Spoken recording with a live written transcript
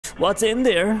What's in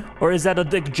there? Or is that a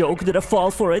dick joke? Did I fall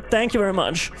for it? Thank you very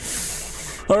much.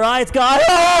 Alright, guys.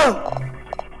 Ah!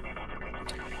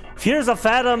 Fears of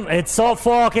Fathom. It's so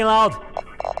fucking loud.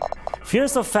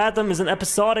 Fears of Fathom is an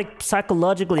episodic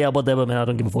psychologically whatever, man. I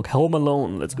don't give a fuck. Home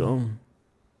Alone. Let's go.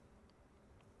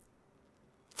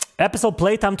 Episode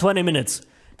playtime 20 minutes.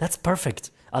 That's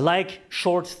perfect. I like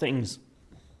short things.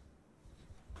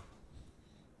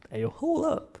 Hey, hold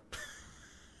up.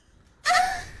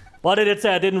 What did it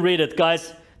say? I didn't read it,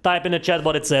 guys. Type in the chat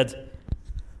what it said.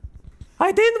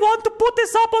 I didn't want to put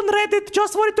this up on Reddit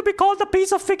just for it to be called a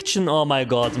piece of fiction. Oh my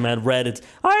god, man, Reddit.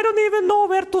 I don't even know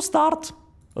where to start.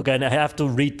 Okay, and I have to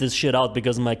read this shit out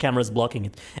because my camera is blocking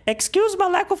it. Excuse my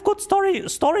lack of good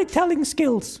storytelling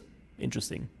skills.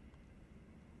 Interesting.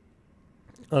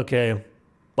 Okay.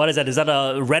 What is that? Is that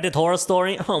a Reddit horror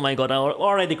story? Oh my god, I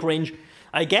already cringe.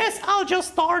 I guess I'll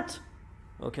just start.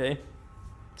 Okay.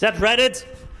 Is that Reddit?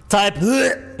 Type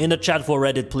in the chat for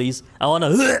Reddit, please. I want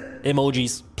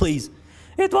emojis, please.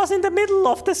 It was in the middle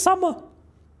of the summer.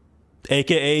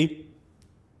 AKA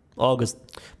August.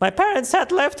 My parents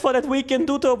had left for that weekend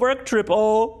due to a work trip.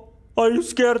 Oh, are you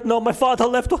scared? No, my father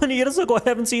left 20 years ago. I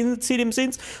haven't seen him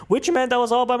since, which meant I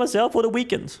was all by myself for the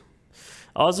weekend.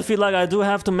 I also feel like I do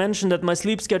have to mention that my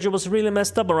sleep schedule was really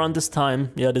messed up around this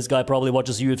time. Yeah, this guy probably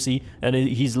watches UFC and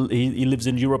he lives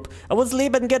in Europe. I would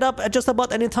sleep and get up at just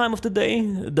about any time of the day,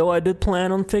 though I did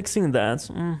plan on fixing that.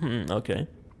 Okay.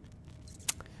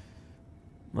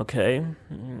 Okay.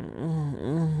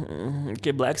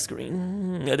 Okay, black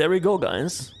screen. Yeah, there we go,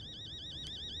 guys.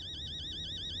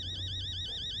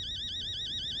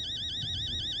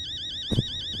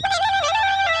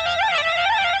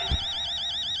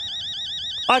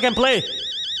 I can play.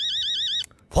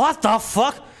 What the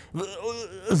fuck?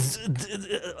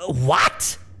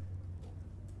 What?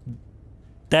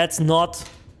 That's not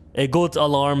a good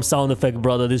alarm sound effect,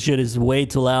 brother. This shit is way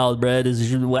too loud, bro. This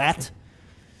shit, what?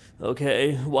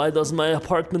 Okay, why does my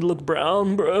apartment look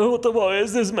brown, bro? What the fuck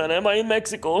is this, man? Am I in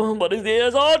Mexico? What is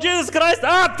this? Oh, Jesus Christ!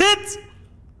 Ah, tits!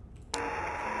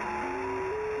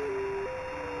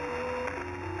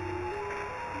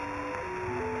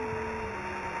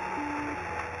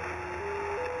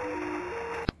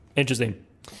 Interesting.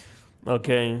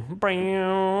 Okay.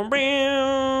 Oh!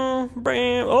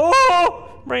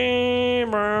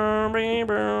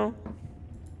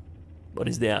 What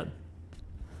is that?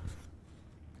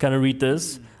 Can I read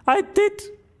this? I did.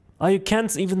 Oh, you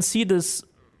can't even see this.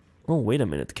 Oh, wait a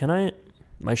minute. Can I?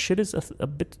 My shit is a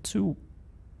bit too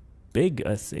big,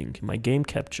 I think. My game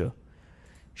capture.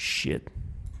 Shit.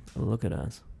 Look at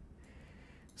that.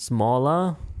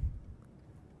 Smaller.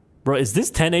 Bro, is this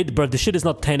 1080? Bro, this shit is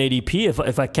not 1080p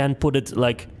if I can't put it,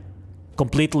 like,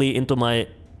 completely into my...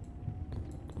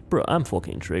 Bro, I'm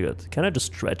fucking triggered. Can I just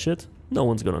stretch it? No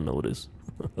one's gonna notice.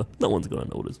 No one's gonna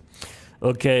notice.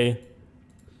 Okay.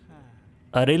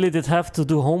 I really did have to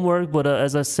do homework, but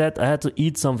as I said, I had to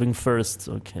eat something first.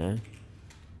 Okay.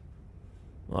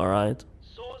 Alright.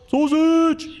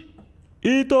 Sausage!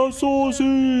 Eat a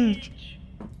sausage!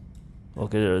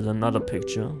 Okay, there's another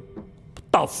picture.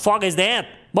 What the fuck is that?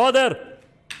 Mother!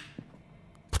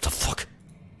 What the fuck?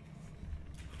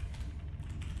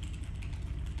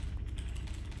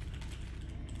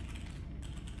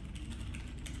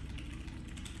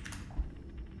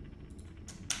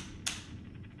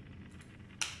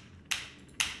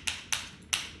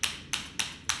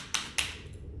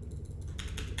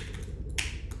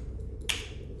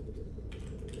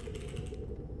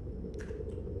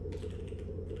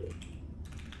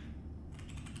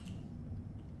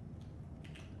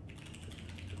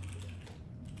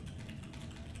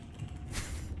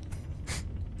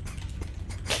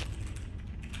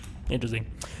 Interesting.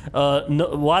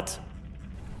 No, what?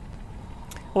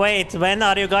 Wait, when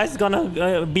are you guys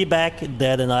gonna be back?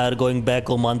 Dad and I are going back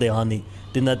on Monday, honey.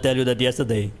 Didn't I tell you that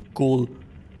yesterday? Cool.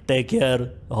 Take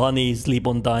care, honey. Sleep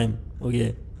on time.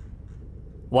 Okay.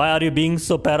 Why are you being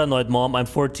so paranoid, Mom? I'm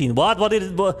 14. What? What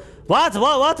is it? What?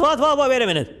 Wait a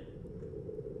minute.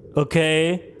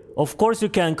 Okay. Of course you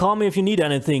can. Call me if you need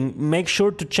anything. Make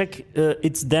sure to check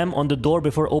it's them on the door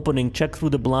before opening. Check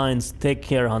through the blinds. Take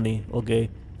care, honey. Okay.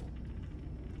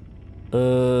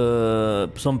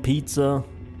 Some pizza.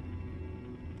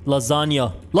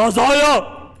 Lasagna.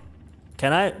 Lasagna!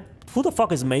 Can I? Who the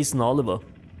fuck is Mason Oliver?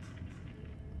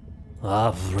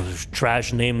 Ah,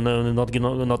 trash name. No, not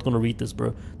gonna read this,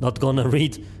 bro. Not gonna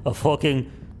read a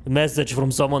fucking message from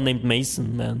someone named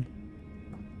Mason, man.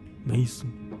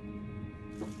 Mason.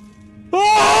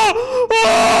 Ah!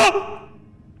 Ah!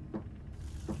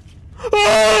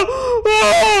 Ah!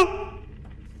 Ah!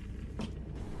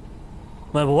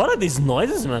 Man, what are these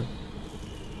noises, man?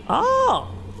 Ah!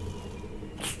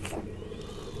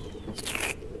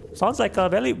 Sounds like a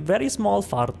very small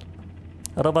fart.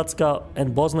 Hrvatska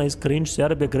and Bosnia is cringe.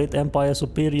 Serbia, great empire,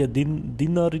 superior,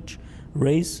 dinaric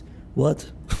race.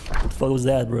 What? What the fuck was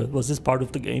that, bro? Was this part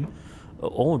of the game?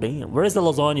 Oh, damn. Where is the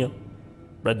lasagna?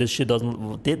 Bro, this shit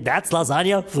doesn't... That's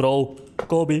lasagna? Throw.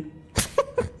 Gobi.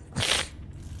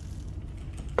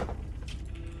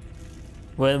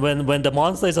 When the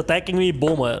monster is attacking me,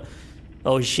 boom.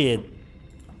 Oh, shit.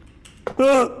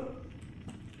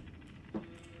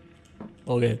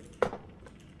 Okay.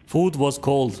 Food was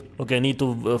cold. Okay, I need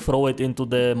to throw it into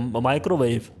the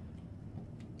microwave.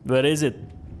 Where is it?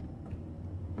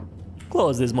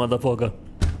 Close this motherfucker.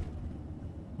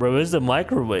 Bro, where's the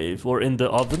microwave? Or in the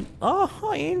oven?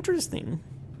 Oh, interesting.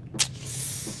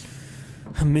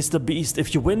 Mr. Beast,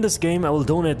 if you win this game, I will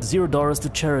donate $0 to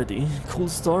charity. Cool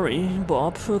story,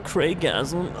 Bob.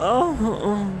 Craigasm. Oh.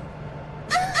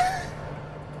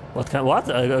 What kind?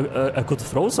 What? I could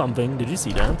throw something. Did you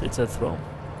see that? It said throw.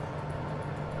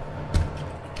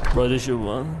 Bro, this shit,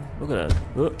 what? Look at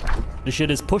that. This shit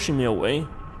is pushing me away.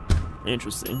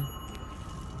 Interesting.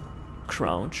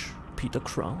 Crouch. Peter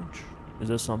Crouch. Is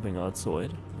there something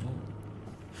outside?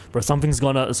 Bro, someone's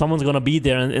gonna be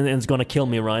there and it's gonna kill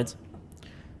me, right?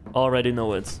 Already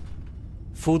know it.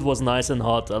 Food was nice and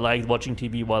hot. I liked watching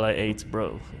TV while I ate,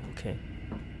 bro. Okay.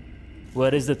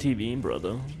 Where is the TV,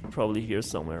 brother? Probably here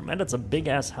somewhere. Man, that's a big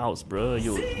ass house, bro.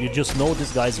 You just know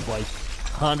this guy's white.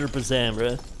 100%,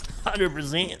 bro.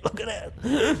 100%. Look at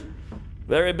that.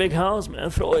 Very big house,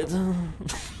 man. Throw it.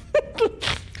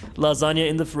 Lasagna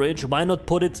in the fridge. Why not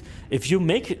put it... If you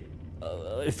make...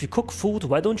 if you cook food,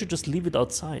 why don't you just leave it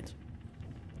outside?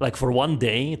 Like for one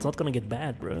day, it's not gonna get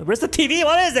bad, bro. Where's the TV?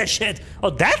 What is that shit? Oh,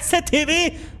 that's the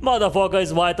TV? Motherfucker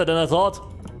is whiter than I thought.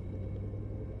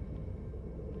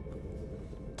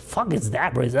 The fuck is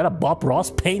that, bro? Is that a Bob Ross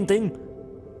painting?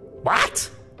 What?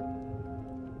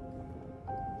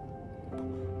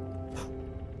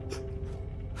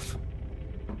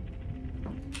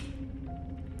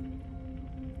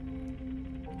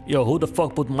 Yo, who the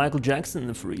fuck put Michael Jackson in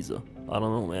the freezer? I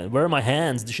don't know, man. Where are my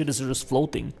hands? The shit is just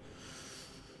floating.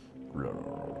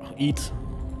 Eat.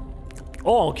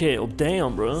 Oh, okay. Oh,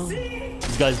 damn, bro.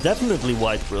 This guy's definitely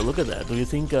white, bro. Look at that. Do you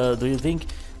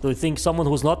think someone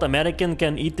who's not American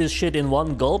can eat this shit in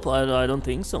one gulp? I don't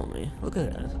think so, man. Look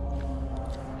at that.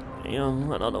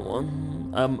 Damn, another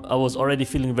one. I was already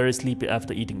feeling very sleepy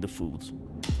after eating the food.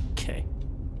 Okay.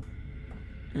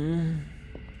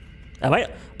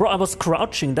 Bro, I was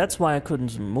crouching, that's why I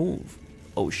couldn't move.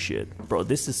 Oh shit, bro,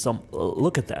 this is some...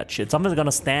 look at that shit. Someone's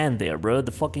gonna stand there, bro.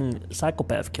 The fucking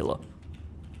psychopath killer.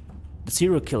 The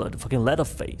serial killer, the fucking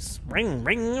Leatherface. Ring,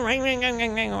 ring, ring, ring, ring,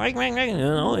 ring, ring, ring, ring, ring.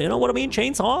 You know what I mean?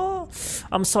 Chainsaw?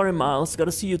 I'm sorry, Miles.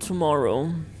 Gotta see you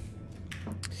tomorrow.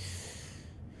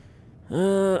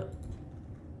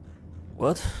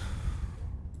 What?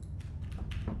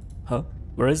 Huh?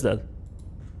 Where is that?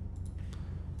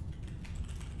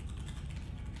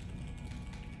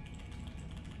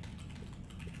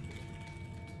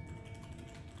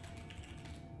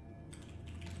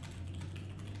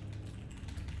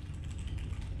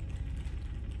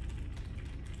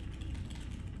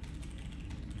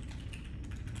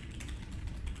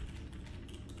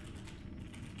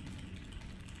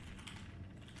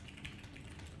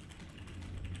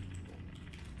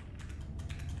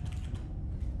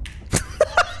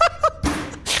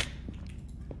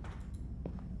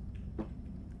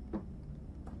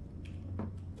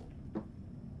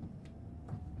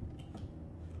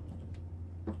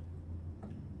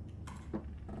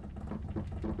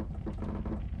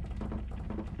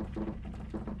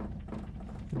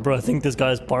 Bro, I think this guy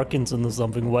has Parkinson or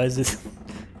something. Why is it?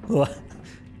 What?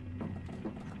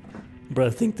 Bro, I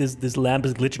think this lamp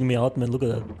is glitching me out, man. Look at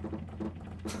that.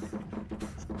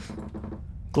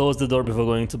 Close the door before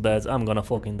going to bed. I'm gonna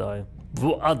fucking die.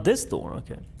 At this door,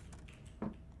 okay.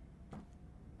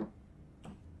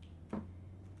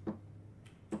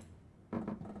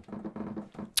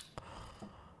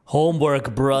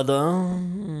 Homework, brother.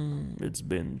 It's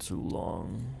been too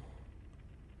long.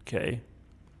 Okay.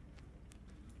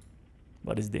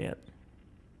 What is that?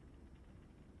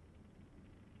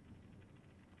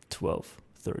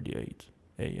 12:38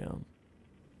 a.m.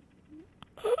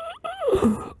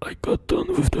 I got done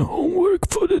with the homework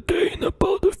for the day in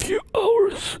about a few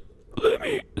hours. Let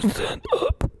me stand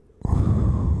up.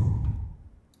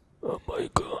 Oh my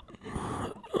god.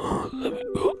 Let me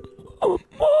go. Oh,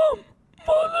 Mom!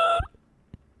 Mother!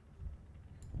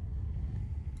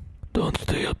 Don't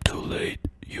stay up too late,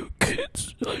 you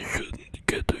kids. I shouldn't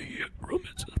get to hear from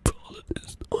its father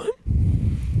this time.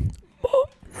 Mom,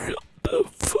 shut the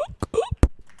fuck up.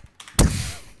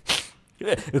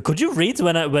 Could you read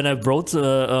when I wrote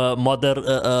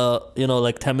mother you know,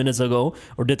 like 10 minutes ago,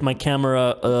 or did my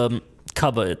camera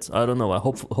cover it? I don't know. I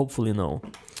hopefully no.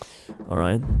 All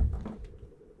right.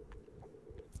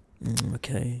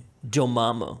 Okay. Joe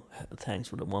Mama, thanks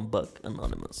for the $1,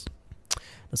 anonymous.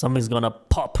 Something's gonna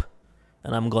pop,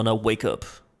 and I'm gonna wake up.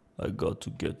 I got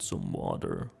to get some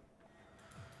water.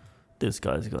 This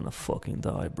guy's gonna fucking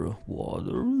die, bro.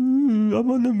 Water. I'm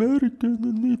an American.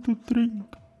 I need to drink.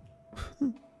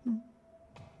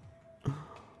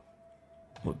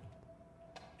 What?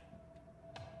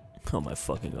 Oh my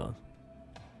fucking god.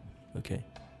 Okay.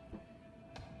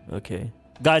 Okay.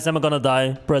 Guys, I'm gonna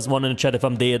die. Press 1 in the chat if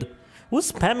I'm dead. Who's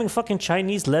spamming fucking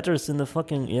Chinese letters in the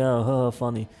fucking... Yeah,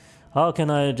 funny. How can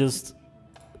I just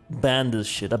ban this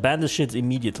shit? I ban this shit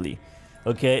immediately.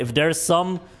 Okay, if there's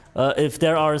some... if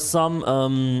there are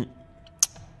some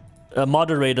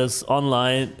moderators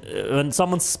online, when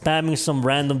someone's spamming some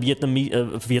random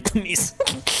Vietnamese...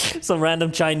 some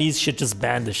random Chinese shit, just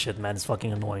ban this shit, man. It's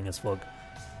fucking annoying as fuck.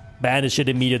 Ban this shit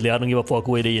immediately. I don't give a fuck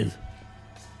who it is.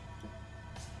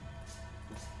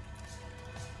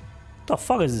 What the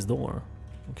fuck is this door?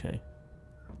 Okay.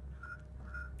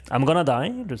 I'm gonna die?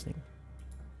 Interesting.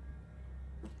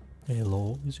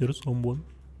 Hello, is there someone?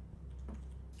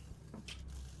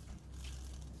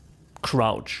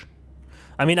 Crouch.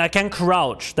 I mean, I can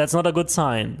crouch. That's not a good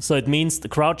sign. So it means the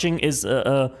crouching is,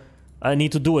 I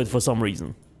need to do it for some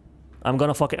reason. I'm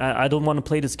gonna fucking... I don't want to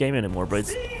play this game anymore, but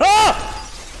it's... Ah!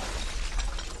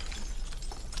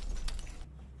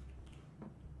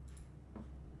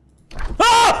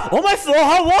 Oh my...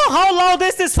 How loud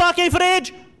is this fucking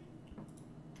fridge?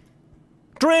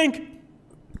 Drink!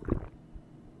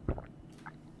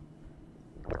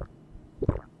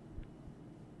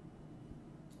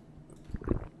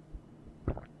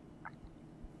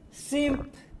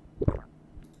 Simp.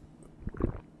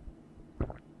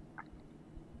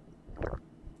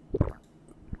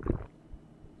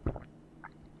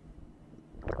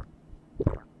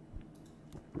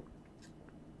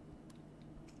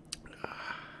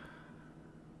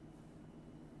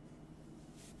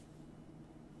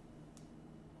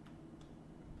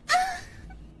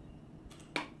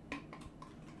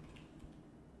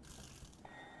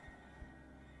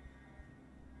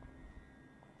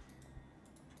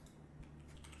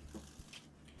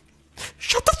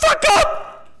 Shut the fuck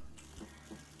up!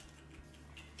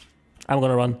 I'm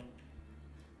gonna run.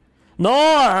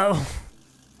 No!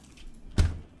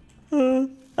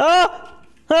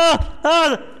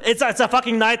 It's a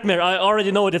fucking nightmare. I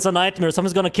already know it. It's a nightmare.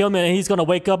 Someone's gonna kill me and he's gonna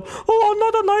wake up. Oh,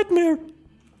 another nightmare.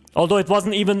 Although it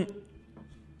wasn't even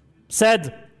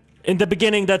said in the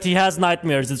beginning that he has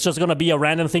nightmares. It's just gonna be a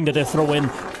random thing that they throw in.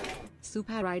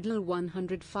 Super idle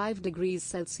 105 degrees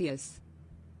Celsius.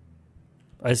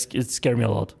 It scared me a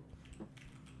lot.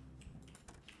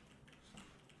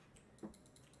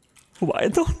 Why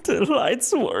don't the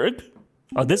lights work?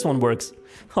 Oh, this one works.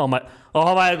 Oh my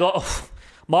god.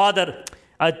 Mother,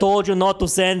 I told you not to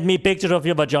send me pictures of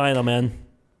your vagina, man.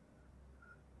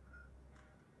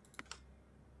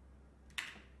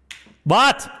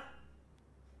 What?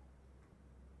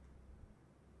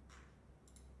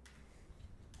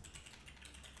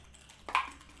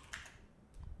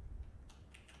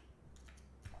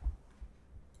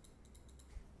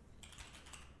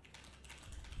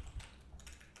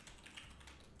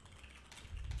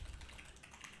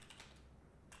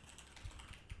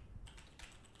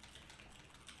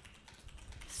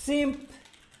 Simp.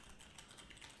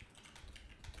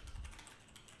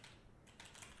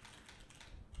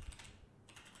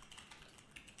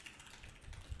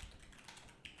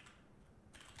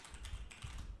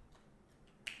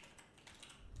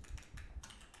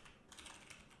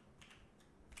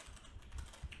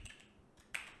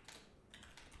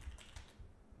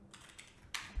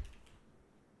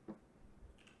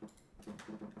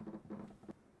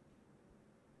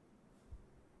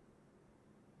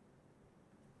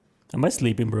 Am I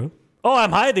sleeping, bro? Oh,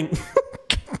 I'm hiding.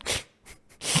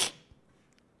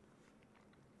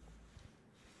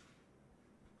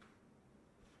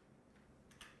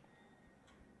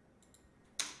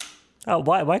 Oh,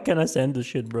 why can't I send this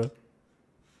shit, bro?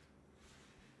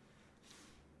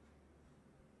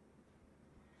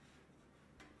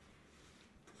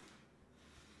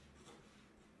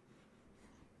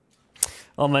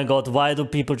 Oh my god, why do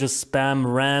people just spam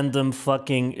random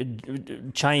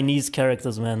fucking Chinese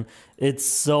characters, man? It's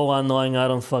so annoying, I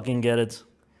don't fucking get it.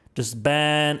 Just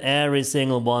ban every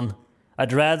single one.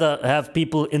 I'd rather have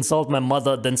people insult my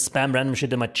mother than spam random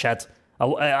shit in my chat.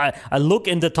 I look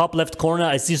in the top left corner,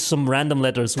 I see some random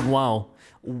letters. Wow.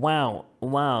 Wow.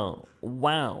 Wow.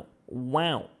 Wow.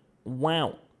 Wow.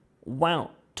 Wow.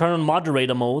 Wow. Turn on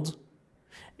moderator mode.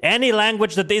 Any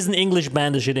language that isn't English,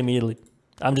 ban the shit immediately.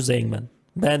 I'm just saying, man.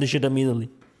 Ban the shit immediately.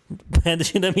 Ban the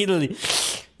shit immediately.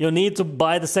 You need to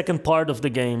buy the second part of the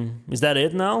game. Is that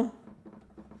it now?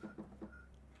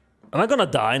 Am I gonna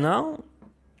die now?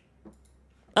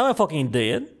 Am I fucking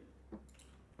dead?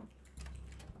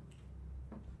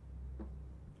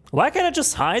 Why can't I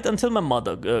just hide until my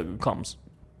mother comes?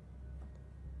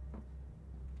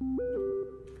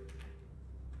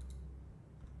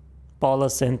 Paula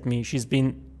sent me. She's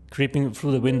been creeping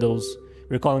through the windows.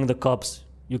 We're calling the cops.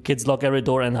 You kids lock every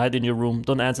door and hide in your room.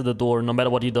 Don't answer the door, no matter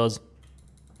what he does.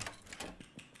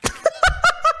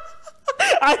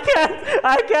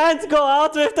 I can't go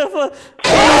out with the...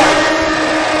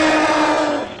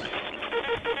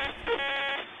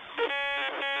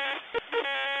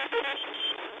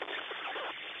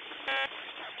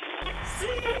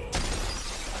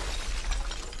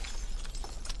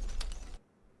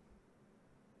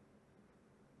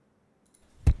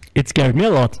 It scared me a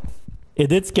lot. It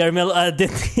did scare me a lot.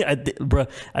 Bro,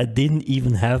 I didn't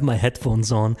even have my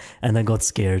headphones on and I got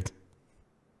scared.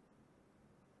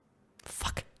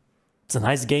 Fuck. It's a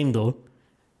nice game though.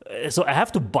 So I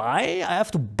have to buy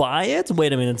it?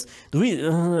 Wait a minute. Do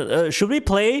we should we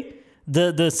play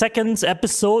the second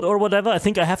episode or whatever? I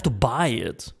think I have to buy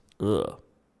it. Ugh.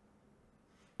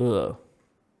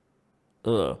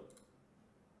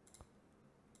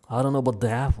 I don't know about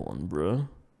that one, bro.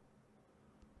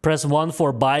 Press 1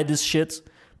 for buy this shit.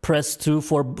 Press 2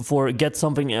 for get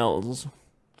something else.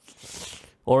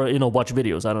 Or, you know, watch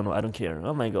videos. I don't know. I don't care.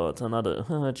 Oh my god.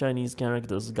 Another Chinese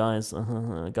characters. Guys.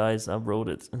 Guys, I wrote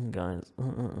it. Guys.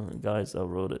 Guys, I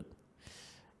wrote it.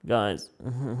 Guys.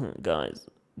 Guys.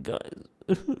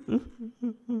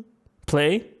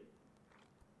 Play.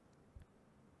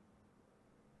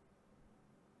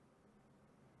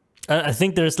 I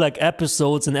think there's like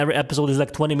episodes and every episode is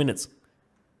like 20 minutes.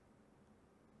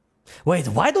 Wait,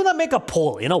 why don't I make a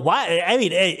poll? You know, why? I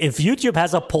mean, if YouTube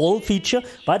has a poll feature,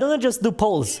 why don't I just do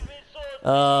polls?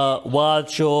 What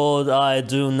should I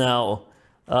do now?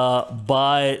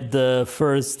 Buy the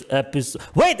first episode.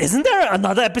 Wait, isn't there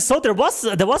another episode? There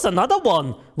was another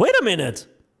one. Wait a minute.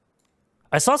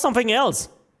 I saw something else.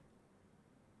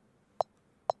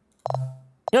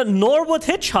 Yeah, Norwood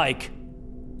Hitchhike.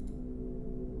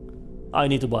 I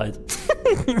need to buy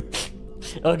it.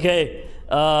 Okay.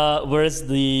 Where's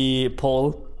the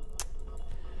poll?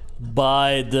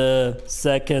 Buy the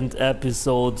second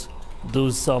episode.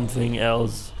 Do something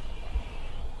else.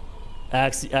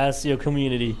 Ask your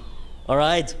community.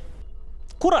 Alright.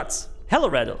 Kurats. Hello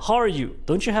Radal. How are you?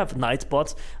 Don't you have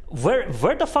Nightbot?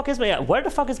 Where the fuck is my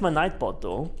Nightbot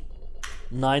though?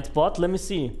 Nightbot? Let me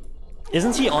see.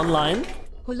 Isn't he online?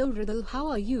 Hello Radal, how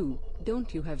are you?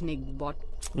 Don't you have Nightbot?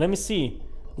 Let me see.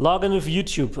 Log in with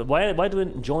YouTube. Why do we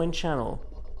join channel?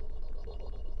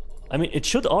 I mean, it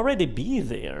should already be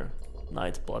there,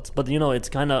 Nightbot. But you know, it's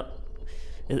kind of.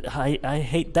 I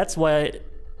hate. That's why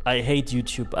I hate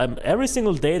YouTube. Every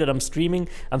single day that I'm streaming,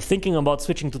 I'm thinking about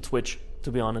switching to Twitch.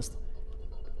 To be honest,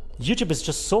 YouTube is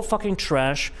just so fucking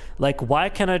trash. Like, why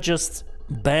can't I just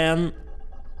ban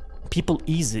people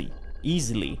easily?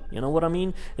 You know what I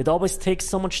mean? It always takes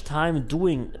so much time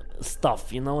doing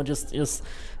stuff. You know, just.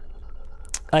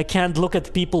 I can't look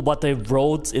at people what they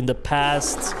wrote in the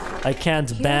past. I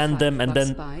can't ban them and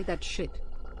then that shit.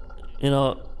 You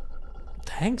know,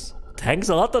 thanks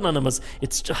a lot, Anonymous.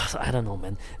 It's just, I don't know,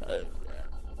 man.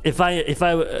 If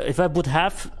I would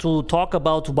have to talk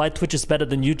about why Twitch is better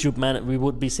than YouTube, man, we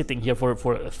would be sitting here for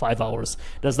 5 hours.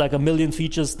 There's like a million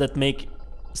features that make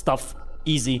stuff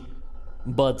easy,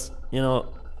 but you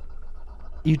know,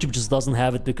 YouTube just doesn't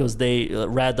have it because they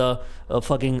rather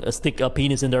fucking stick a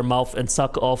penis in their mouth and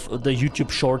suck off the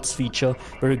YouTube Shorts feature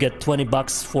where you get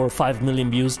 $20 for 5 million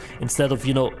views instead of,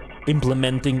 you know,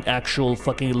 implementing actual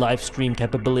fucking live stream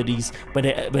capabilities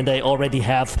when they already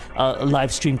have a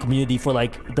live stream community for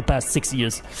like the past 6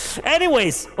 years.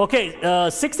 Anyways, okay,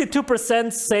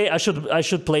 62% say I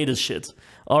should play this shit.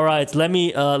 All right, let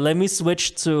me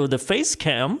switch to the face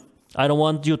cam. I don't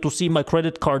want you to see my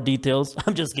credit card details.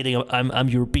 I'm just kidding. I'm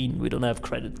European. We don't have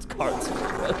credit cards.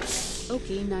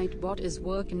 Okay, Nightbot is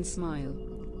working. Smile.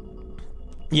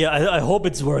 Yeah, I hope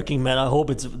it's working, man. I hope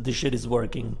the shit is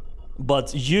working.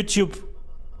 But YouTube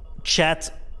chat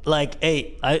like,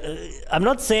 hey, I'm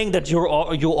not saying that you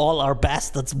all are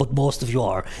bastards, but most of you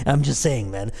are. I'm just saying,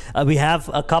 man. We have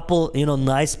a couple, you know,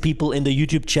 nice people in the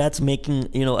YouTube chat making,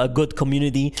 you know, a good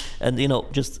community and, you know,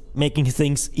 just making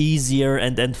things easier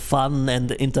and fun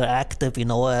and interactive. You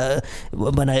know,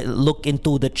 when I look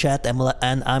into the chat, I'm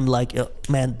like,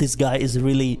 man, this guy is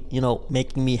really, you know,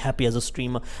 making me happy as a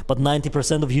streamer. But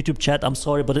 90% of YouTube chat, I'm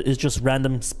sorry, but it's just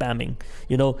random spamming.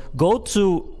 You know, go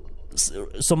to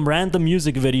some random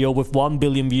music video with 1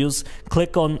 billion views,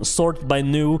 click on sort by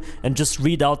new and just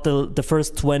read out the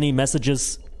first 20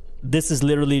 messages. This is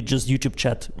literally just YouTube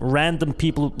chat, random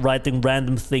people writing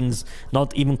random things,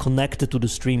 not even connected to the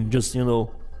stream. Just, you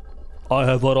know, I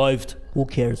have arrived, who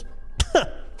cares?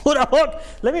 Who the fuck?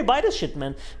 Let me buy this shit,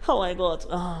 man. Oh my god.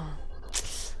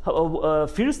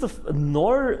 Fears the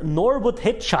Norwood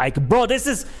hitchhike, bro. This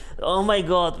is, oh my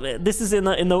god, this is in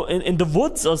the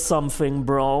woods or something,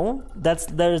 bro.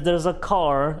 There's a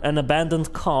car, an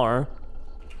abandoned car,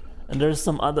 and there's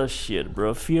some other shit,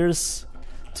 bro. Fears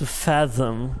to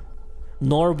Fathom,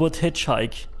 Norwood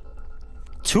hitchhike.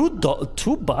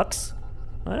 $2?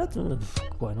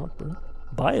 Why not, bro?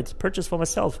 Buy it, purchase for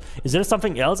myself. Is there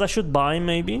something else I should buy,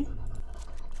 maybe?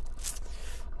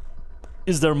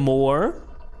 Is there more?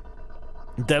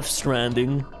 Death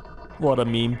Stranding, what a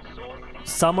meme.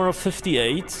 Summer of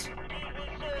 58.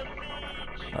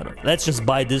 Let's just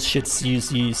buy this shit,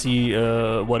 see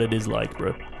what it is like,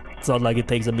 bro. It's not like it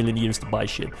takes a million years to buy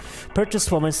shit. Purchase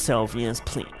for myself, yes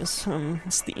please.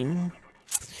 Steam.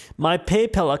 My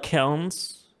PayPal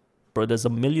account. Bro, there's a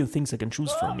million things I can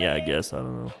choose from. Yeah, I guess, I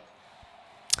don't know.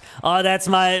 Oh, that's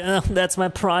my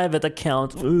private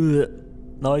account. Ugh.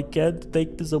 Now I can't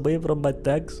take this away from my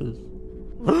taxes.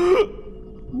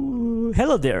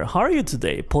 Hello there, how are you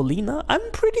today, Paulina? I'm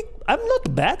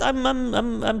not bad.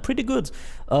 I'm pretty good.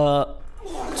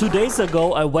 2 days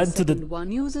ago I went to the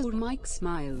one user Mike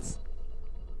smiles.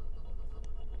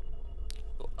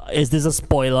 Is this a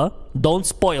spoiler? Don't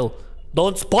spoil.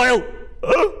 Don't spoil.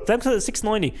 Thanks for the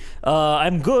 690.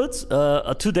 I'm good.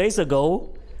 2 days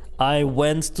ago I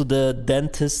went to the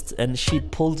dentist and she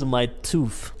pulled my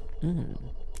tooth.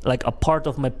 Like a part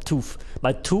of my tooth.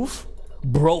 My tooth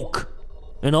broke.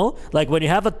 You know, like when you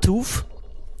have a tooth,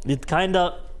 it kind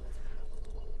of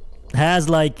has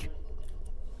like,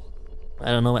 I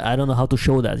don't know how to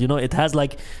show that. You know, it has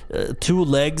like 2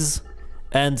 legs,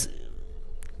 and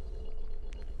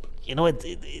you know,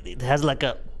 it has like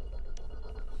a,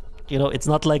 you know, it's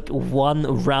not like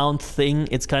one round thing.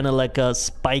 It's kind of like a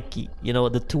spiky. You know,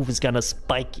 the tooth is kind of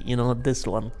spiky. You know, this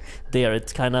one there.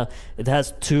 It's kind of, it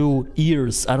has 2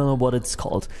 ears. I don't know what it's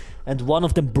called, and one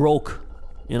of them broke.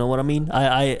 You know what I mean?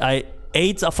 I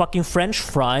ate a fucking French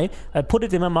fry. I put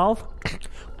it in my mouth.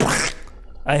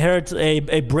 I heard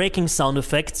a breaking sound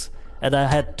effect, and I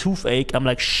had toothache. I'm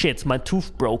like, shit, my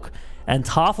tooth broke. And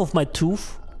half of my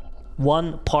tooth,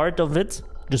 one part of it,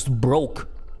 just broke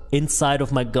inside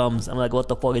of my gums. I'm like, what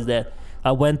the fuck is that?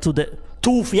 I went to the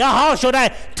tooth. Yeah, how should I?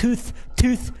 Tooth.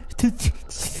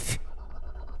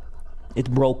 It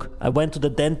broke. I went to the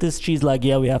dentist. She's like,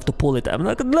 yeah, we have to pull it. I'm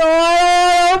like, no,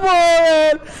 I don't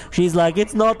pull it. She's like,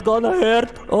 it's not gonna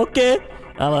hurt. Okay.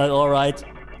 I'm like, all right.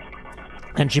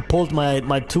 And she pulled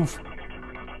my tooth.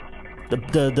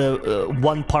 The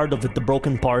one part of it, the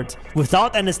broken part.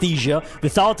 Without anesthesia,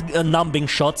 without numbing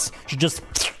shots. She just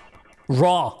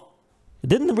raw. It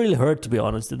didn't really hurt, to be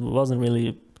honest. It wasn't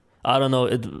really, I don't know.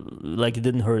 It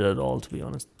didn't hurt at all, to be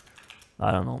honest.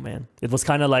 I don't know, man. It was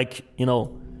kind of like, you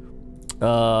know,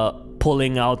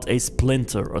 pulling out a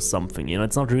splinter or something. You know,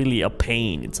 it's not really a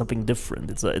pain. It's something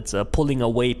different. It's a pulling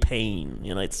away pain.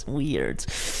 You know, it's weird.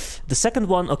 The second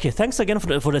one. Okay, thanks again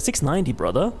for the 690,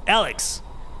 brother. Alex,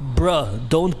 bruh,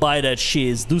 don't buy that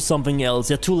shiz. Do something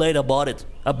else. You're too late. I bought it.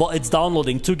 It's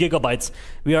downloading. 2 gigabytes.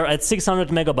 We are at 600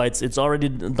 megabytes. It's already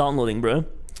downloading, bro.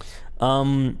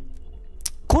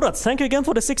 Kurat, thank you again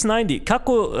for the 690.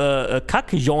 Kak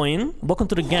join. Welcome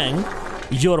to the gang.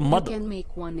 Your mother. You can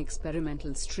make one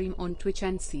experimental stream on Twitch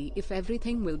and see if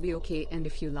everything will be okay and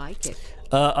if you like it.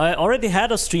 I already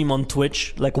had a stream on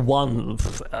Twitch, like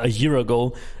a year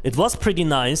ago. It was pretty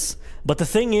nice, but the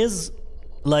thing is,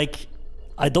 like,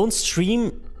 I don't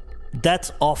stream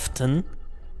that often.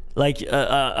 Like,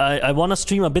 I want to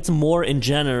stream a bit more in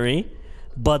January,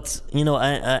 but you know,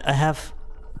 I have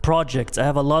projects. I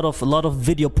have a lot of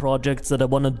video projects that I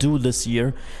want to do this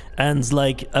year, and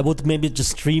like I would maybe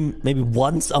just stream maybe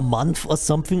once a month or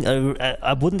something.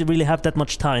 I wouldn't really have that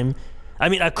much time. I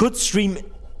mean, I could stream,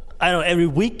 I don't know, every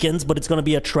weekend, but it's gonna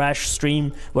be a trash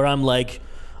stream where I'm like,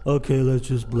 okay, let's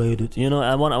just blade it. You know,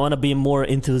 I want to be more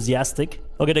enthusiastic.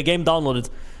 Okay, the game downloaded.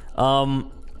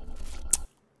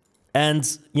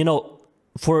 And, you know,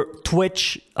 for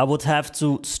Twitch, I would have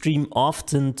to stream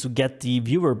often to get the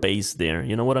viewer base there.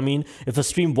 You know what I mean? If I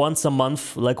stream once a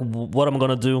month, like what I'm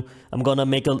gonna do, I'm gonna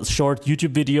make a short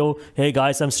YouTube video. Hey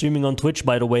guys, I'm streaming on Twitch,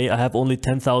 by the way. I have only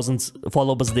 10,000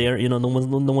 followers there. You know, no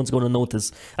one's gonna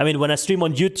notice. I mean, when I stream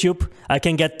on YouTube, I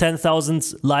can get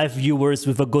 10,000 live viewers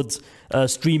with a good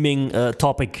streaming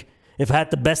topic. If I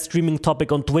had the best streaming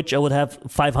topic on Twitch, I would have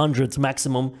 500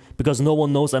 maximum, because no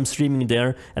one knows I'm streaming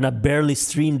there, and I barely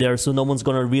stream there, so no one's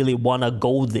gonna really wanna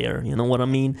go there. You know what I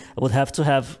mean? I would have to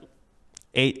have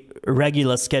a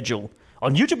regular schedule.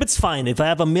 On YouTube, it's fine. If I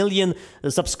have 1 million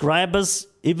subscribers,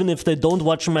 even if they don't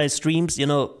watch my streams, you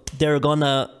know, they're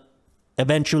gonna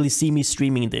eventually see me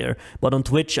streaming there. But on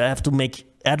Twitch, I have to make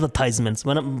advertisements.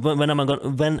 When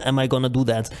am I gonna do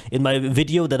that? In my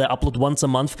video that I upload once a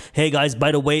month. Hey guys,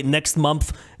 by the way, next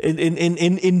month,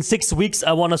 in 6 weeks,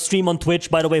 I wanna stream on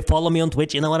Twitch. By the way, follow me on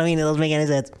Twitch. You know what I mean? It doesn't make any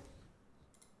sense.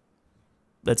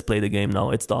 Let's play the game now.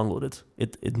 It's downloaded.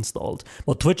 It installed.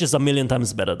 But Twitch is 1,000,000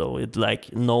 times better though. It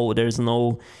like no, there's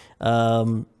no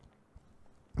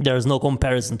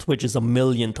comparison. Twitch is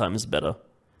 1,000,000 times better.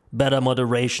 Better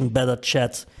moderation, better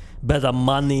chat, better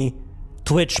money.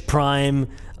 Twitch Prime,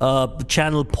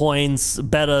 channel points,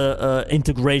 better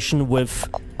integration with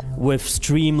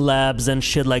Streamlabs and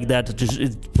shit like that.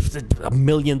 It's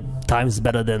 1,000,000 times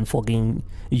better than fucking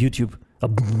YouTube.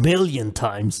 1,000,000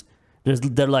 times.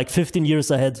 They're like 15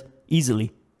 years ahead,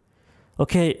 easily.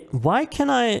 Okay, why can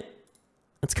I...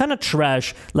 It's kind of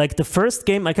trash. Like, the first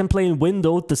game I can play in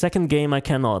Windows, the second game I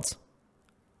cannot.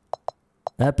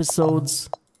 Episodes...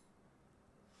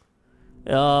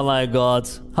 Oh my god.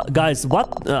 Guys,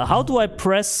 what? How do I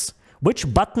press...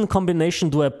 Which button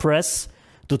combination do I press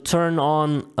to turn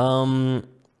on...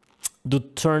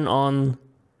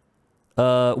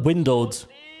 windowed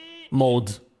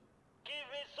mode?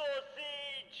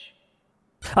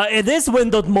 It is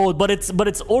windowed mode, but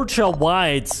it's ultra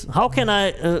wide. How can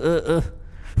I...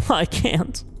 I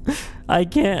can't. I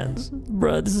can't.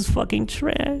 Bruh, this is fucking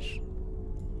trash.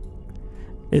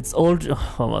 It's old.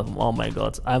 Oh my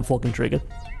god, I'm fucking triggered.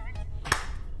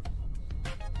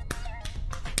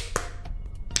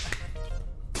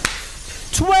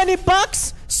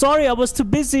 $20? Sorry, I was too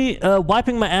busy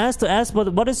wiping my ass to ask,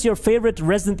 but what is your favorite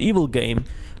Resident Evil game?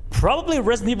 Probably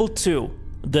Resident Evil 2,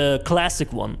 the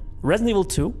classic one. Resident Evil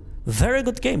 2, very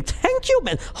good game. Thank you,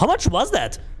 man. How much was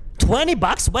that?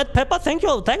 $20? Wet Pepper? Thank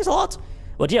you. Thanks a lot.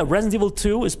 But yeah, Resident Evil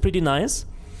 2 is pretty nice.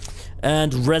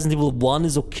 And Resident Evil 1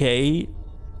 is okay.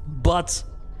 But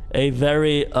a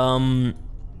very oh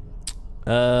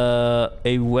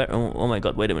my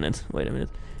god, wait a minute,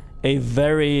 a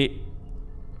very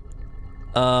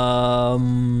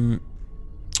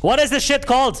what is this shit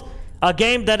called? A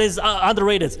game that is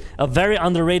underrated. A very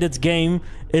underrated game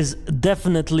is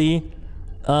definitely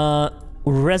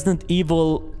Resident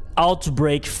Evil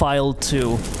Outbreak File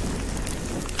 2.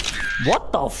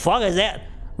 What the fuck is that?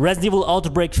 Resident Evil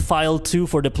Outbreak File 2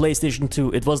 for the PlayStation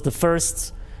 2. It was the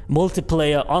first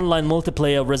multiplayer, online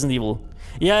multiplayer Resident Evil.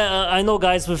 Yeah, I know,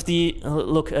 guys, with the...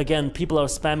 look, again, people are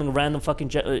spamming random fucking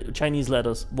Chinese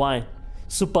letters. Why?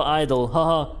 Super Idol.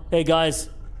 Haha. Hey, guys.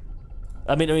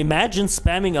 I mean, imagine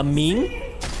spamming a meme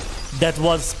that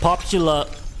was popular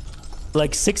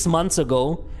like 6 months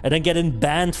ago and then getting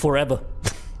banned forever.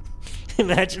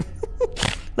 Imagine.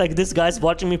 Like, this guy's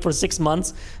watching me for 6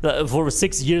 months, for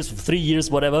 6 years, 3 years,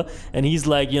 whatever, and he's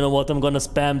like, you know what, I'm gonna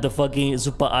spam the fucking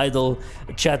Super Idol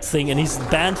chat thing, and he's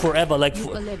banned forever. Like,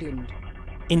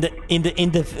 in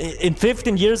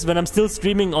 15 years, when I'm still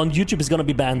streaming on YouTube, he's gonna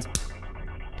be banned,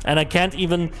 and I can't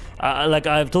even like,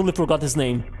 I've totally forgot his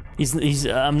name.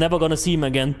 I'm never gonna see him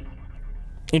again.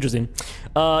 Interesting.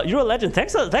 You're a legend.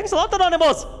 Thanks a lot,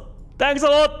 Anonymous. Thanks a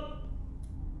lot.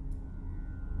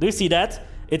 Do you see that?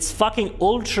 It's fucking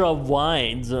ultra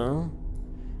wide,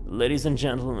 ladies and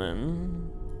gentlemen.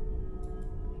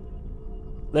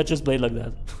 Let's just play it like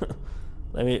that.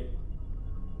 Let me...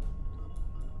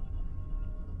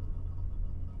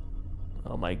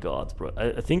 Oh my god, bro.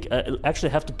 I think I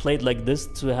actually have to play it like this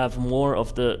to have more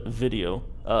of the video.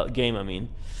 Game, I mean.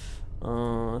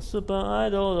 Super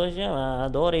Idol,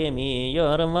 Doremi,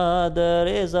 your mother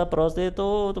is a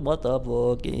prostitute. What the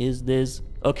fuck is this?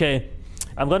 Okay.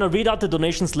 I'm gonna read out the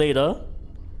donations later.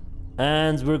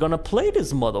 And we're gonna play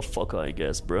this motherfucker, I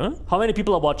guess, bro. How many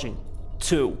people are watching?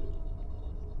 2.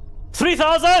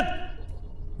 3,000!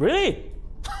 Really?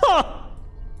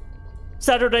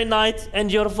 Saturday night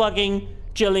and you're fucking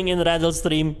chilling in RADAL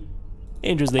stream.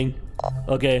 Interesting.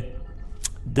 Okay.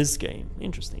 This game.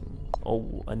 Interesting.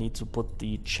 Oh, I need to put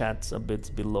the chat a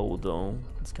bit below, though.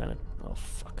 It's kind of... Oh,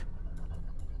 fuck.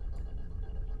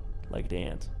 Like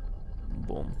that.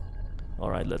 Boom.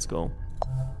 Alright, let's go.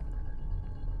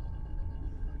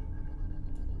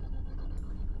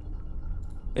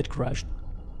 It crashed.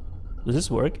 Does this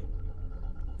work?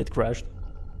 It crashed.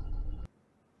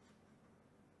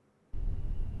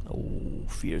 Oh,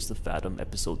 Fears the Fathom,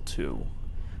 episode 2.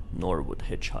 Norwood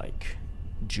Hitchhike.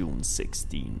 June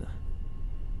 16.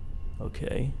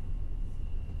 Okay.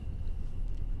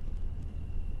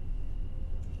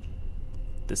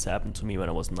 This happened to me when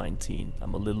I was 19.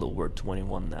 I'm a little over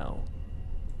 21 now.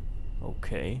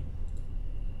 Okay.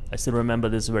 I still remember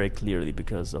this very clearly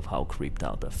because of how creeped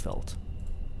out I felt.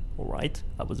 Alright,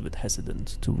 I was a bit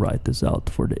hesitant to write this out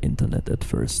for the internet at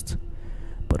first.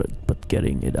 But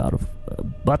getting it out of...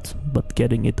 but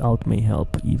getting it out may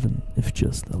help, even if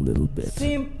just a little bit.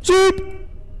 Simp!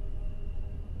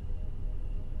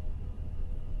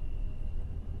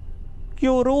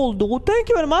 You're old, dude. Thank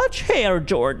you very much, Hair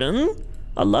Jordan.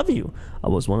 I love you. I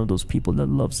was one of those people that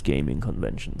loves gaming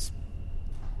conventions.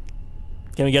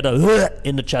 Can we get a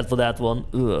in the chat for that one?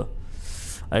 Ugh.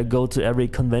 I go to every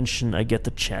convention, I get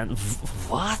the chant.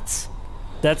 What?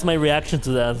 That's my reaction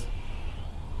to that.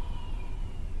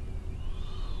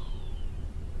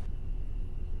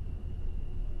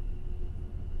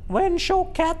 When show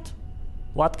cat?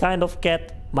 What kind of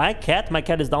cat? My cat? My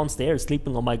cat is downstairs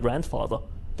sleeping on my grandfather.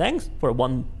 Thanks for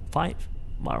 1.5,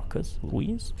 Marcus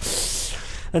Ruiz.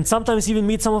 And sometimes even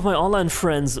meet some of my online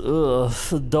friends. Ugh.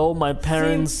 Though my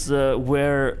parents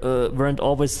weren't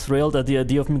always thrilled at the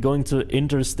idea of me going to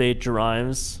interstate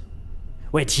drives.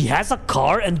 Wait, he has a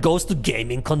car and goes to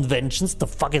gaming conventions? The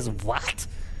fuck is what?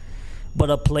 But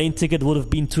a plane ticket would have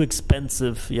been too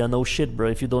expensive. Yeah, no shit, bro.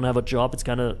 If you don't have a job, it's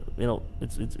kind of, you know,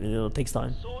 it takes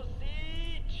time.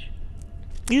 Sausage.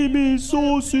 Give me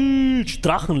sausage.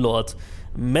 Drachenlord.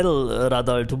 Metal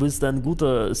Radal, du bist ein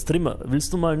guter Streamer.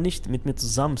 Willst du mal nicht mit mir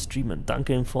zusammen streamen?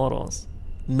 Danke im Voraus.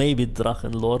 Maybe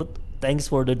Drachenlord. Thanks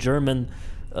for the German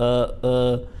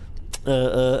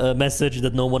message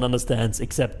that no one understands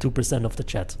except 2% of the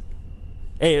chat.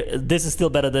 Hey, this is still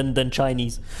better than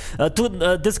Chinese.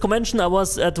 This convention I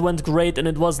was at went great, and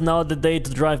it was now the day to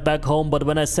drive back home. But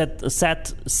when I set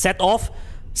off,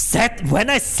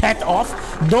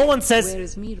 no one says. Where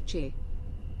is Mirche?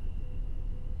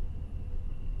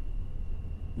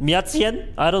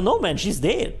 Miatien? I don't know, man. She's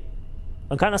dead.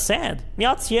 I'm kind of sad.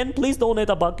 Miatien, please donate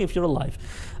a buck if you're alive.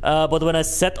 But when I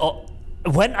set off,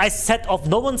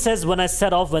 no one says when I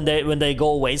set off when they go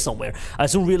away somewhere. I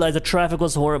soon realized the traffic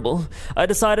was horrible. I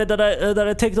decided that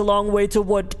I take the long way to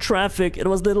avoid traffic. It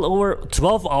was a little over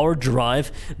 12-hour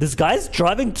drive. This guy's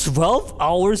driving 12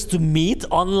 hours to meet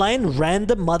online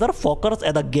random motherfuckers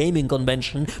at a gaming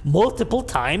convention multiple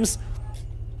times.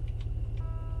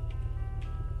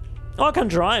 Oh, I can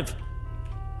drive.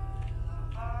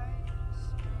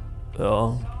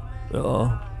 Yeah.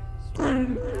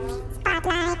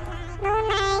 Spotlight,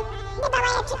 moonlight, the way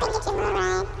that you think it's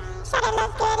moonlight. Shadow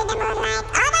looks good in the moonlight.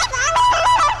 Oh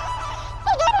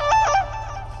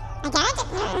my god!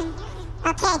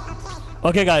 I got it.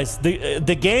 Okay, guys,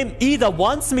 the game either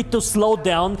wants me to slow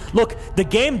down. Look, the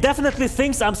game definitely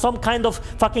thinks I'm some kind of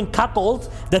fucking cuckold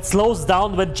that slows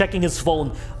down when checking his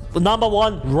phone. Number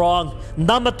one, wrong.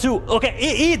 Number two, okay,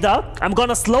 either I'm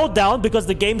gonna slow down because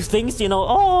the game thinks, you know,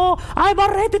 oh, I'm a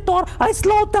Redditor, I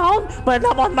slow down when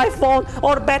I'm on my phone,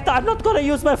 or better, I'm not gonna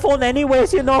use my phone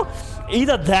anyways, you know.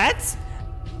 Either that,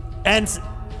 and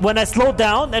when I slow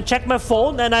down and check my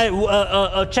phone and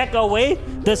I check away,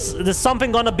 there's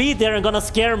something gonna be there and gonna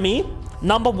scare me,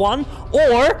 number one,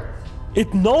 or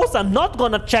it knows I'm not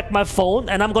gonna check my phone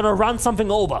and I'm gonna run something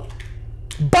over.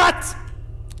 But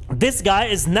this guy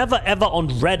is never ever on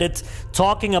Reddit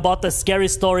talking about the scary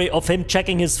story of him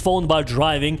checking his phone while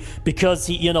driving, because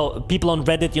he, you know, people on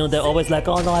Reddit, you know, they're always like,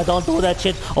 oh no, I don't do that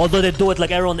shit, although they do it like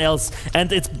everyone else.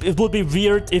 And it would be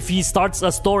weird if he starts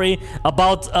a story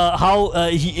about how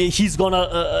he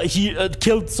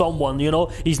killed someone, you know.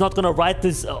 He's not gonna write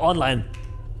this online.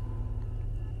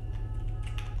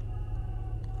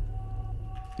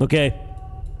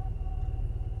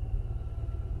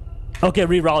 Okay,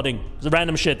 rerouting. It's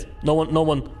random shit. No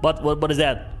one. What is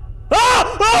that?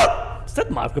 Ah! Is that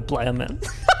Markiplier, man?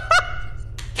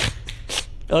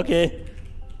 Okay.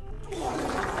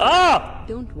 Ah!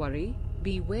 Don't worry,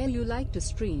 be where you like to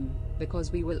stream,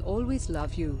 because we will always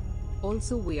love you.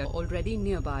 Also, we are already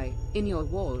nearby, in your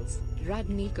walls, Rad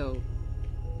Nico.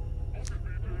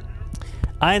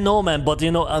 I know, man, but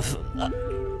you know,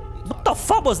 what the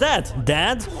fuck was that,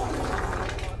 Dad?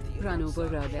 Run over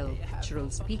RADAL,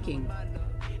 Churl speaking.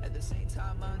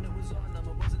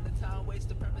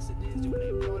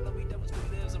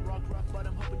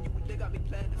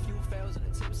 planned a few fails and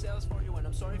the tip sales for you. And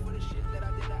I'm sorry for the shit that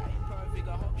I did. I ain't perfect.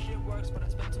 I hope shit works, but I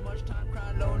spent too much time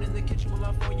crying alone in the kitchen with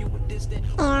my phone. You were distant.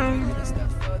 Taking a step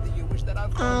further. You wish that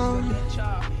I've grown you a dead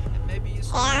child. And maybe you're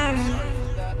sorry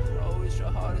for that. Always your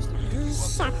hardest to do.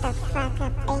 Shut the fuck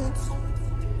up, bitch.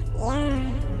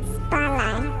 Yeah.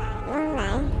 Spotlight.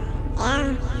 Moonlight.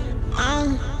 Yeah.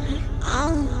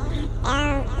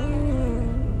 Ay.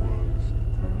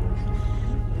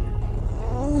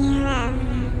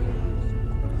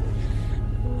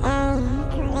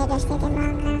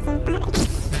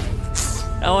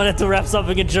 I wanted to rap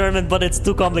something in German, but it's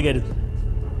too complicated.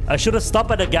 I should have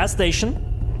stopped at a gas station.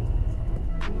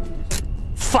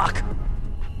 Fuck!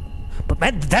 But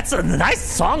man, that's a nice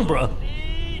song, bro.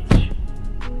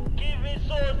 Give me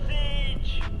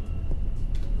sausage.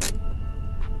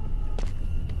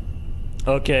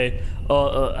 Okay,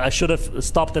 I should have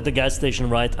stopped at the gas station,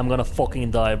 right? I'm gonna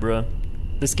fucking die, bro.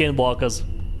 The skinwalkers.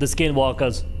 The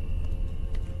skinwalkers.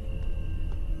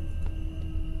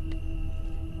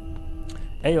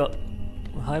 Hey,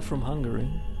 hi from Hungary.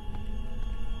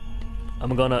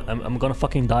 I'm gonna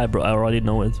fucking die, bro. I already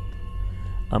know it.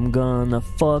 I'm gonna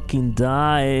fucking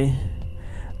die.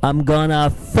 I'm gonna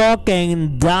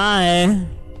fucking die.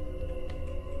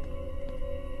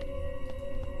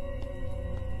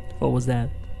 What was that?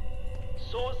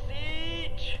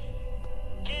 Sausage.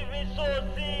 Give me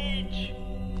sausage.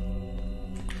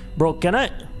 Bro, can I?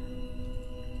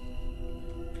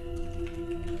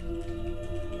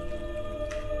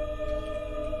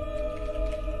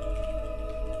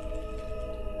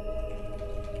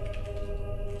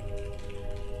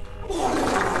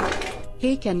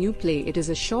 Hey, can you play It Is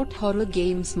a Short Horror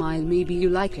Game? Smile, maybe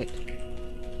you like it.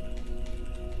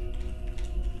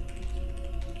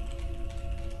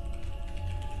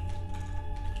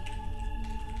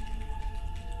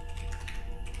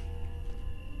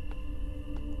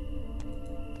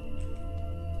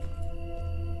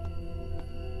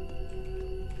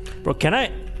 Bro, can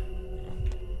I?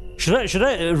 Should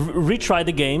I retry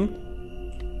the game?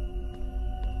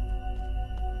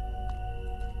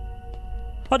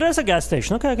 Oh, there's a gas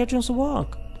station. Okay, I can just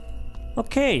walk.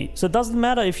 Okay, so it doesn't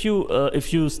matter if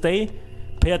you stay.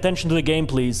 Pay attention to the game,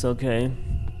 please. Okay.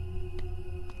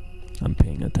 I'm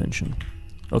paying attention.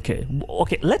 Okay,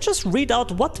 okay. Let's just read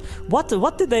out what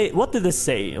did they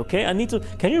say? Okay, I need to.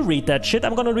 Can you read that shit?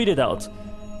 I'm gonna read it out.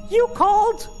 You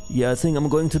called? Yeah, I think I'm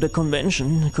going to the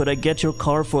convention. Could I get your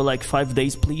car for like 5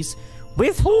 days, please?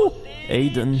 With who?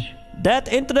 Aiden. That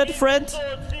internet friend?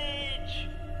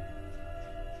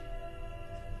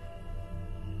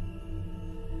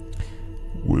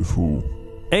 With who?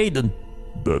 Aiden.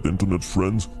 That internet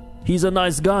friend? He's a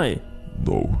nice guy.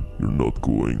 No, you're not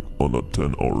going on a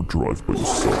 10-hour drive by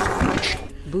yourself, bitch.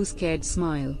 Boo scared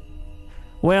smile.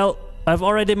 Well, I've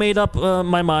already made up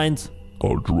my mind.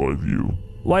 I'll drive you.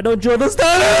 Why don't you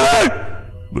understand?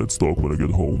 Let's talk when I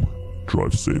get home.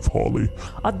 Drive safe, Holly.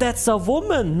 That's a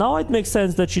woman. Now it makes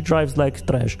sense that she drives like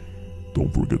trash.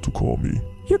 Don't forget to call me.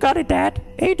 You got it, Dad.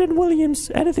 Aiden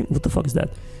Williams. Anything. What the fuck is that?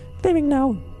 Leaving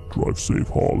now. Drive safe,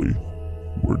 Holly.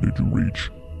 Where did you reach?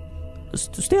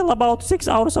 Still about 6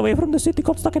 hours away from the city,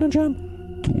 got stuck in a jam.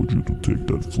 Told you to take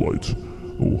that flight.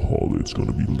 Oh, Holly, it's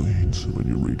gonna be late when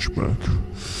you reach back.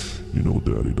 You know,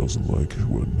 Daddy doesn't like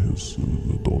when his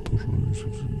daughter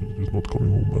is not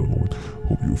coming home at the moment.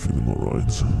 Hope you're feeling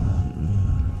alright.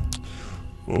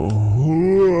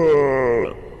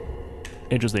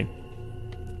 Interesting.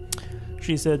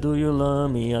 She said, do you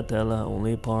love me? I tell her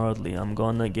only partly. I'm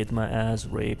gonna get my ass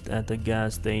raped at the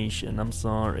gas station. I'm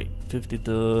sorry.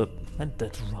 52. Man,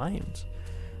 that rhymed.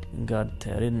 Got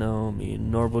Teddy know me.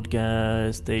 Norwood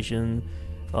gas station.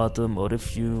 Automotive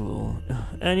fuel.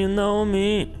 And you know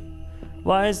me.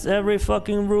 Why is every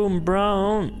fucking room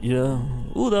brown? Yeah.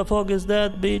 Who the fuck is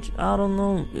that bitch? I don't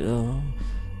know. Yeah.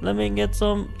 Let me get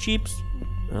some cheaps.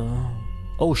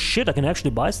 Oh shit, I can actually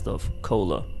buy stuff.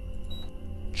 Cola.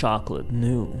 Chocolate,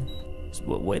 new.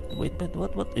 Wait,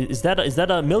 what? Is that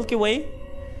a Milky Way?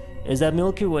 Is that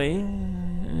Milky Way?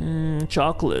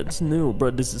 Chocolates, new,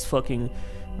 bro. This is fucking,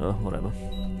 whatever.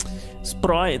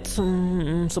 Sprite.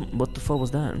 What the fuck was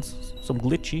that? Some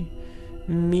glitchy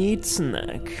meat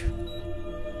snack.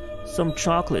 Some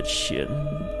chocolate shit.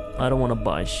 I don't want to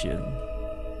buy shit.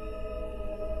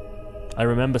 I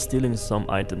remember stealing some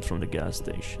items from the gas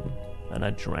station, and I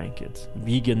drank it.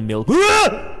 Vegan milk.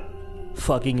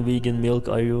 Fucking vegan milk,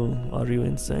 are you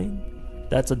insane?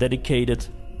 That's a dedicated.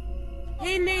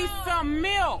 He needs some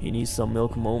milk. He needs some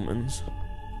milk moments.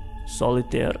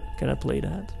 Solitaire, can I play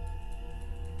that?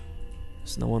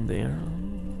 There's no one there.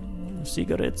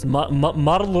 Cigarettes.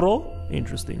 Marlboro?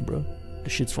 Interesting, bro. The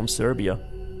shit's from Serbia.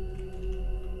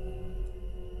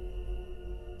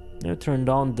 Let me turn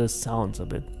down the sounds a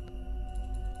bit.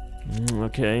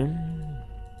 Okay.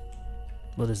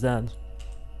 What is that?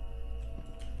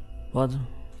 What?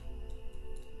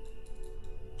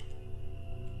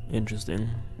 Interesting.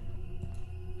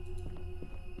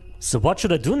 So what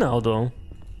should I do now, though?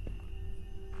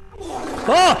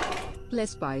 Oh!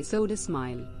 Blessed by Soda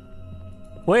Smile.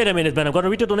 Wait a minute, man. I'm gonna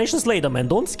read the donations later, man.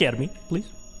 Don't scare me, please.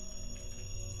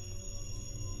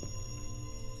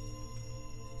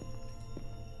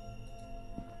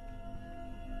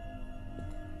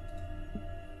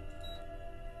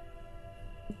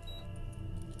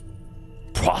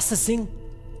 Processing?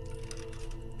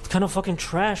 What kind of fucking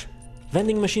trash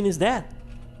vending machine is that?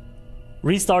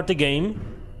 Restart the game.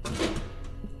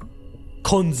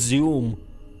 Consume.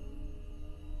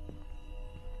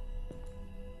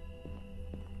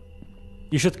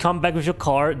 You should come back with your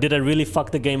car. Did I really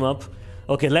fuck the game up?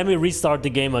 Okay, let me restart the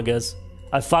game, I guess.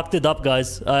 I fucked it up,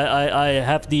 guys. I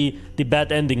have the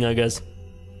bad ending, I guess.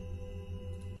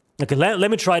 Okay, let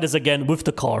me try this again with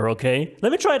the car, okay?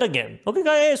 Let me try it again. Okay,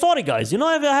 guys, sorry, guys. You know,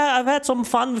 I've had some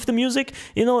fun with the music.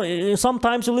 You know,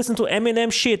 sometimes you listen to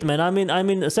Eminem shit, man. I'm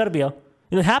in Serbia.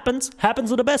 You know, it happens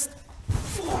to the best.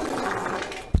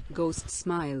 Ghost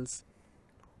smiles.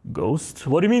 Ghost?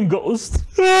 What do you mean, ghost?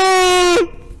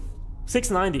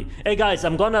 690. Hey, guys,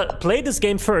 I'm gonna play this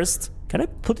game first. Can I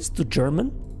put this to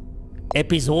German?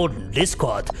 Episoden,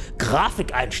 Discord,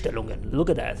 Grafikeinstellungen. Look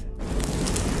at that.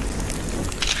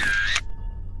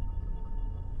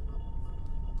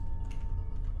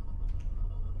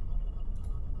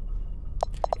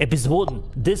 Episoden,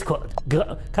 Discord.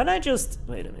 Can I just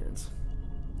wait a minute?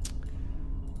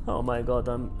 Oh my god,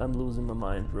 I'm losing my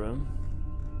mind, bro.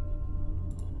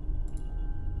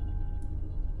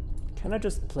 Can I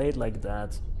just play it like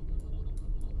that?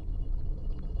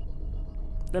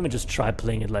 Let me just try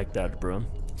playing it like that, bro.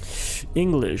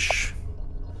 English.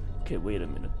 Okay, wait a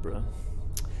minute, bro.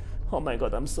 Oh my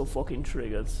god, I'm so fucking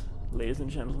triggered. Ladies and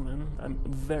gentlemen, I'm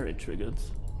very triggered.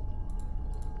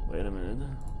 Wait a minute.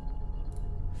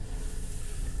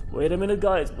 Wait a minute,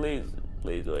 guys, please.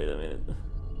 Please, wait a minute.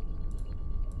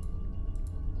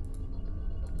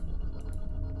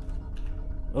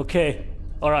 Okay,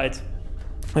 alright.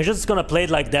 I'm just gonna play it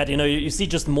like that, you know, you see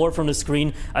just more from the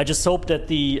screen. I just hope that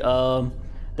the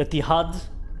HUD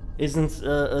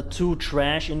isn't too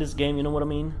trash in this game, you know what I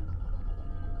mean?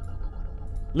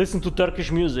 Listen to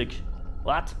Turkish music.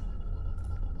 What?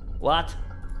 What?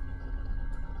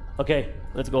 Okay,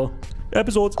 let's go.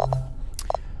 Episodes.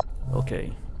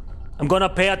 Okay. I'm gonna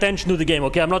pay attention to the game,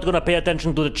 okay? I'm not gonna pay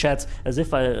attention to the chats as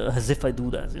if I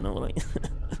do that, you know what I mean?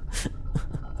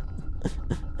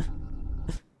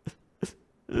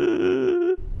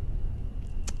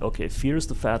 Okay, Fears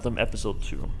the Fathom, episode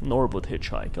 2. Norwood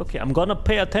Hitchhike. Okay, I'm gonna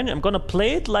pay attention. I'm gonna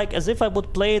play it like as if I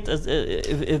would play it as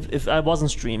if I wasn't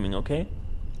streaming, okay?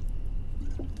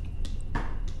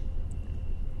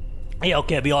 Yeah,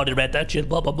 okay, we already read that shit,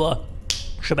 blah blah blah.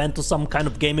 She went to some kind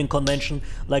of gaming convention,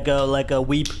 like a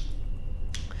weep.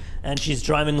 And she's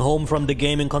driving home from the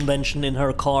gaming convention in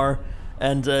her car,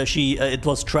 and it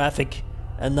was traffic.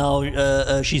 And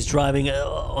now she's driving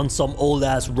on some old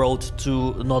ass road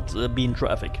to not be in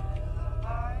traffic.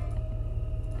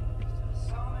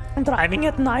 Driving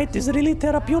at night is really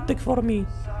therapeutic for me.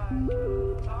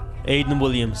 Aiden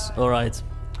Williams, alright.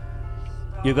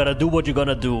 You gotta do what you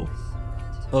gotta do.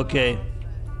 Okay.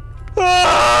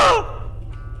 Ah!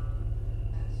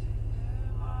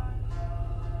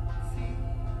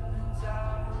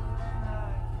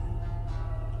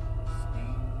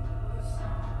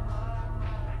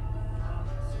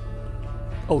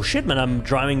 Oh shit, man, I'm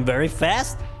driving very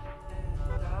fast.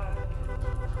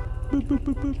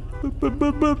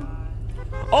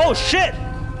 Oh shit!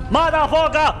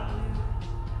 Motherfucker!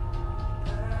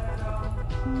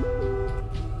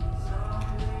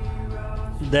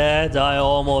 That I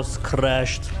almost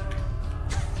crashed.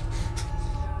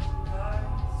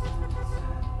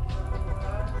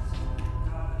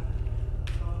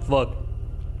 Fuck.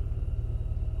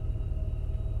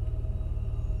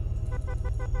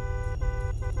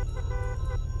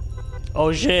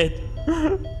 Oh shit.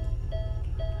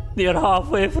 Near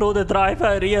halfway through the drive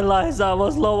I realized I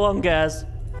was low on gas.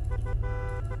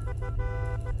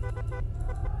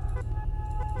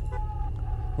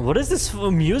 What is this for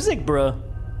music, bro?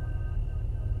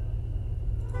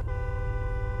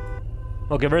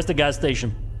 Okay, where's the gas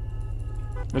station?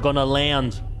 We're gonna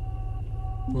land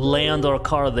our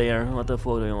car there. What the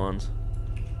fuck do you want?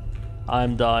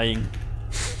 I'm dying.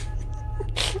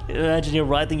 Imagine you're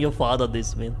writing your father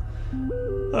this, man.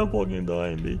 I'm fucking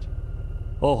dying, bitch.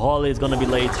 Oh, Holly is gonna be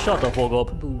late. Shut the fuck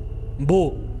up. Boo.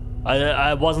 Boo.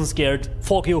 I wasn't scared.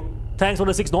 Fuck you. Thanks for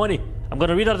the 690. I'm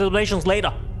gonna read out the donations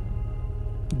later.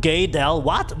 Gay Dell,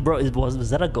 what? Bro, was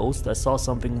that a ghost? I saw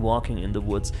something walking in the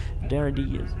woods. There it is.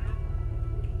 You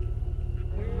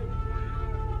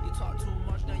talk too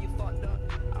much, now you fucked up.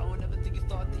 I won't ever think you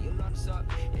thought that your luck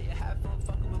sucked. Yeah, you had fun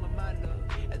fucking with my mind up.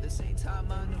 At the same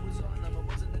time, I know it was all number.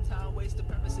 Wasn't the time waste, the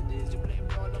purpose it is. You blame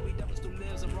it all on me, devil still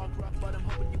lives. I'm rock, but I'm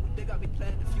hoping you would dig. Got me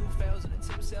planning a few fails and a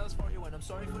tip sales for you. And I'm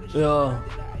sorry for the shit. Yeah. I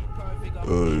ain't perfect. I hope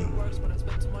it works, but I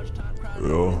spent too much time crying.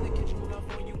 Yeah. In the kitchen with my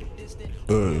phone, you were distant.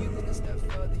 Hey. You took a step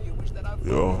further, you wish that I was a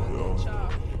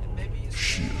child. And maybe you're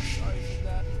sorry for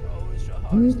that. Always try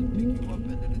hardest to pick you up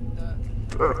under the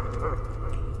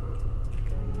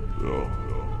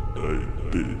Hey,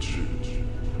 bitch.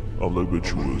 I'm like bitch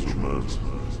you is, man.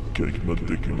 Can't keep my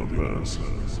dick in my pants.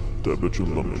 That bitch will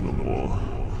love me no more.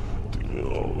 Thinking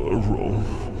all wrong.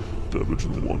 That bitch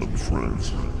will want to be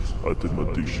friends. I think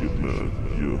my dick shit, man.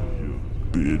 Yeah.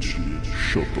 Bitch,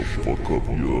 shut the fuck up,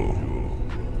 yo.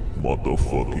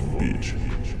 Motherfucking bitch.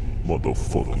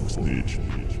 Motherfucking snitch.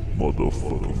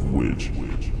 Motherfucking witch.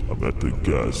 I'm at the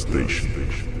gas station.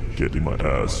 Getting my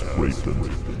ass raped and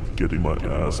getting my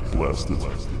ass blasted.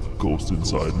 Ghost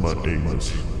inside my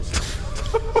anus.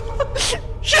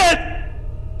 Shit!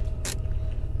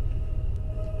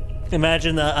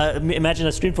 Imagine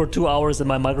a stream for 2 hours and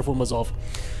my microphone was off.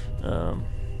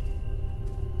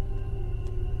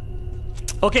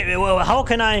 Okay, well, how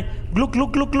can I look?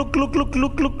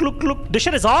 The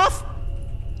shit is off?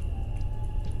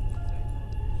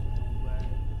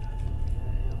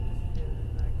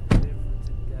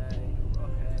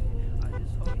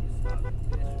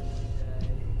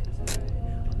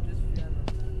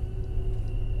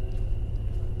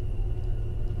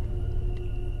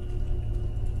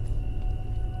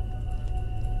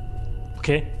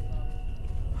 Okay.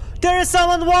 There is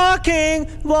someone walking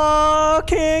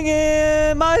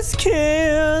in my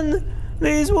skin.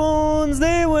 These wounds,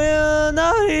 they will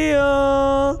not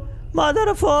heal.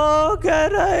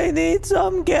 Motherfucker, I need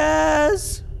some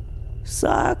gas.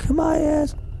 Suck my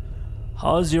ass.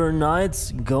 How's your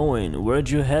nights going?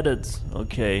 Where'd you headed?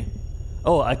 Okay.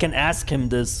 Oh, I can ask him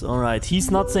this. Alright,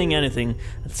 he's not saying anything.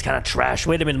 It's kind of trash.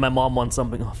 Wait a minute, my mom wants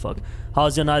something. Oh, fuck.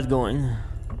 How's your night going?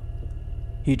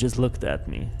 He just looked at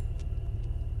me.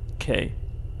 Okay.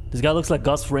 This guy looks like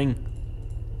Gus Fring.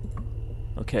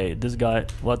 Okay, this guy,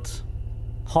 what?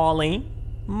 Holly?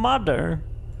 Mother?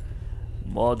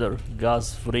 Mother,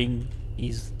 Gus Fring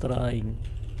is trying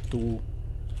to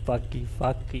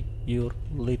fucky your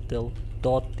little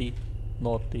dotty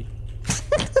naughty.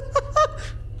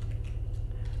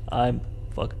 I'm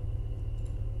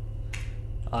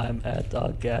at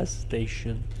a gas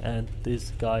station and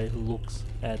this guy looks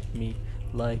at me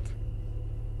like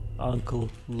uncle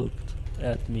looked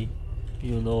at me,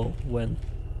 you know, when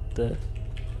the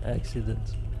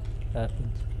accident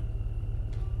happened.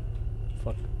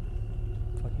 Fuck it.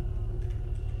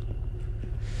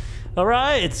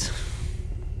 Alright.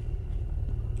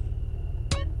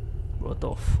 What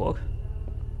the fuck?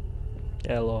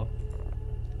 Hello.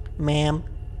 Ma'am.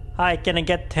 Hi, can I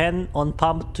get 10 on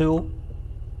pump 2?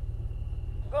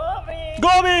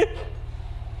 Gobi!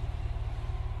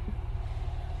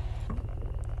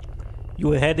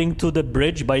 You heading to the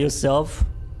bridge by yourself?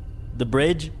 The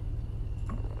bridge?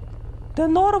 The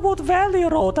Norwood Valley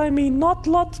Road, I mean, not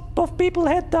lot of people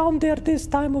head down there this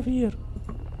time of year.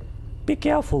 Be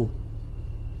careful.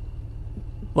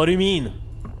 What do you mean?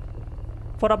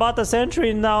 For about a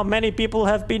century now, many people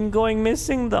have been going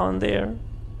missing down there.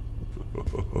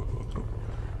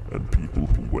 And people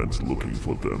who went looking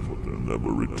for them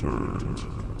never returned.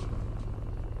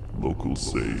 Locals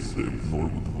say the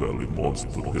Norwood Valley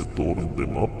monster had torn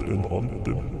them up and hunted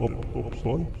them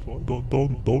upside,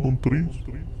 down on trees.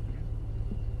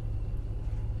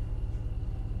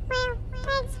 Well,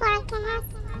 thanks for us.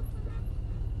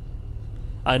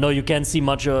 I know you can't see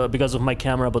much because of my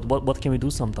camera, but what can we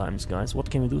do sometimes, guys? What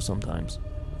can we do sometimes?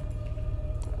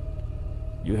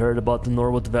 You heard about the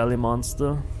Norwood Valley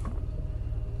monster?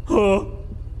 Huh?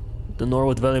 The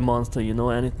Norwood Valley monster, you know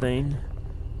anything?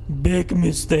 Big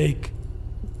mistake.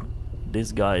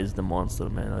 This guy is the monster,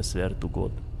 man, I swear to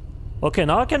God. Okay,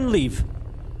 now I can leave.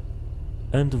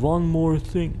 And one more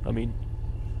thing, I mean...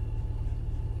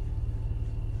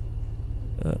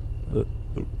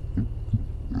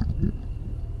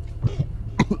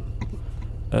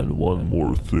 And one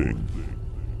more thing.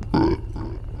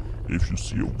 If you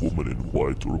see a woman in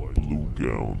white or blue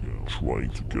gown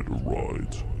trying to get a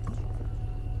ride,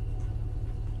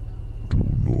 do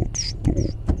not stop.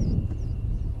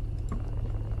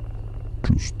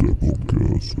 Just step on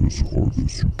gas as hard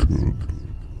as you can.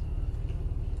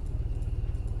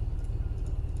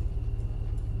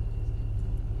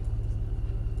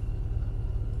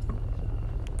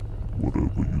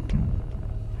 whatever you do,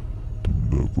 to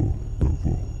never,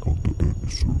 ever, under any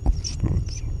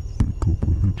circumstance, pick up a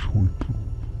hitchhiker.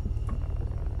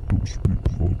 Those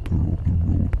people out there on the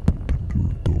road putting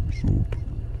their thumbs out,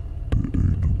 they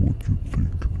ain't what you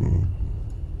think, man.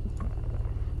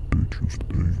 They just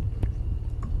ain't.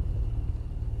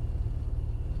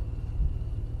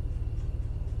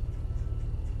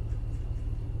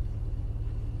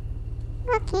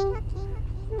 Okay,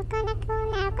 I'm gonna go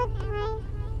now. Goodbye.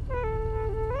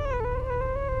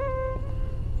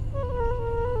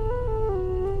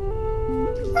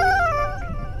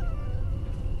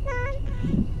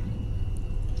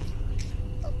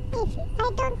 I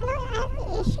don't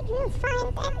know if you find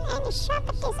any shop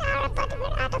at this hour, but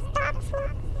we're out of dog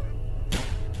food.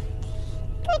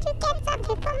 Could you get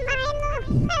something from Milo?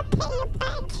 I'll pay you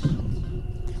back.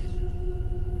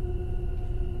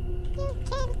 You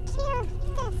can kill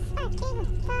the fucking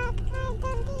dog. I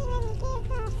don't even give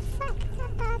a fuck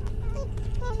about it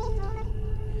anymore.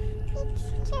 It's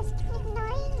just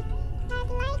annoying. I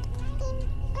liked him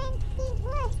when he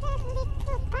was a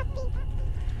little puppy.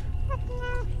 But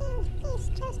now he's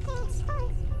just an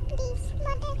asshole. Please,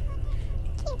 mother,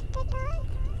 kill the dog.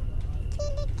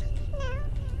 Kill it now.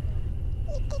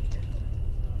 Eat it.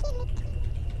 Kill it.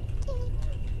 Kill it.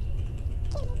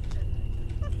 Kill it.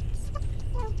 Suck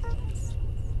your balls.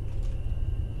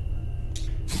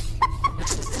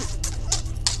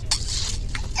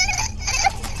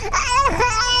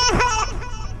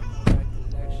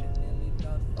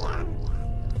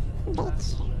 Bitch.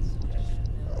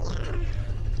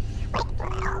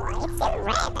 It's a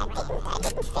red. I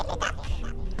didn't fill it up.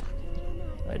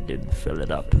 I didn't fill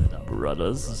it up,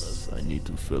 brothers. I need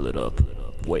to fill it up.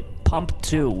 Wait, pump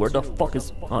 2. Where the fuck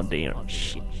is... Oh, damn.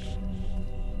 Shit.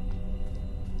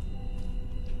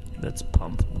 That's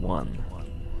pump 1.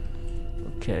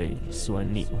 Okay, so I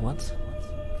need... What?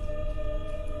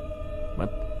 My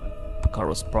car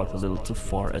was parked a little too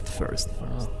far at first.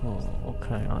 Oh,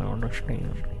 okay, I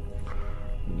understand.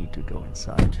 We need to go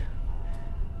inside.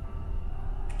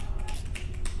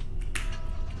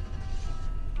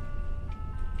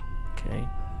 Okay.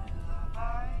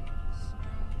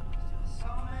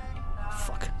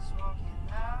 Fuck.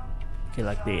 Okay,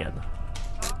 like that.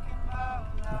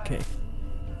 Okay.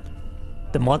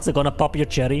 The mods are gonna pop your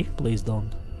cherry? Please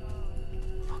don't.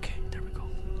 Okay, there we go.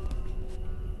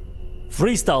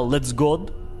 Freestyle, let's go.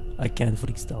 I can't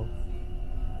freestyle.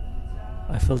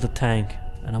 I filled the tank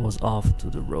and I was off to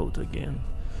the road again.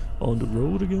 On the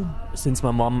road again? Since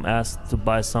my mom asked to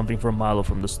buy something for Milo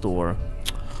from the store.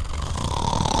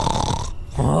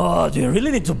 Oh, do you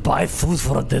really need to buy food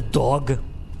for a dead dog?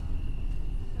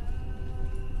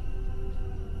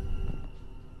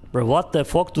 Bro, what the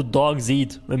fuck do dogs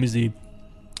eat? Let me see.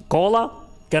 Cola?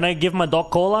 Can I give my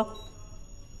dog cola?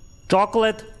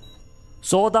 Chocolate?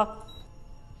 Soda?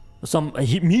 Some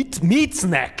meat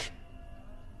snack.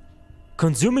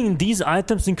 Consuming these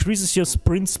items increases your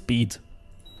sprint speed.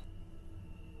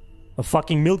 A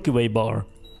fucking Milky Way bar.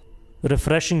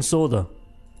 Refreshing soda.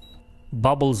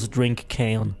 Bubbles drink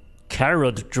can.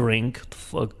 Carrot drink. What the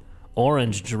fuck?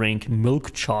 Orange drink.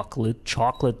 Milk chocolate.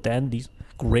 Chocolate candies.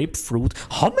 Grapefruit.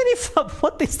 How many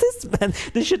what is this, man?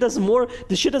 This shit has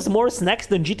more snacks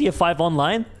than GTA 5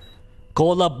 Online.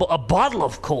 Cola, a bottle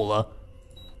of cola.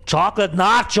 Chocolate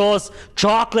nachos,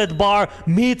 chocolate bar,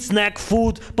 meat snack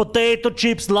food, potato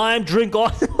chips, lime drink.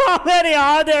 How many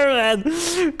are there, man?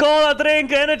 Cola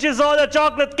drink, energy soda,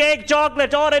 chocolate cake,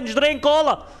 chocolate, orange drink,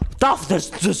 cola. Tough,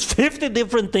 there's 50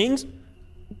 different things.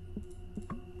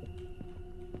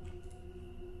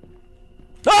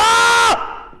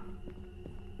 Ah!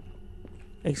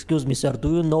 Excuse me, sir,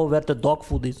 do you know where the dog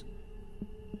food is?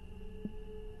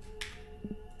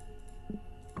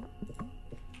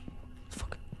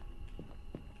 Fuck.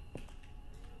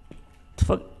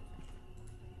 Fuck.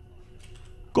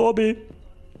 Gobi.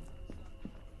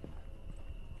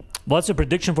 What's your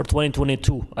prediction for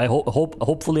 2022? I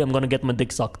hopefully I'm gonna get my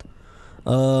dick sucked.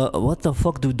 What the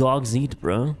fuck do dogs eat,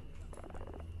 bro?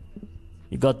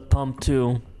 You got pump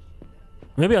 2.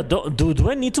 Maybe I don't. Do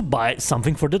I need to buy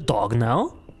something for the dog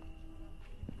now?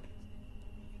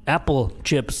 Apple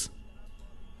chips.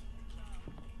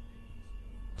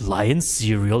 Lion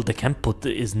cereal. They can't put.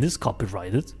 Isn't this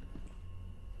copyrighted?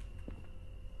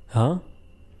 Huh?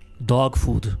 Dog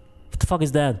food. What the fuck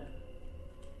is that?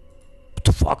 What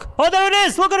the fuck? Oh, there it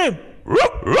is! Look at him!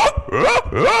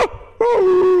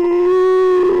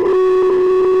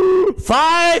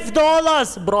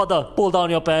 $5, brother. Pull down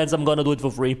your pants. I'm gonna do it for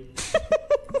free.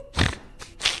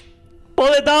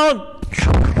 Pull it down.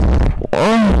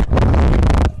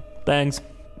 Thanks.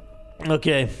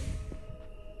 Okay.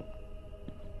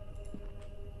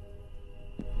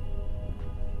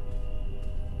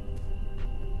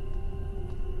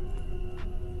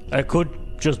 I could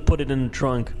just put it in the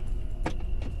trunk.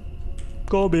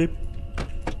 Gobi.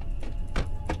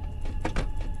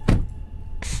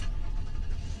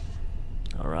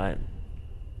 Alright.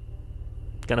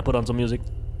 Gonna put on some music.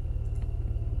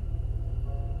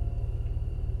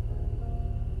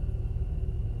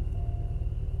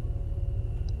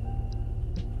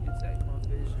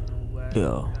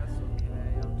 Yeah.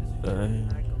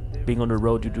 Being on the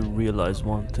road, you do realize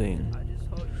one thing.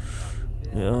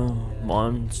 Yeah,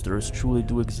 monsters truly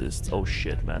do exist. Oh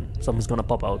shit, man. Something's gonna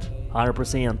pop out.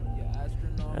 100%.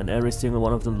 And every single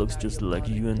one of them looks just like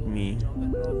you and me.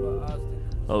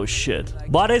 Oh shit.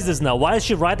 What is this now? Why is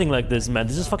she writing like this, man?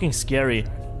 This is fucking scary.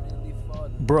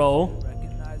 Bro.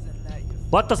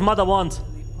 What does mother want?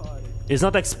 It's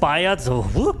not expired? So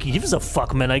who gives a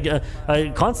fuck, man?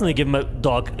 I constantly give my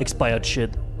dog expired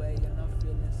shit.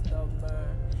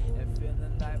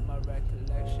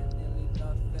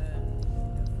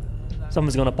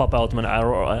 Something's gonna pop out, man.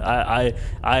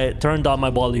 I turned down my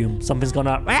volume. Something's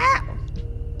gonna...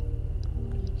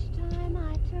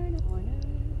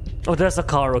 Oh, there's a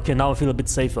car. Okay, now I feel a bit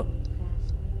safer.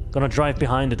 Gonna drive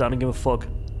behind it. I don't give a fuck. Is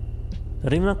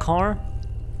that even a car?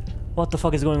 What the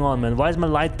fuck is going on, man? Why is my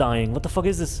light dying? What the fuck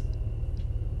is this?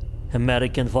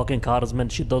 American fucking cars, man.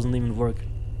 Shit doesn't even work.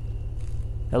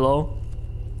 Hello?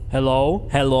 Hello?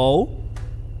 Hello?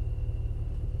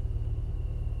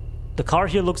 The car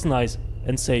here looks nice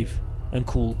and safe and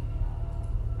cool.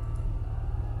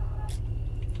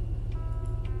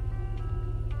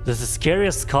 This is the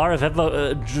scariest car I've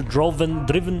ever driven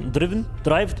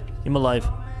in my life.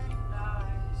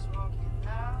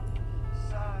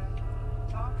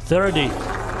 30.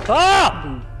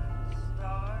 Ah!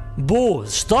 Boo!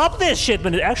 Stop this shit,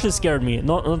 man. It actually scared me.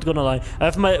 Not gonna lie. I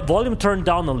have my volume turned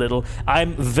down a little.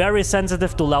 I'm very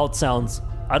sensitive to loud sounds.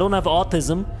 I don't have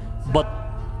autism, but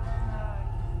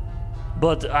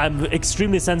I'm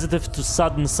extremely sensitive to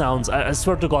sudden sounds. I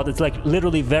swear to God, it's like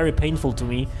literally very painful to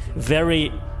me.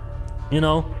 Very, you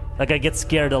know, like I get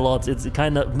scared a lot. It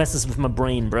kind of messes with my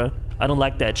brain, bro. I don't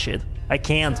like that shit. I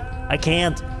can't.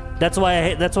 That's why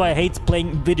I hate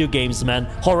playing video games, man.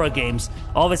 Horror games.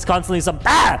 Always constantly some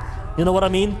You know what I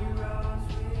mean?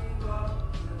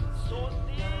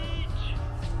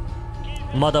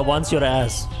 Mother wants your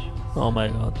ass. Oh my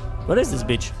god. What is this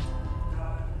bitch?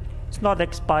 It's not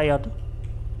expired.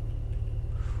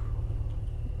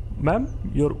 Ma'am,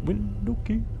 your window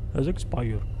key has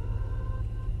expired.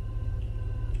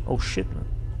 Oh shit, man.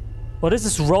 What is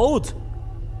this road?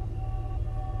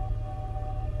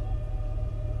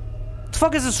 What the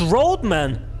fuck is this road,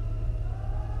 man?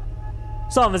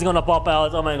 Something's gonna pop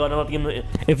out. Oh my god, I'm not gonna...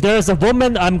 If there's a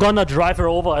woman, I'm gonna drive her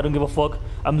over. I don't give a fuck.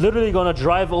 I'm literally gonna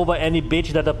drive over any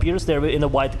bitch that appears there in a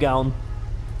white gown.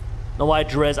 A white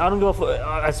dress. I don't give a fuck.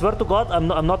 I swear to God, I'm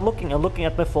not looking. I'm looking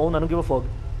at my phone. I don't give a fuck.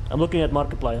 I'm looking at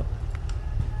Markiplier.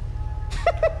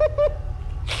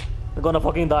 I'm gonna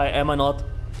fucking die, am I not?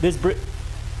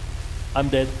 I'm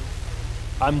dead.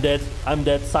 I'm dead. I'm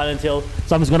dead. Silent Hill.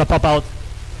 Something's gonna pop out.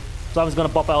 Something's gonna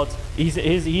pop out. He's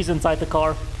inside the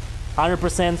car.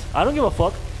 100%. I don't give a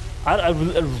fuck.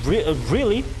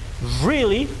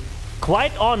 Really,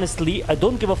 quite honestly, I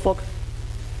don't give a fuck.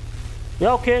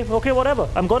 Yeah, okay, whatever.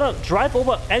 I'm gonna drive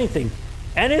over anything.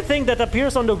 Anything that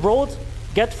appears on the road,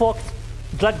 get fucked.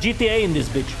 It's like GTA in this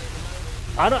bitch.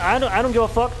 I don't give a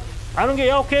fuck. I don't give...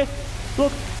 Yeah, okay.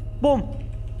 Look. Boom.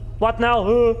 What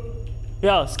now?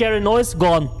 Yeah, scary noise,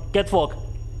 gone. Get fucked.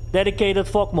 Dedicated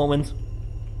fuck moment.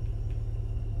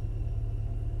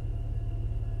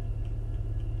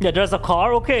 Yeah, there's a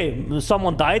car, okay.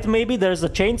 Someone died maybe. There's a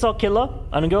chainsaw killer.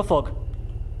 I don't give a fuck.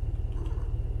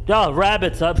 Yeah,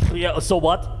 rabbits. Yeah, so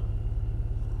what?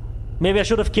 Maybe I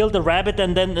should have killed the rabbit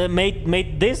and then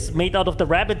made out of the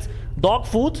rabbit dog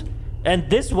food. And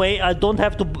this way I don't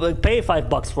have to pay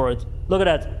 $5 for it. Look at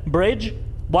that. Bridge.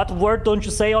 What word don't you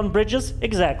say on bridges?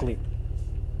 Exactly.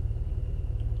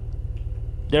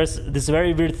 There's this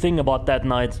very weird thing about that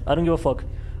night. I don't give a fuck.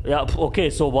 Yeah,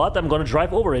 okay, so what? I'm gonna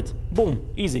drive over it. Boom.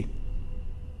 Easy.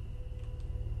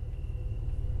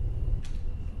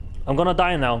 I'm gonna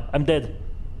die now. I'm dead.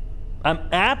 I'm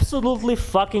absolutely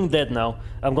fucking dead now.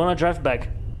 I'm gonna drive back.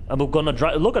 I'm gonna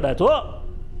drive... Look at that. Whoa!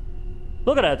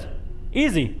 Look at that.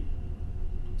 Easy.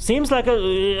 Seems like a...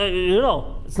 you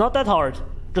know, it's not that hard.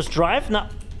 Just drive now.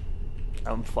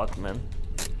 I'm fucked, man.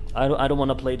 I don't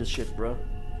wanna play this shit, bro.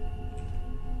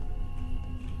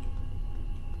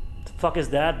 Fuck is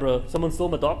that, bro? Someone stole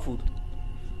my dog food.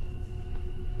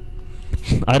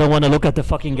 I don't want to look at the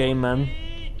fucking game, man.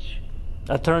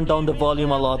 I turned down the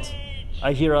volume a lot.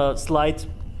 I hear a slight...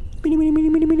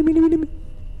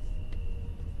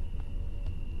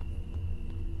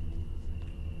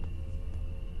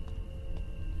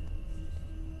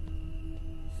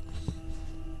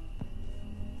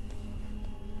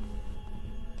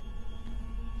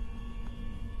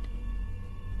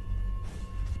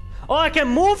 Oh, I can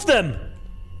move them!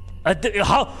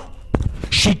 How?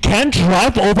 She can't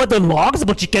drive over the logs,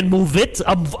 but she can move it?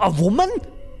 A woman?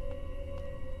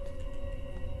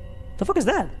 The fuck is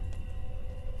that?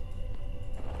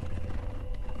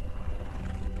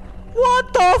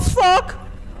 What the fuck?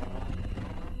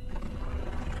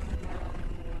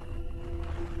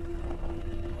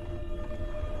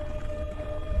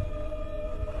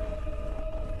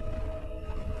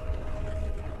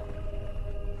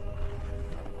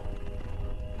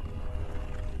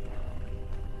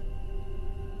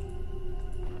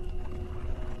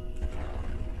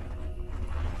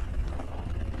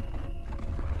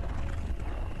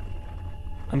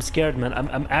 I'm scared, man.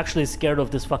 I'm actually scared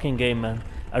of this fucking game, man.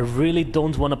 I really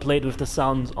don't want to play it with the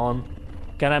sounds on.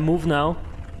 Can I move now?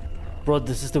 Bro,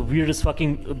 this is the weirdest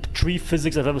fucking tree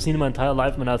physics I've ever seen in my entire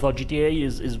life, man. I thought GTA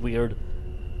is weird.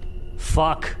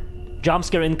 Fuck. Jump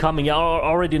scare incoming. Yeah, I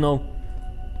already know.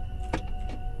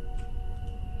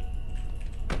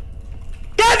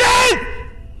 Kevin!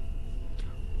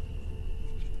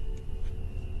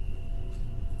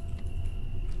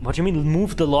 What do you mean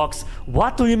move the locks?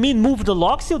 What do you mean move the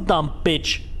locks, you dumb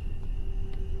bitch?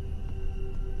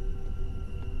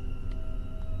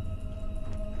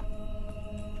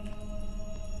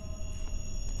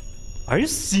 Are you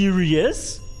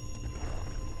serious?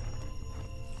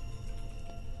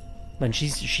 Man,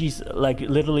 she's like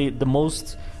literally the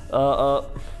most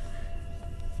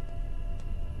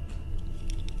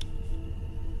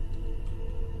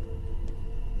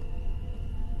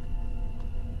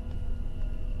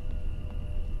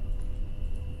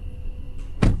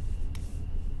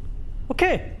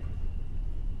Okay.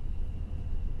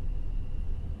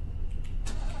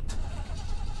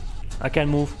 I can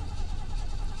move.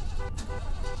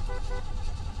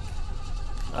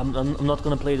 I'm not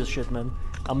gonna play this shit, man.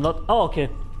 I'm not. Oh, okay.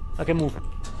 I can move.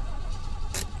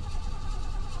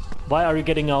 Why are you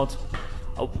getting out?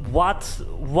 What?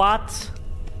 What?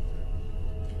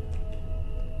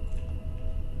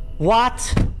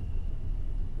 What?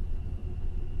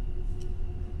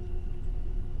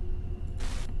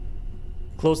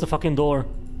 Close the fucking door.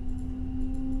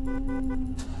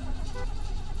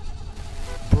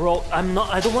 Bro, I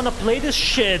don't wanna play this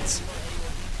shit.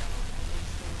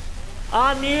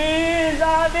 Anis!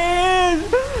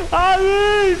 Anis!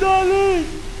 Anis! Anis!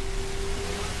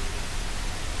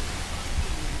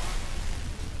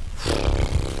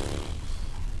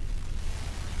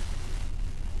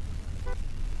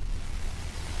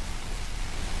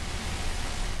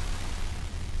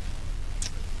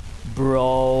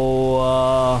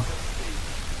 Bro,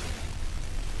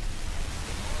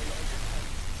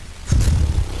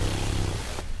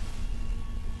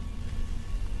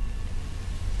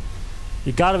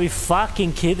 you gotta be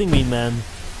fucking kidding me, man.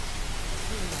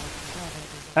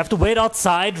 I have to wait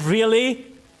outside, really?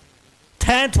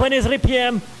 10:23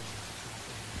 p.m.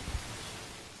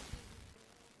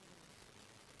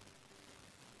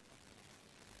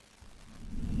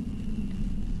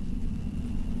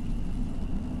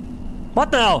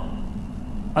 What now?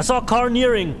 I saw a car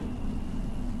nearing.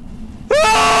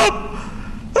 Help!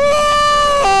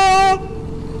 Help!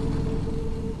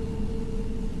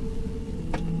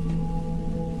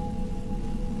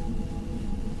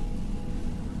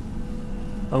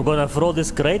 I'm gonna throw this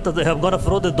crate. I'm gonna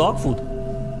throw the dog food.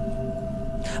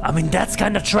 I mean, that's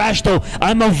kind of trash, though.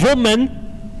 I'm a woman.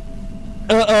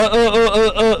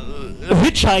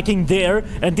 Hitchhiking there,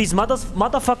 and these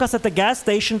motherfuckers at the gas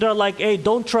station, they're like, hey,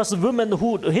 don't trust women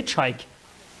who hitchhike.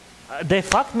 They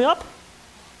fucked me up.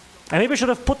 I maybe should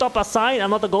have put up a sign,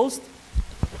 I'm not a ghost.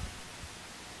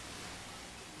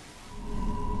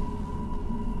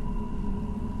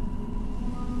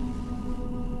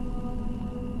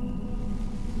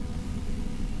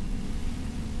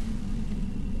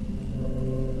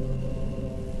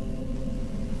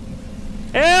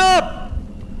 Help!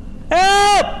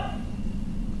 Help!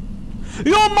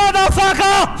 You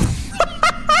motherfucker!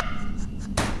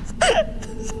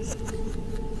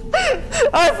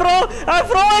 I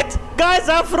throw it! Guys,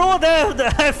 I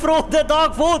throw the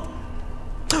dog food!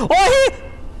 Oh,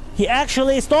 he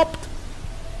actually stopped!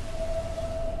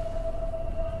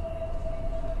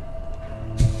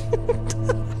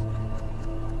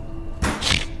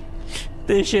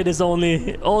 This shit is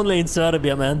only in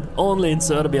Serbia, man. Only in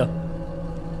Serbia.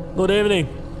 Good evening.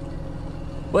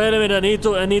 Wait a minute,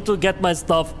 I need to get my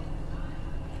stuff.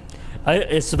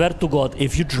 I swear to God,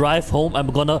 if you drive home,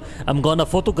 I'm gonna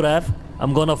photograph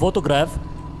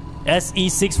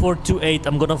SE6428.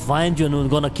 I'm gonna find you and I'm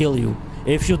gonna kill you.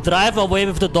 If you drive away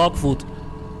with the dog food.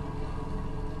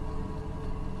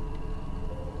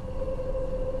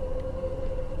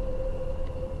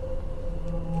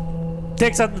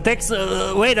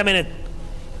 Wait a minute.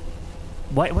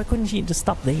 Why couldn't she just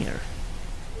stop there?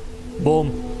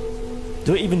 Boom.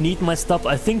 Do I even need my stuff?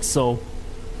 I think so.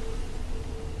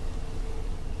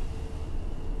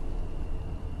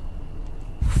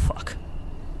 Fuck.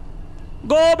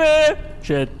 Gobi!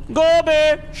 Shit.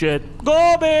 Gobi! Shit.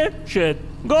 Gobi! Shit.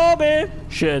 Gobi!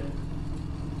 Shit.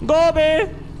 Gobi!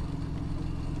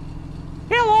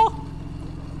 Hello!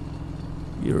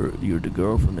 You're the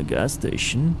girl from the gas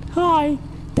station. Hi.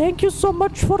 Thank you so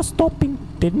much for stopping.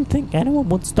 Didn't think anyone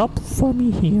would stop for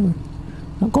me here.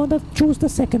 I'm gonna choose the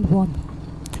second one.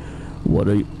 What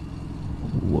are you...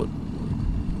 What are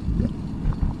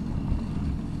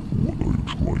you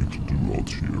trying to do out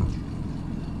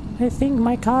here? I think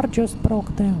my car just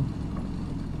broke down.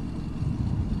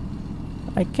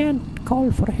 I can't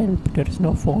call for help. There's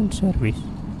no phone service.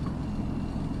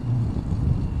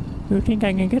 You think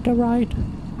I can get a ride?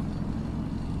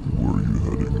 Where are you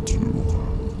heading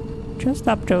to? Just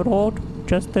up the road.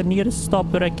 Just the nearest stop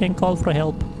where I can call for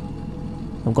help.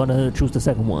 I'm gonna choose the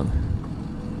second one.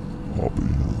 Hop in.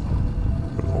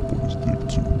 And hop on his dick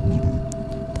too.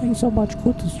 Thanks so much.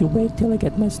 Good as you wait till I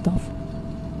get my stuff.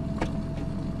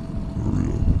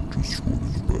 Hurry up. Just scroll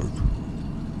his back. I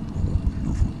won't be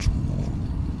here for too long.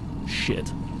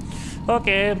 Shit.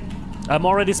 Okay. I'm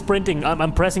already sprinting.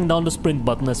 I'm pressing down the sprint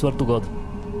button, I swear to God.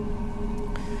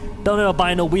 Don't ever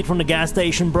buy no weed from the gas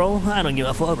station, bro. I don't give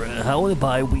a fuck, bro. I only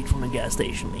buy weed from the gas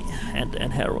station, man.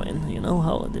 And heroin. You know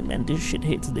how, man, this shit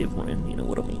hits different. You know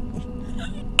what I mean?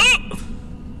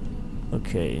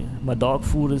 Okay, my dog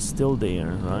food is still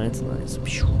there, right? Nice.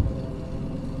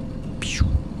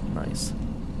 Nice.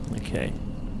 Okay.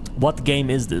 What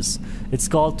game is this? It's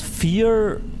called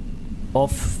Fear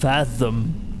of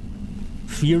Fathom.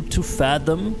 Fear to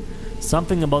Fathom?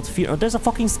 Something about fear. Oh, there's a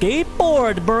fucking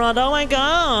skateboard, brother. Oh my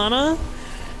god.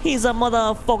 He's a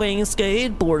motherfucking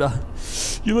skateboarder.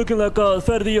 You looking like a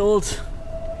 30-year-old.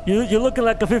 You're looking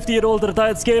like a 50-year-old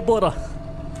retired skateboarder.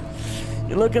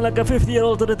 You're looking like a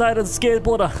 50-year-old retired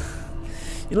skateboarder.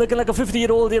 You're looking like a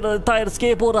 50-year-old retired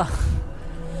skateboarder.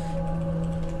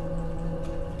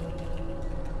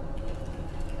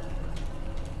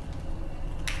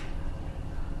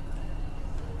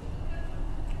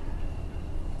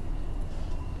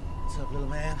 What's up, little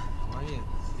man? How are you?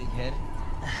 Big head?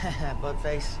 Butt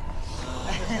face.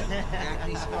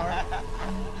 Acne scar?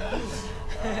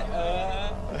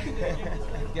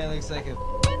 Guy looks like a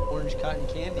orange cotton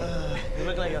candy. You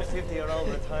look like a 50-year-old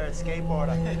retired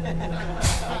skateboarder.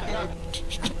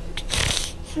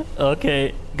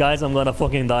 Okay, guys, I'm gonna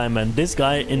fucking die, man. This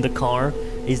guy in the car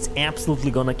is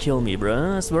absolutely gonna kill me,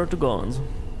 bro. I swear to God.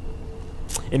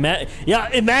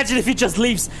 Imagine if he just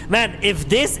leaves. Man,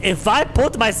 if I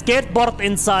put my skateboard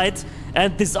inside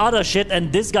and this other shit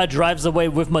and this guy drives away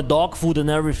with my dog food and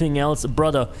everything else,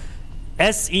 brother.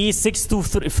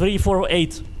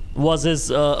 SE62348 was his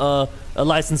a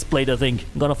license plate, I think.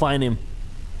 I'm gonna find him.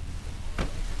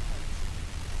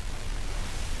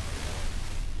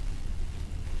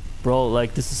 Bro,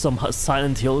 like, this is some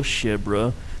Silent Hill shit,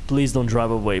 bro. Please don't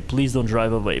drive away. Please don't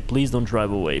drive away. Please don't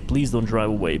drive away. Please don't drive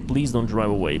away. Please don't drive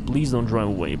away. Please don't drive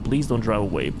away. Please don't drive away.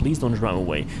 Please don't drive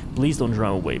away. Please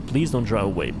don't drive away. Please don't drive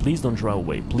away. Please don't drive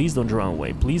away. Please don't drive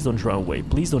away. Please don't drive away.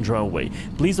 Please don't drive away.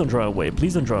 Please don't drive away.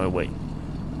 Please don't drive away.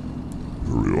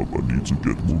 Hurry up, I need to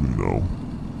get moving now.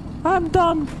 I'm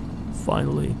done.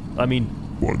 Finally. I mean,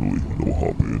 Finally, now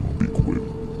hop in, be quick.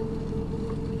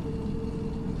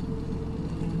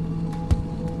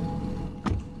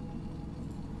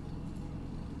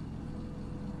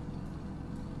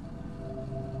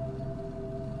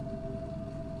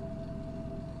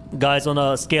 guys, on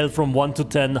a scale from 1 to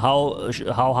 10,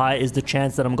 how high is the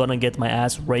chance that I'm gonna get my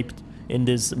ass raped in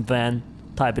this van?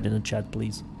 Type it in the chat,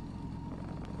 please.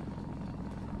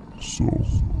 So,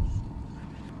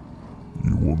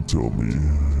 you won't tell me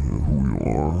who you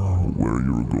are, where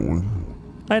you're going?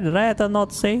 I'd rather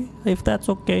not say, if that's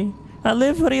okay. I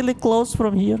live really close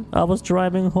from here. I was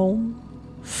driving home.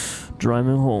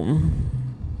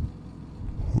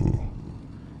 Huh.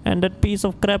 And that piece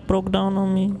of crap broke down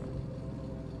on me.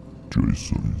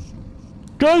 Jason.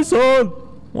 Jason!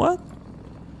 What?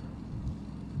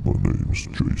 My name's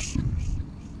Jason.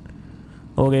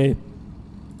 Okay.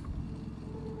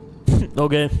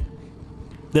 Okay.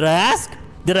 Did I ask?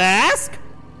 Did I ask?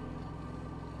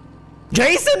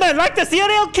 Jason, man, like the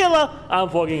serial killer! I'm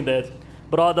fucking dead.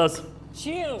 Brothers.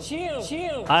 Chill.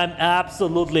 I'm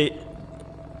absolutely...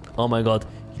 Oh my god.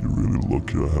 You're really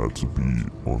lucky I had to be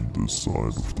on this side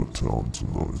of the town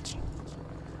tonight.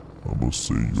 I must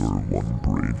say you're one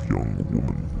brave young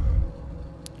woman.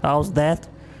 How's that?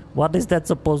 What is that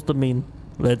supposed to mean?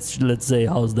 Let's say,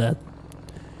 how's that?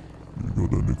 You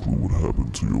got any clue what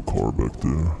happened to your car back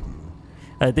there?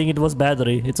 I think it was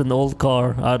battery. It's an old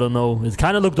car. I don't know. It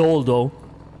kind of looked old though.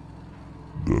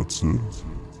 That's it?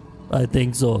 I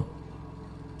think so.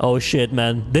 Oh shit,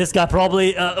 man. This guy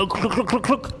probably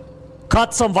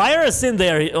cut some virus in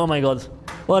there. Oh my god.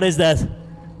 What is that?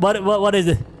 What is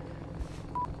it?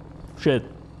 Shit.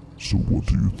 So what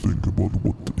do you think about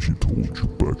what she told you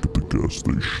back at the gas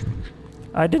station?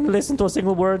 I didn't listen to a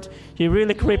single word. He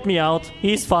really creeped me out.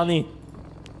 He's funny.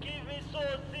 Give me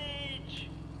sausage.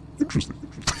 Interesting.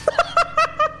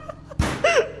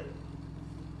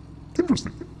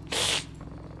 Interesting.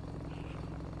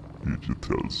 Did you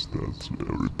tell that to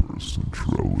every person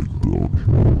traveling down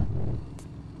here?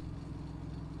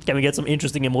 Can we get some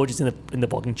interesting emojis in the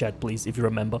fucking chat, please, if you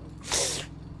remember?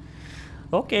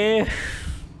 Okay.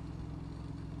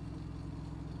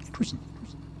 Interesting.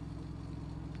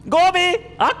 Gobi!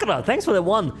 Akra, thanks for the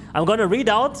one. I'm gonna read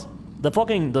out the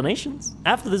fucking donations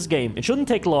after this game. It shouldn't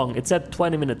take long. It said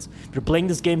 20 minutes. If you're playing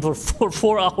this game for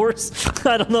 4 hours,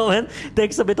 I don't know, man.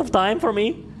 Takes a bit of time for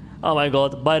me. Oh my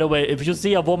god. By the way, if you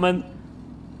see a woman,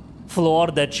 floor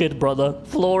that shit, brother.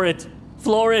 Floor it.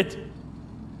 Floor it.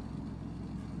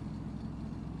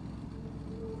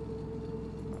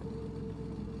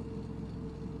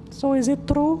 So is it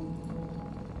true?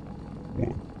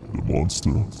 What? The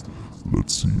monster?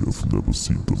 Let's see, I've never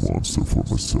seen the monster for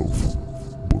myself.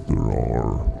 But there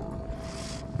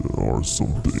are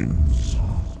some things.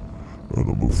 And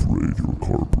I'm afraid your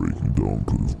car breaking down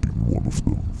could have been one of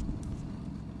them.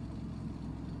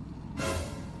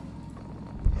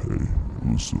 Hey,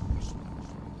 listen.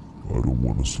 I don't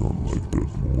want to sound like that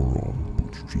moron,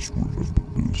 but you just remember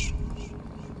this.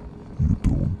 You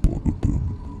don't bother them,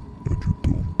 and you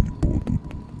don't be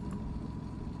bothered.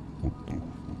 What the fuck?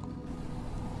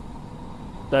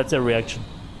 That's a reaction.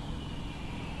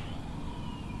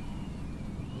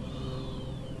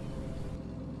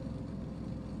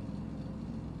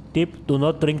 Tip, do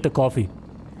not drink the coffee.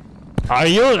 Are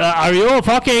you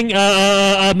fucking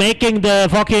making the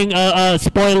fucking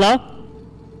spoiler?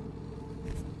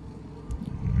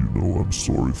 You know, I'm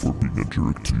sorry for being a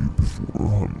jerk to you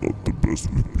before. I'm not the best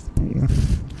with people.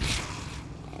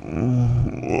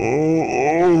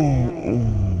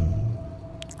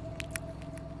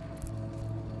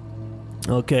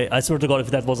 Okay, I swear to god,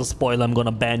 if that was a spoiler, I'm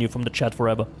gonna ban you from the chat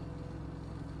forever.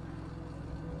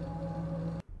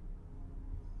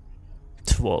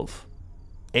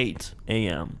 8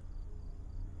 a.m.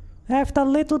 After a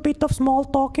little bit of small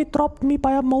talk, he dropped me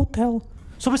by a motel.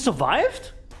 So we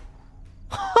survived?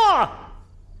 Ha!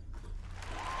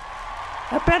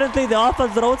 Apparently they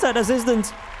offered roadside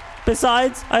assistance.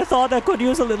 Besides, I thought I could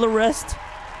use a little rest.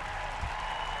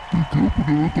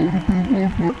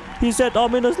 He said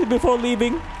ominously before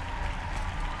leaving.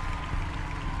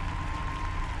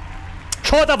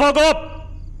 Shut the fuck up!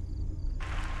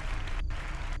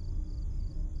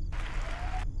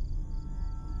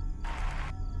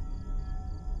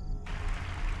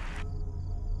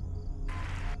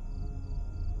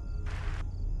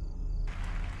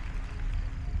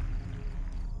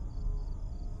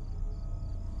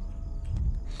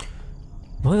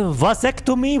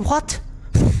 Vasectomy? What?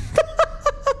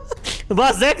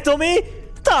 Vasectomy?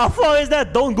 The fuck is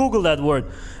that? Don't Google that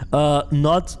word.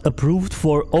 Not approved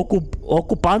for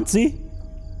occupancy.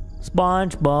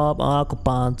 SpongeBob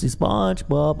occupancy.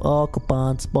 SpongeBob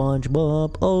occupant.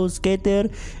 SpongeBob. Oh, skater.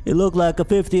 It looked like a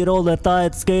 50-year-old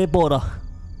retired skateboarder.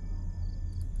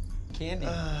 Candy.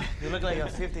 You look like a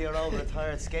 50-year-old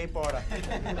retired skateboarder.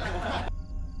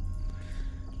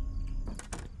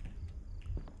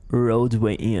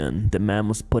 Roadway in. The man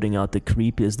was putting out the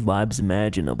creepiest vibes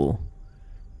imaginable.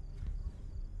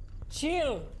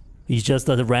 Chill. He's just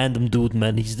a random dude,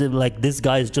 man. He's like, this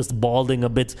guy is just balding a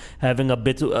bit, having a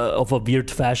bit of a weird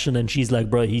fashion, and she's like,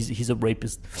 bro, he's a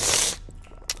rapist.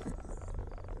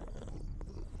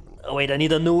 Oh wait, I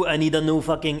need a new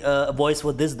fucking voice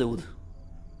for this dude.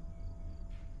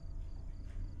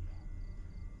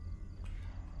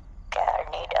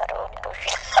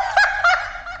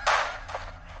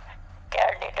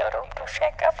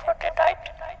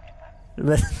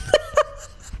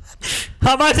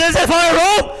 How much is it for a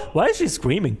room? Why is she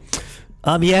screaming?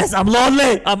 Yes, I'm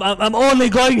lonely. I'm only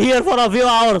going here for a few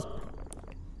hours.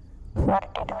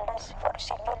 $40 for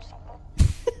singles.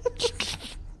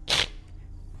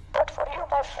 But for you,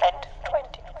 my friend,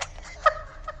 20.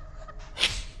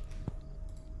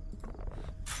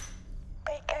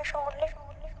 Pay cash only.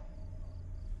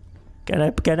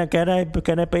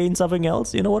 Can I pay in something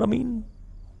else? You know what I mean?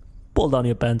 Pull down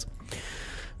your pants.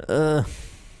 Room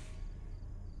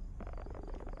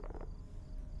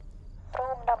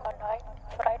number 9,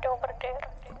 right over there.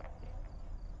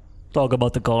 Talk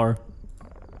about the car.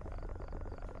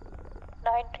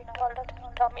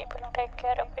 $19. Tommy will take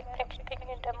care of it next thing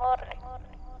in the morning.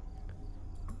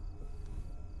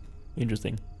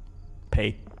 Interesting.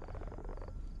 Pay.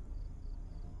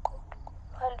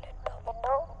 I'll let Tommy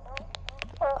know.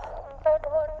 Bad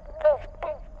one left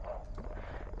me.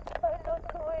 Try not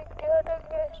to wake the other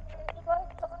guests. It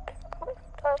might not take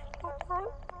me time.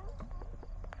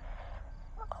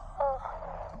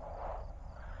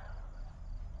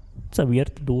 It's a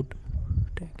weird dude.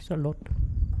 Thanks a lot.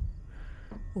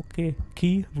 Okay,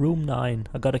 key, room 9.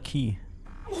 I got a key.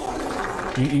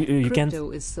 You can't...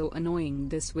 Crypto is so annoying.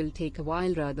 This will take a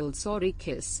while, Radal. Sorry,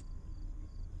 kiss.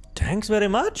 Thanks very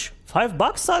much.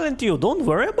 $5 silent you. Don't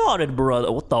worry about it,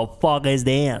 brother. What the fuck is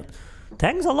that?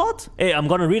 Thanks a lot. Hey, I'm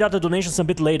gonna read out the donations a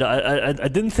bit later. I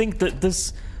didn't think that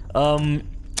this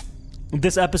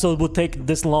this episode would take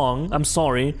this long. I'm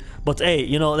sorry, but hey,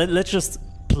 you know, let's just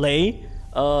play.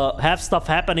 Have stuff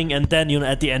happening, and then, you know,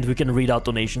 at the end we can read out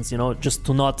donations, you know, just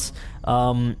to not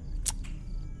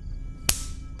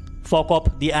fuck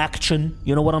up the action,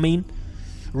 you know what I mean?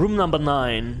 Room number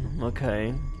 9.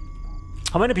 Okay,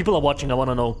 how many people are watching? I want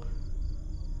to know.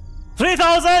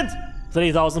 3,000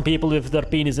 3,000 people with their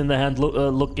penis in the hand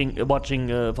watching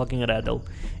fucking RADAL.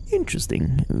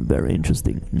 Interesting, very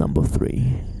interesting. Number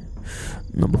 3.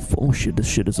 Number 4. Shit, this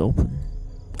shit is open.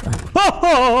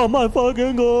 Oh my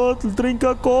fucking god! Drink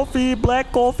a coffee,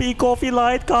 black coffee, coffee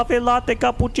light, coffee latte,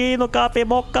 cappuccino, coffee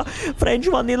mocha, French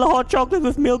vanilla, hot chocolate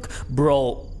with milk.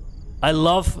 Bro, I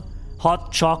love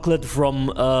hot chocolate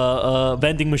from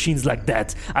vending machines like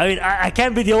that. I mean, I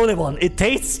can't be the only one. It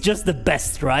tastes just the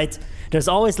best, right? There's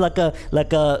always like a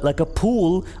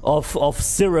pool of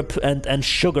syrup and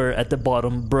sugar at the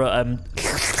bottom, bro. I'm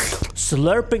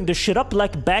slurping the shit up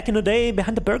like back in the day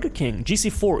behind the Burger King.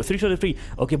 GC4 333.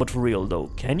 Okay, but for real though,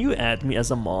 can you add me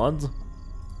as a mod?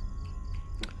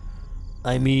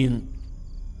 I mean,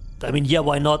 yeah,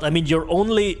 why not? I mean, the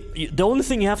only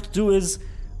thing you have to do is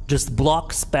just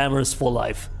block spammers for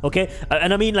life, okay?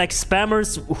 And I mean, like,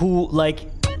 spammers who like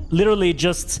literally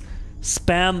just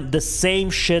spam the same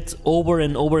shit over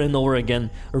and over and over again.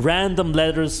 Random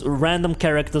letters, random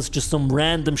characters, just some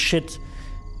random shit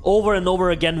over and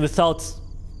over again without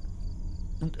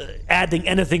adding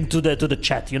anything to the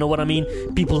chat, you know what I mean?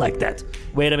 People like that.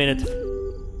 Wait a minute.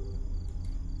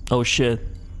 Oh shit.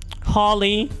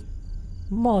 Holly,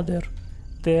 mother,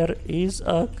 there is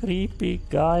a creepy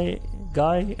guy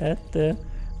at the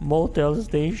motel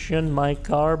station. My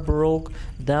car broke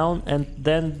down and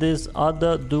then this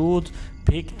other dude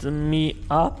picked me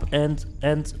up and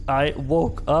I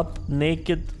woke up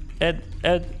naked and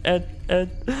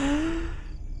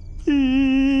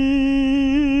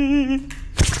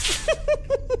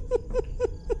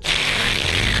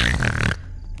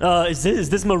is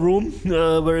this my room?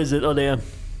 Where is it? Oh, there.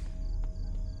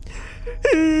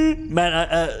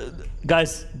 Man,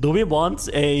 guys, do we want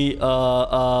a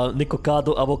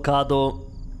Nicocado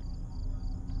avocado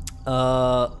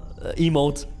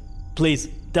emote? Please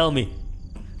tell me.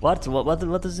 What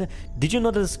is it? Did you know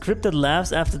that the scripted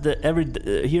laughs after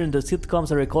here in the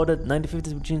sitcoms are recorded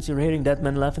 1950s, which means you're hearing that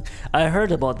man laughing? I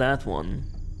heard about that one.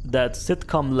 That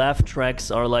sitcom laugh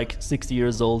tracks are like 60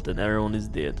 years old and everyone is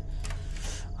dead.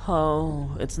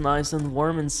 Oh, it's nice and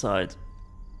warm inside.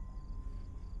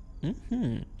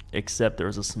 Except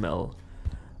there's a smell.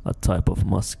 A type of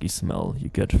musky smell you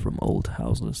get from old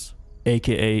houses.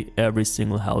 AKA every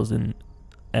single house in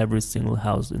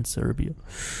Serbia.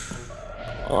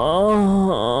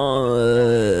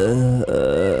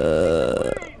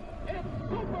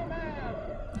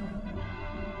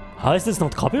 How is this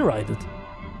not copyrighted?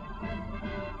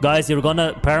 Guys, you're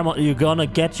gonna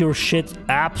get your shit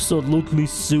absolutely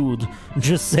sued.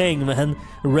 Just saying, man.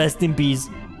 Rest in peace.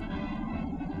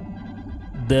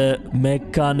 The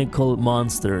mechanical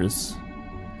monsters.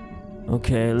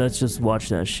 Okay, let's just watch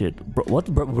that shit. Bro, what?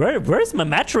 Bro, where's my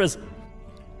mattress?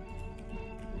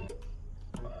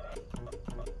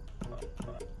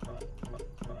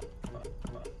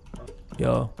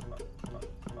 Yo.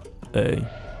 Hey.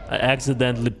 I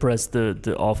accidentally pressed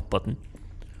the off button.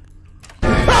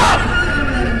 What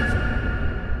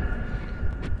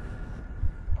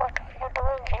are you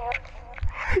doing here?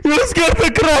 You scared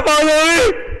the crap out of me!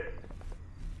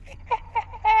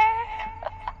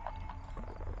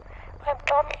 I'm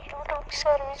Tommy, room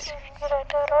service. You're at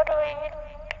the roadway in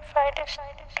finest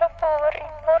power in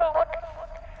Norwood.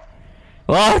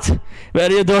 What?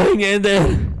 What are you doing in there?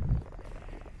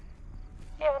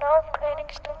 You know,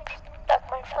 cleaning stuff, like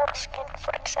my foreskin,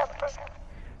 for example.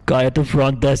 Guy at the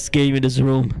front desk came in this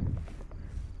room.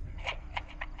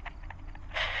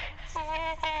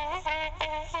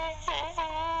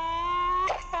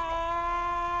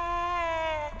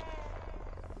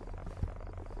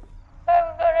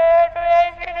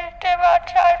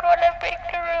 outside while I pick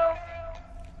the room.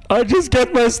 I just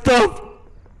get my stuff.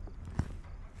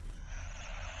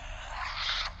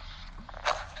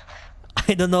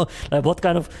 I don't know, like what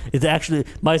kind of, it's actually,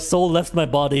 my soul left my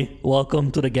body.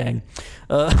 Welcome to the gang.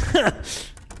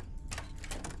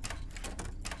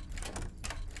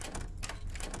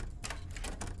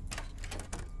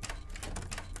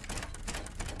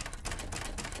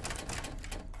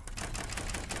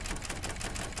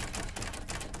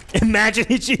 Imagine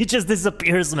he just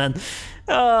disappears, man.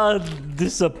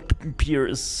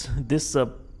 Disappears.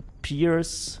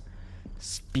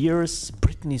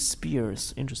 Britney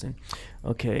Spears. Interesting.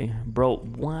 Okay, bro,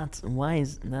 what? Why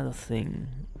is that a thing?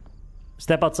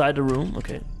 Step outside the room?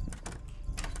 Okay.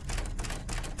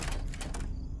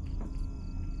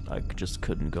 I just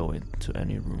couldn't go into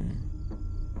any room.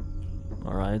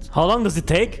 Alright. How long does it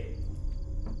take?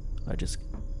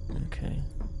 Okay.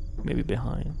 Maybe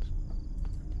behind.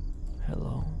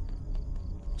 Hello.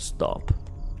 Stop.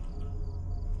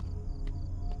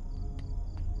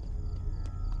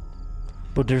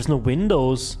 But there's no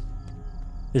windows.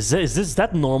 Is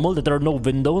that normal that there are no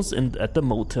windows at the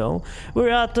motel? We're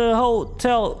at the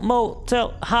hotel,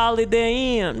 motel,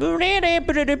 Holiday Inn. Do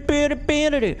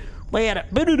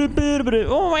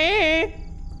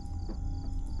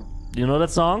you know that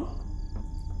song?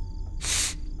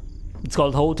 It's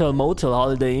called Hotel, Motel,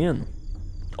 Holiday Inn.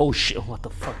 Oh shit! What the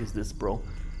fuck is this, bro?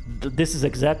 This is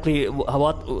exactly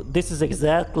what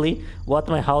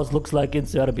my house looks like in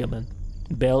Serbia, man.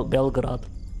 Belgrade.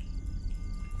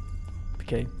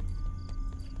 Okay.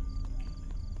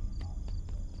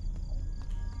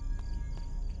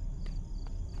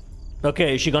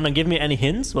 Okay, is she gonna give me any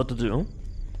hints what to do?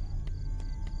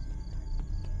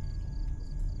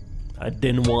 I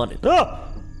didn't want it. Ah!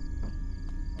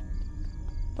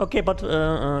 Okay, but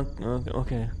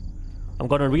okay. I'm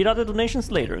gonna read out the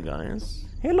donations later, guys.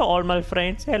 Hello, all my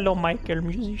friends. Hello, Michael,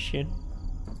 musician.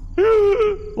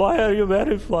 Why are you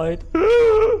verified?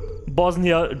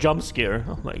 Bosnia jump scare.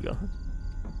 Oh my god.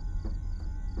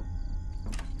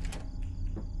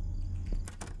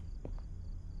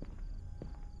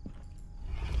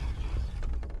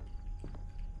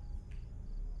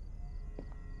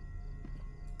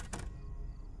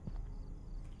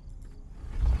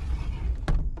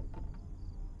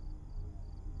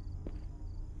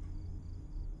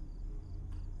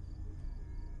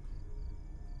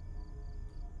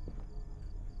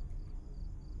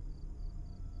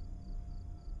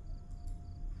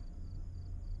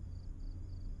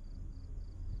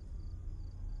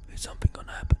 Is something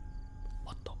gonna happen?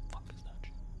 What the fuck is that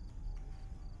shit?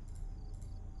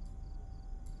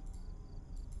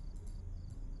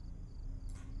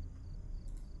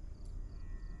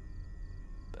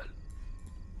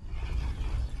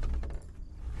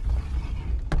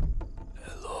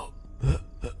 Hello.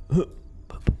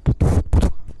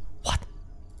 What?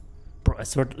 Bro, I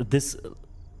swear to this.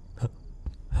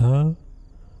 Huh?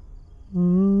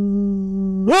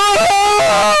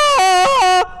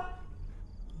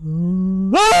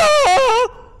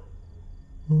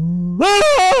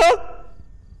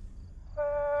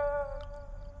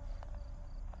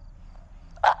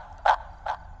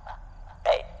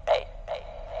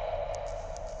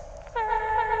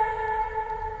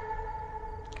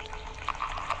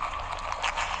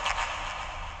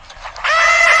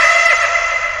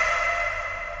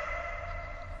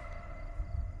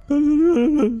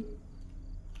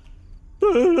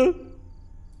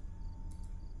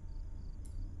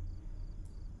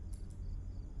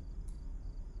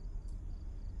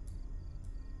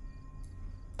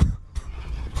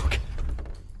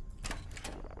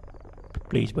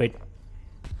 Please wait.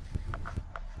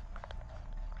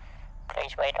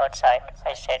 Please wait outside.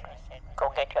 I said,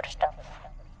 go get your stuff.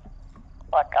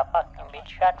 What the fucking bitch?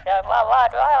 Shut up. Why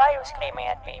are you screaming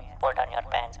at me? Pull down your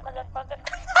pants, motherfucker.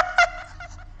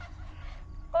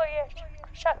 Oh yes,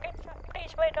 suck it.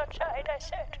 Please wait outside. I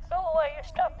said, go away, you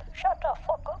stop. Shut the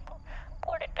fuck up.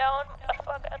 Put it down,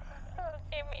 motherfucker.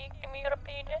 Give me your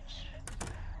penis.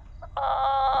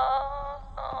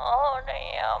 Oh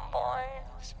damn, boy.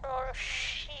 Oh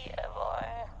shit, boy.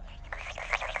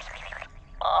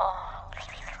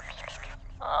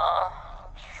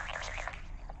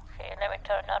 Okay, let me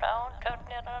turn around.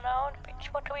 Bitch,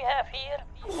 what do we have here?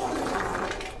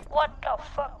 What the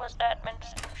fuck was that, man?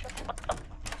 What the...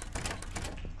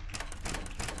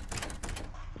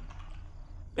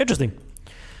 Interesting.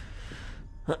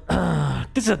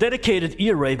 This is a dedicated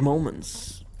ear rape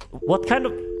moments. What kind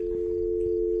of...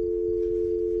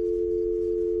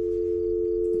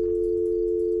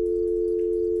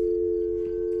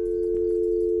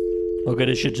 Okay,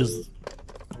 this shit just...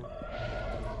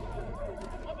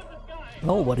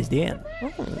 Oh, what is that?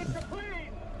 Oh.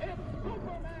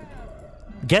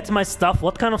 Get my stuff.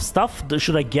 What kind of stuff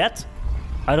should I get?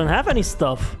 I don't have any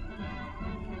stuff.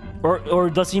 Or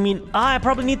does he mean, I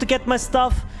probably need to get my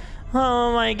stuff?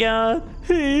 Oh my god.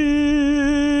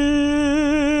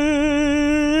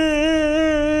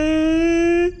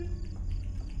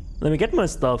 Let me get my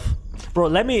stuff. Bro,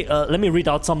 let me read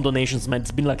out some donations, man.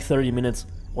 It's been like 30 minutes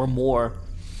or more.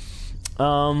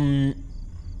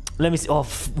 Let me see. Oh,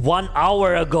 1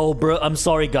 hour ago, bro. I'm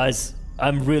sorry, guys.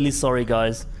 I'm really sorry,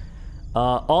 guys.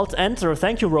 Alt enter.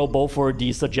 Thank you, Robo, for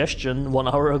the suggestion 1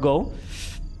 hour ago.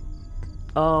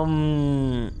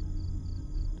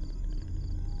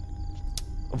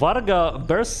 Varga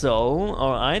Berso.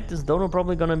 Alright, this dono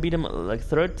probably gonna beat him like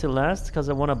third to last because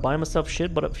I wanna buy myself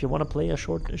shit, but if you wanna play a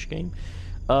shortish game.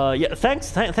 Yeah,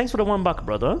 thanks for the $1,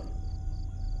 brother.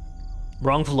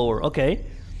 Wrong floor, okay.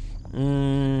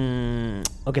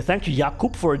 Okay, thank you,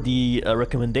 Jakub, for the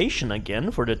recommendation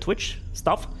again for the Twitch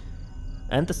stuff.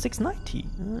 And the 690.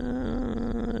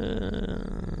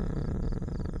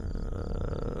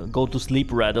 Go to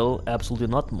sleep, Radal. Absolutely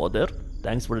not, mother.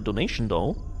 Thanks for the donation,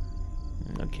 though.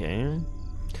 Okay.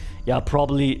 Yeah,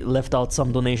 probably left out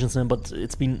some donations, man, but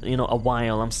it's been, you know, a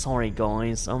while. I'm sorry,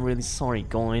 guys. I'm really sorry,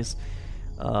 guys.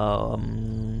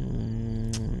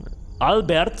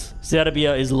 Albert,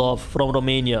 Serbia is love from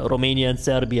Romania. Romania and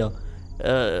Serbia,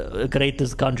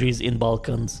 greatest countries in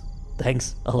Balkans.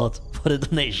 Thanks a lot for the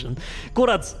donation.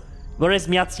 Kurats, where is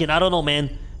Myatskin? I don't know, man.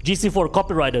 GC4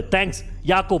 copyrighted. Thanks.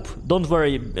 Jakub, don't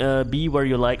worry. Be where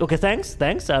you like. Okay, thanks.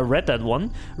 I read that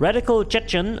one. Radical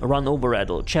Chechen, run over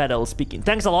Radal. Chadel speaking.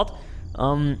 Thanks a lot.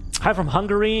 Hi from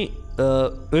Hungary,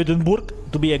 Edinburgh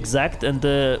to be exact, and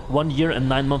 1 year and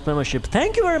 9 month membership.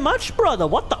 Thank you very much, brother.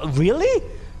 What the? Really?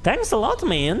 Thanks a lot,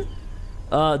 man.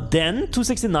 Den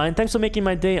 269, thanks for making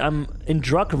my day. I'm in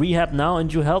drug rehab now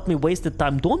and you helped me waste the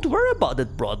time. Don't worry about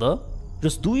it, brother.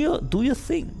 Just do your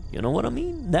thing. You know what I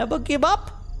mean? Never give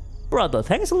up, brother.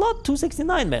 Thanks a lot,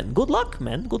 269, man. Good luck,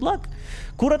 man. Good luck.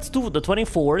 Kurats2, the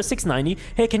 24, 690.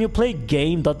 Hey, can you play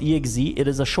game.exe? It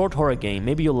is a short horror game.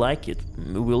 Maybe you'll like it.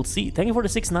 We'll see. Thank you for the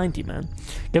 690, man.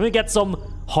 Can we get some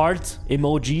heart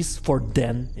emojis for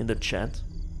Den in the chat?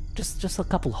 Just a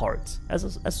couple hearts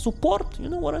as support, you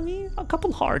know what I mean? A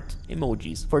couple heart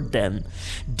emojis for Den.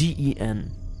 D-E-N.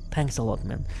 Thanks a lot,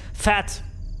 man. Fat.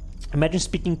 Imagine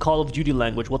speaking Call of Duty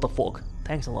language. What the fuck?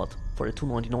 Thanks a lot for the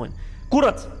 299.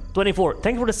 Kurat 24.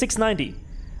 Thanks for the 690.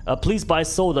 Please buy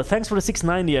soda. Thanks for the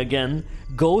 690 again.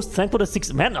 Ghost. Thanks for the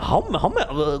 6. Man, how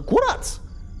Kurat?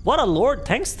 What a lord.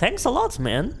 Thanks a lot,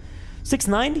 man.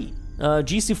 690.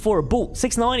 GC4, boo,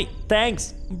 690,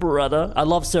 thanks, brother. I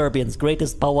love Serbians,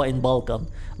 greatest power in Balkan.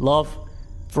 Love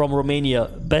from Romania,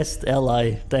 best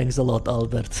ally. Thanks a lot,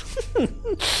 Albert.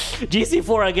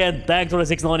 GC4 again, thanks for the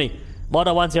 690.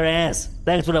 Mother wants your ass,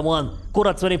 thanks for the 1.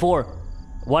 Kurat 24,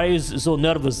 why are you so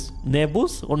nervous?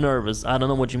 Nervous or nervous? I don't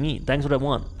know what you mean. Thanks for the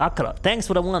 1. Akra, thanks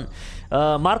for the 1.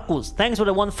 Marcus, thanks for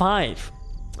the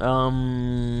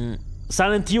 1-5.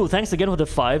 Silent You, thanks again for the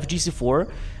 5. GC4.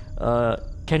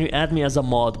 Can you add me as a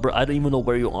mod, bro? I don't even know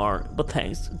where you are, but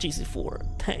thanks, GC4.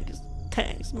 Thanks.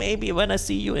 Maybe when I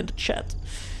see you in the chat.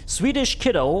 Swedish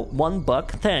Kiddo, $1,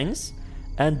 thanks.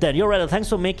 And then you're right. Thanks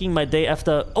for making my day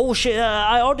after. Oh shit!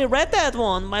 I already read that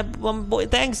one. My boy.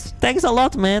 Thanks a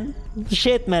lot, man.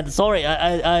 Shit, man. Sorry.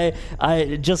 I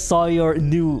just saw your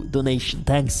new donation.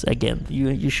 Thanks again.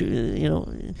 You should. You know.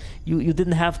 You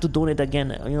didn't have to donate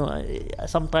again. You know.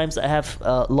 Sometimes I have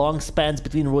long spans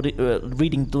between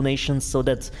reading donations so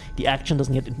that the action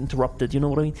doesn't get interrupted. You know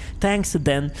what I mean? Thanks,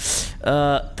 Dan.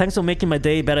 Thanks for making my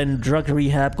day better in drug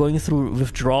rehab, going through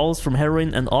withdrawals from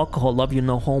heroin and alcohol. Love you,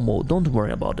 no homo. Don't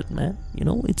worry about it, man. You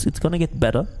know, it's gonna get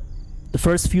better. The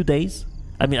first few days,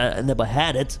 I mean, I never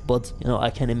had it, but you know, I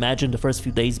can imagine the first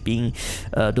few days being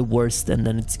the worst, and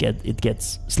then it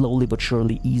gets slowly but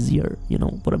surely easier. You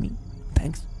know what I mean?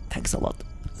 Thanks a lot.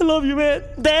 I love you, man.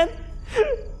 Dan,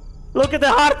 look at the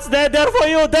hearts. They're there for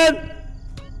you, Dan.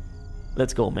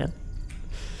 Let's go, man.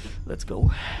 Let's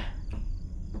go.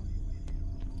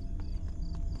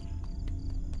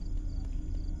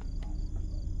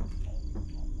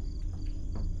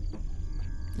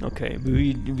 Okay,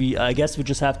 I guess we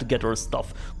just have to get our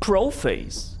stuff.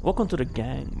 Crowface, welcome to the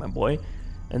gang, my boy.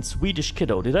 And Swedish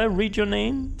Kiddo, did I read your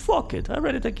name? Fuck it, I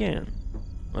read it again.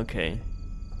 Okay.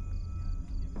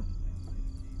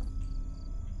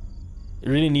 It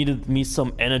really needed me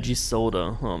some energy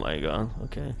soda. Oh my god,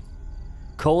 okay.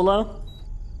 Cola?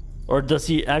 Or does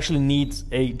he actually need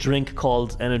a drink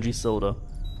called energy soda?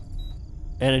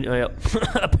 And yeah.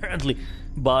 Apparently.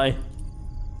 Bye.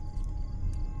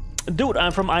 Dude,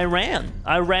 I'm from Iran.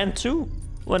 Iran too.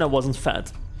 when I wasn't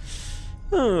fat.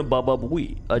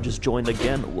 Bababui, I just joined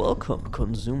again. Welcome,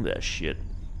 consume that shit.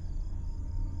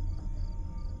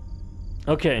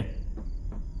 Okay.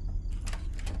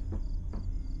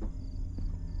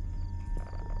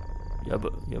 You have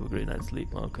a great night's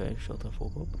sleep. Okay, shut the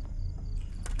fuck up.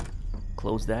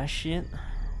 Close that shit.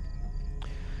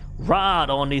 Ride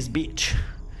on this bitch.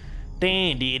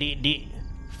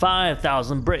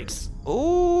 5,000 bricks.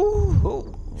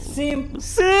 Ooh. Simp.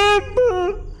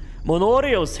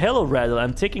 Monorios, hello Radal.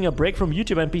 I'm taking a break from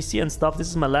YouTube and PC and stuff. This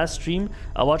is my last stream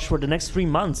I watch for the next 3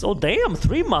 months. Oh damn,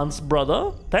 3 months,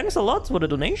 brother. Thanks a lot for the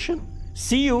donation.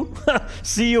 See you.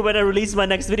 See you when I release my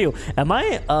next video. Am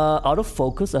I out of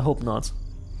focus? I hope not.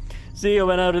 See you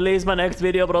when I release my next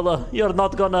video, brother. You're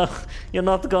not gonna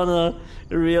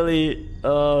really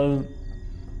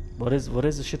what is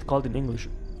the shit called in English?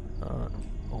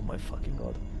 Oh my fucking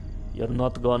god. You're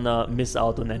not gonna miss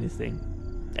out on anything.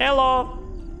 Hello!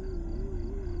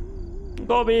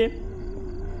 Gobi!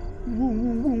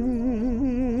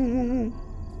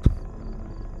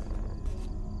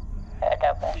 Had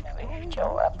a best wish to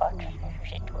about the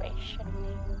situation.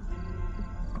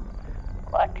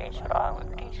 What is wrong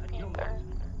with these people?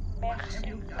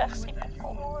 Merci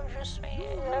beaucoup. Je suis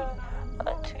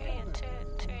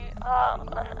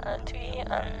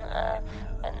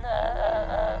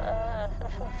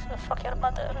fuck your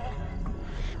mother.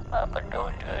 But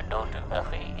don't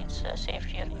worry, it's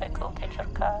safety. I go get your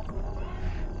car.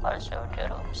 Also, the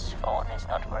room's phone is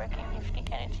not working. If you need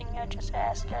anything, I just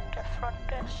ask at the front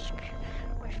desk.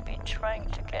 We've been trying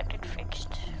to get it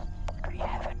fixed. We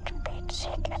haven't been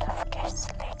sick enough guests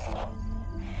lately.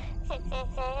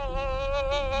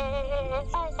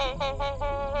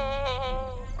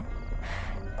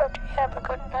 But we have a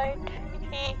good night.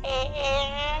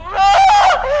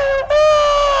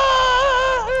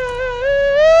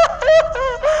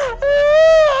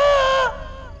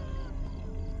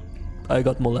 I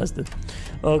got molested.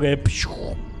 Okay.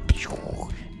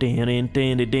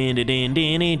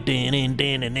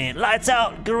 Lights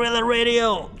out, Guerrilla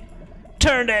Radio.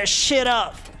 Turn that shit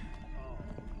up.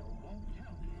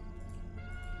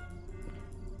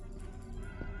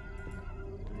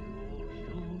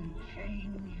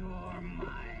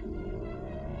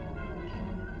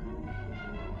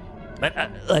 But,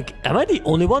 like, am I the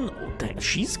only one? Oh, dang,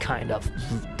 she's kind of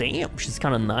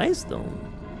nice though.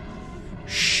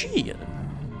 Shit,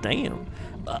 damn.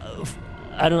 I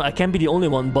don't know, I can't be the only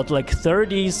one, but like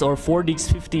 30s or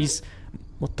 40s, 50s,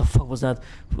 what the fuck was that?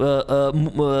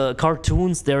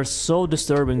 Cartoons, they're so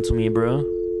disturbing to me, bro.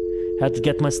 Had to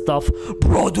get my stuff.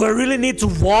 Bro, do I really need to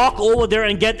walk over there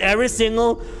and get every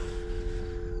single...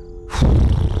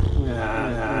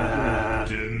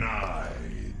 Denied.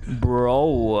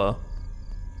 Bro.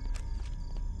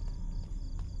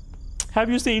 Have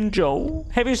you seen Joe?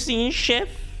 Have you seen Chef?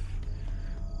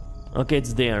 Okay,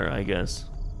 it's there, I guess.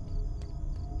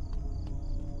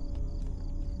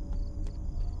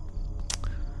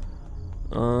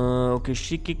 Okay,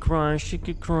 she keep crying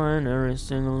every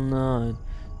single night.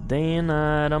 Day and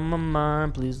night on my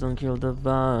mind, please don't kill the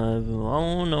vibe.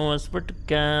 Oh no, I swear to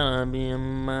God, I'll be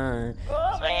in mine.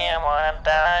 I wanna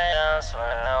die, I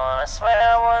swear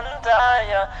I wanna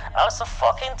die. I'm so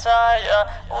fucking tired.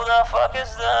 Who the fuck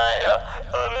is that?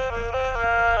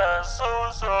 So,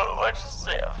 what you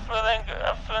say? I'm feeling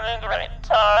great,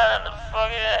 tired. The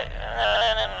fuck it.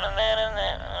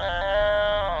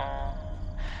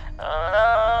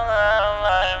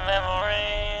 My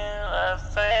memories, I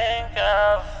think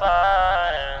I'll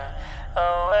find a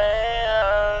way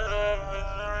out of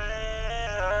misery.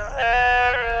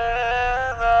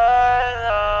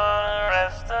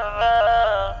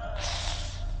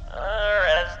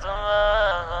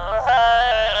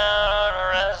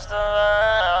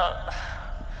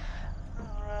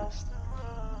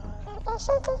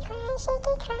 She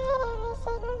could cry every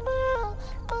single night.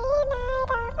 Day and night,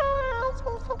 our eyes,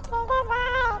 we sit to the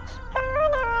right. Oh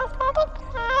no, I started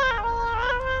crying, we're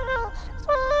alright.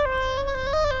 Swear right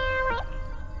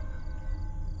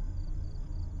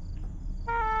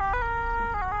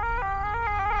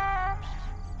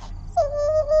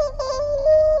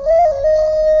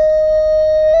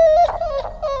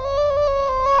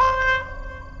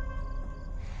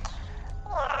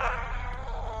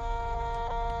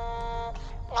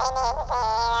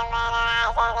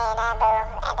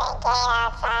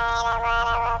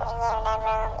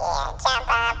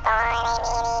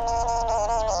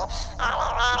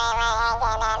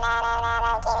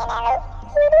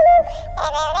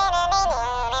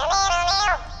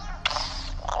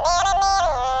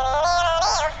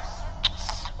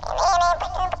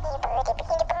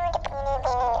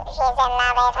She's in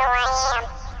love with who I am.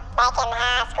 Back in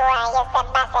high. sure you're the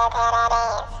best at it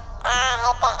is. I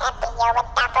hate the FBO with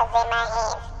duffels in my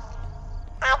hands.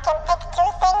 I can pick two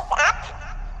things up.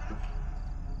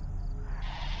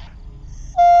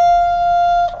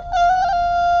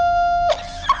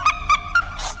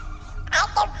 I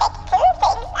can pick two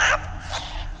things up.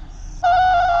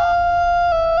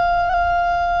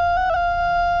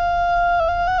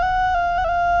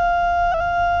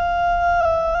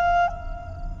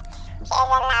 She's a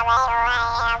lover who I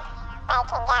am.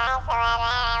 Liking guys who are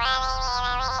running.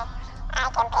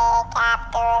 I can pick up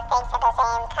two things at the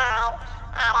same time.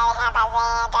 I don't have a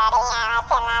zan, dirty hour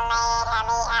till I'm late. Have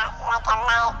me out like a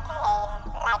light,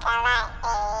 like a light,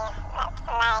 like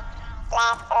a light.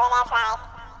 Flash through the flight,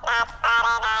 not far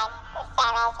tonight.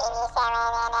 777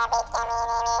 and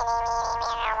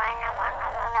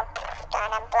a big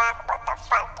gonna block, what the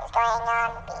fuck is going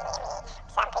on?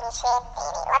 Something shit,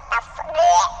 what the fuck?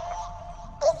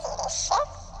 You see this shit?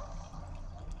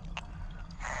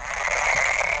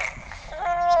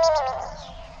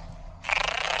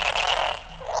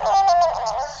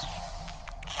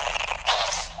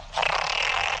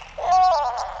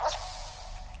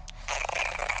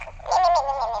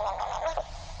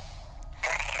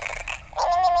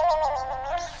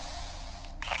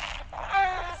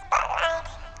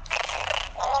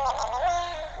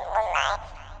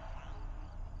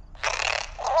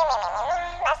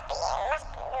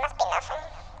 Must be nothing.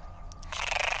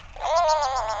 Oh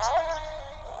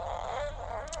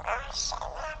shit,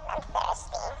 I'm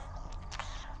thirsty.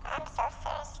 I'm so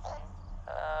thirsty.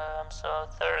 I'm so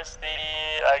thirsty,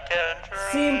 I can't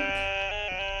drink.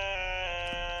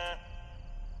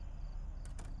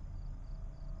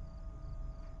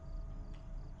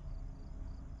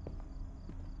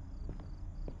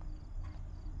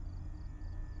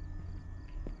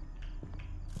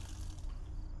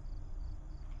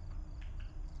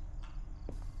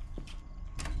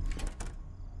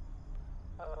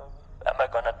 Am I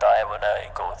gonna die when I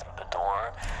go through the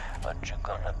door? But you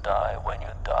gonna die when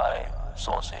you die.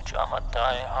 Sausage, I'ma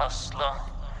die hustler.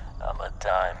 I'ma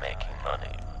die making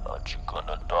money. But you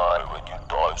gonna die when you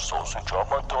die. Sausage,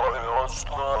 I'ma die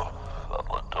hustler.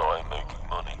 I'ma die making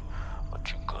money.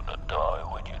 But you gonna die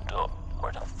when you die.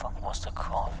 Where the fuck was the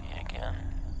coffee again?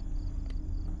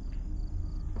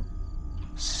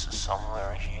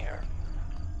 Somewhere here,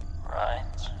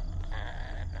 right?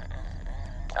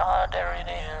 Ah, there it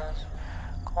is.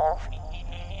 Coffee.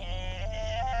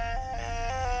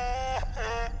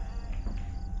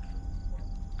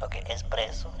 Okay,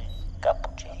 espresso,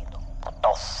 cappuccino. What the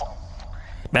fuck?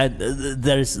 Man,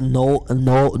 there's no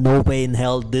way in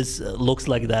hell this looks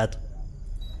like that.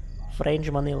 French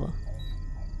vanilla.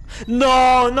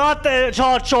 No, not the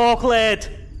hot chocolate.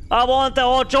 I want the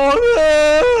hot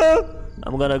chocolate.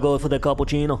 I'm gonna go for the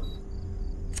cappuccino.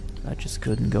 I just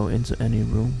couldn't go into any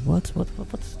room. What the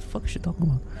fuck is she talking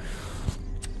about?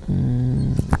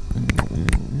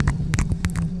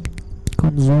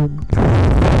 Consume.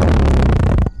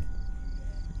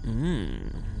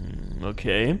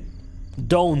 Okay.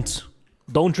 Don't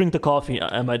drink the coffee.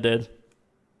 Am I dead?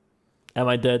 Am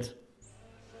I dead?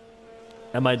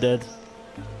 Am I dead?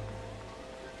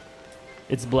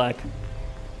 It's black.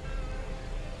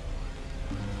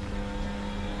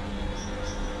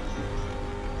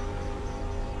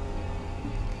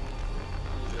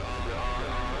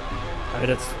 I mean,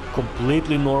 that's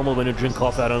completely normal when you drink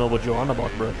coffee. I don't know what you're on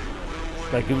about, bro.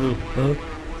 Like, huh?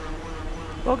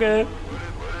 Okay.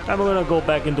 I'm gonna go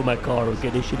back into my car, okay?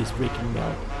 This shit is freaking me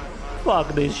out.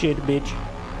 Fuck this shit, bitch.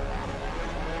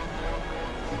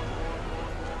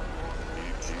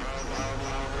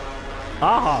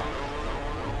 Aha!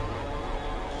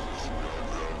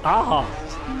 Aha!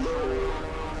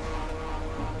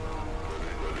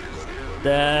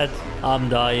 Dad, I'm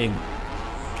dying.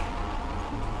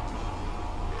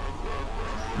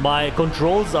 My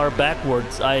controls are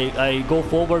backwards. I go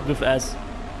forward with S.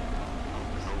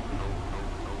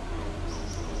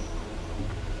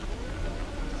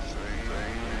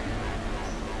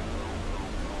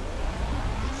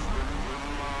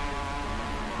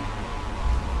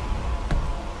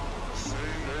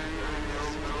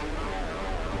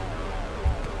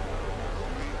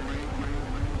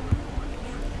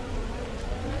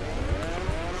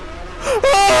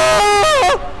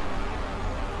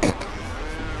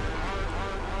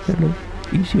 Hello,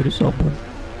 is here someone?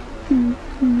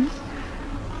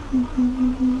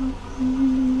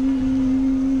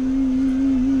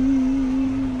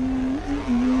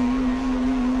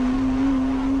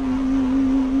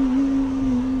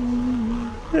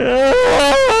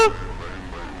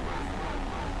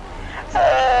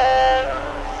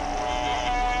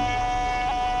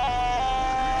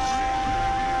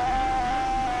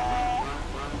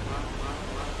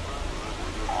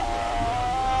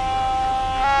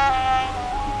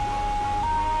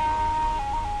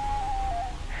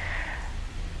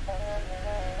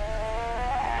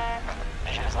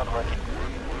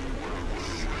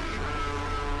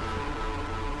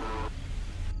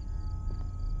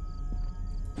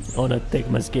 wanna take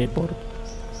my skateboard.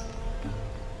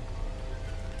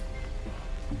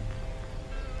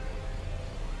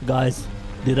 Guys,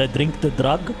 did I drink the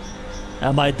drug?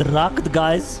 Am I drugged,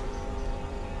 guys?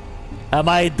 Am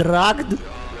I drugged?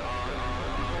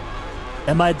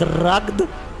 Am I drugged?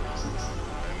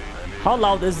 How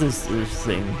loud is this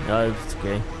thing? It's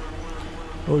okay.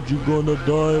 Aren't you gonna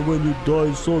die when you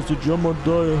die, sausage? I'ma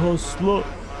die, hustler.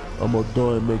 I'ma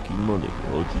die making money.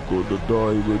 Aren't you gonna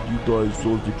die when you die,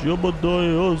 sausage? I'ma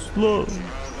die, hustler.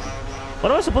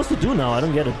 What am I supposed to do now? I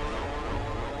don't get it.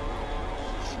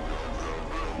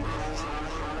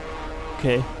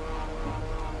 Okay.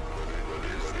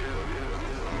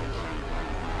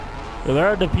 Where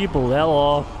are the people?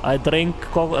 Hello. I drink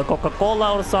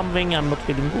Coca-Cola or something. I'm not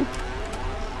feeling good.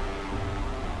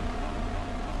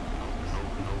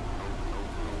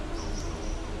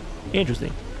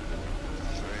 Interesting.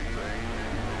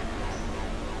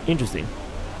 Interesting.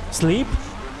 Sleep?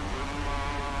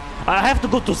 I have to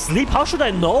go to sleep? How should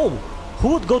I know? Who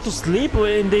would go to sleep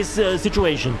in this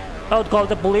situation? I would call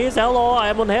the police. Hello, I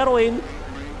am on heroin.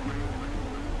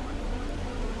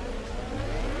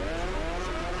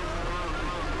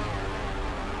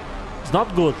 It's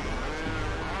not good.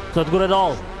 It's not good at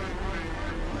all.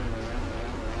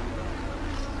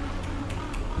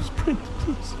 Sprint,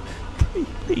 please.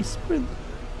 Please, sprint.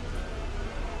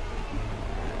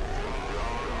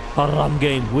 Haram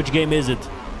game. Which game is it?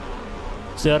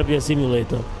 Serbia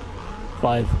Simulator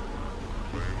 5.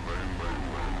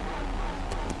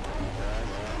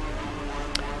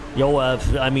 Yo,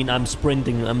 I mean, I'm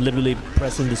sprinting. I'm literally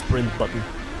pressing the sprint button.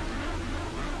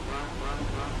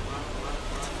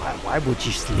 Why would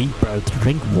you sleep, bro?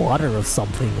 Drink water or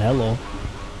something. Hello.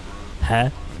 Huh?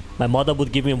 My mother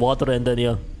would give me water and then,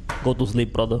 yeah, go to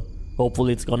sleep, brother.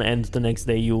 Hopefully it's gonna end the next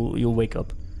day you wake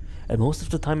up. And most of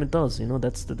the time it does, you know.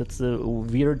 That's the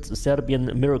weird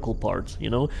Serbian miracle part, you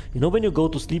know. You know, when you go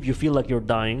to sleep you feel like you're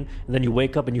dying, and then you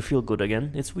wake up and you feel good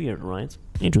again. It's weird, right?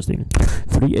 Interesting.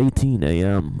 3:18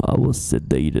 a.m. I was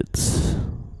sedated,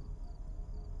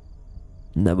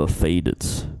 never faded,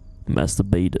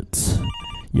 masturbated.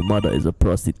 Your mother is a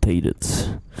prostituted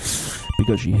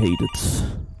because she hated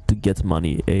to get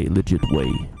money a legit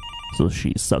way, so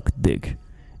she sucked dick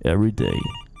every day.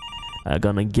 I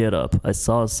gonna get up. I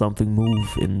saw something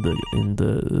move in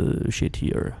the shit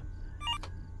here.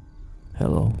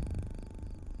 Hello.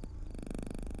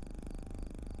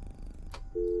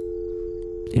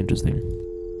 Interesting.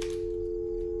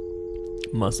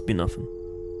 Must be nothing.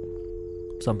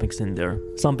 Something's in there.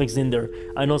 Something's in there.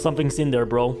 I know something's in there,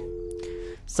 bro.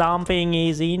 Something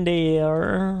is in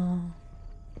there.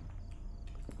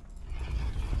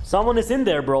 Someone is in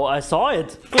there, bro. I saw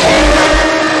it.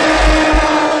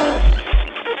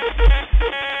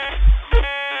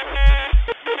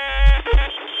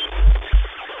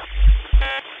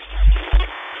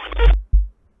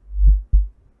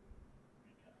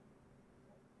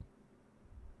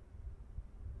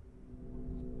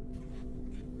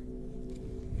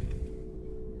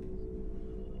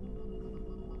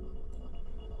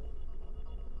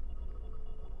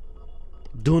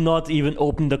 Do not even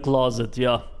open the closet,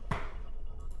 yeah.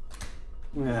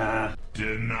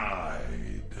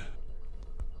 Denied.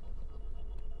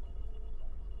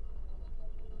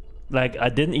 Like, I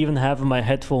didn't even have my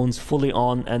headphones fully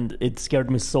on, and it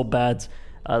scared me so bad.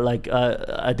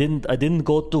 I didn't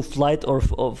go to fight or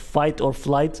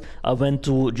flight. I went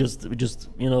to just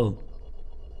you know,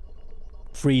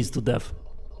 freeze to death.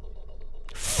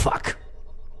 Fuck.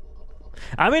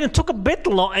 I mean, it took a bit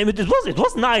long. I mean, it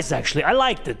was nice actually. I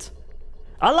liked it.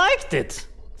 I liked it.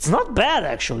 It's not bad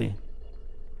actually.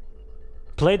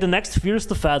 Play the next Fears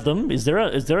to Fathom. Is there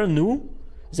a new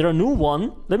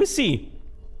one? Let me see.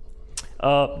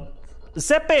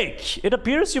 Sepik, it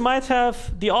appears you might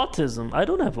have the autism. I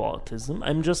don't have autism.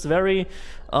 I'm just very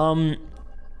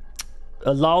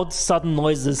loud sudden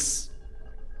noises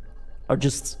are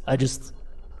just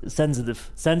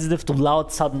sensitive to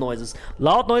loud sudden noises.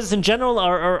 Loud noises in general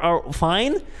are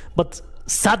fine, but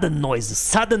sudden noises,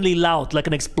 suddenly loud, like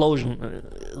an explosion,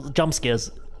 jump scares,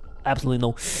 absolutely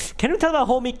no. Can you tell my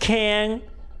homie Kang,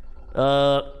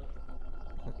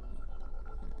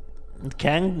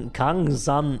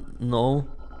 Kang-san? No,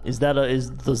 is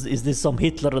this some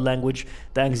Hitler language?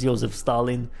 Thanks, Joseph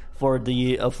Stalin, for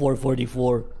the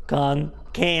 444.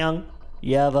 Kang,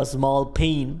 you have a small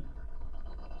pain.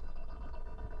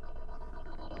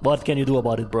 What can you do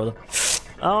about it, brother?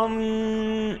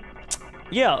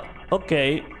 Yeah,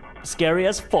 okay. Scary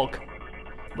as fuck.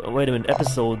 But wait a minute,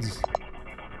 episodes.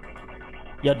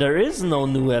 Yeah, there is no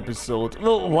new episode.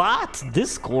 Oh, what?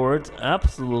 Discord?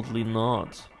 Absolutely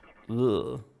not.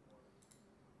 Ugh.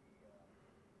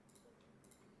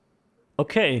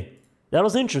 Okay, that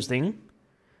was interesting.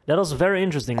 That was very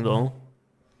interesting, though.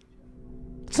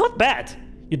 It's not bad.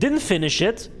 You didn't finish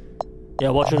it. Yeah,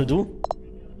 what should I do?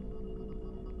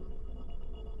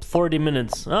 40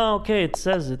 minutes. Oh, okay, it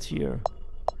says it here.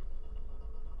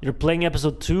 You're playing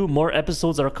episode 2. More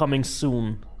episodes are coming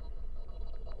soon.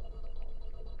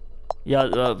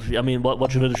 Yeah, I mean,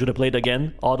 what should I play it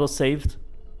again? Auto-saved?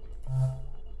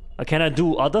 Can I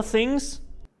do other things?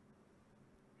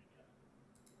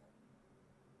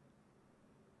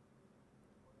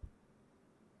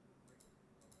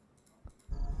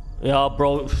 Yeah,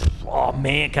 bro. Oh,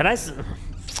 man. Can I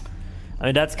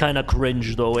mean, that's kind of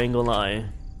cringe, though, ain't gonna lie.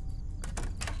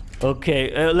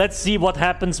 Okay, let's see what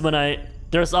happens when I...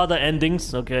 There's other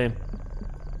endings, okay.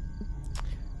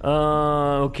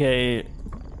 Okay.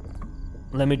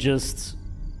 Let me just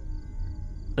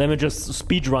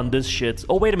speedrun this shit.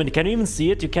 Oh, wait a minute. Can you even see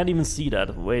it? You can't even see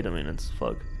that. Wait a minute.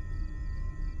 Fuck.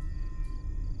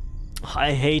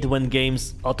 I hate when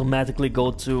games automatically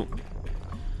go to...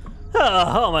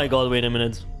 Oh my god, wait a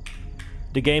minute.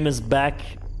 The game is back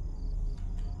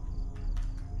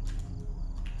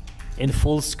in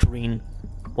full screen.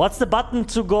 What's the button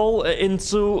to go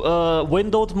into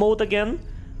windowed mode again?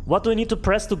 What do I need to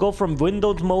press to go from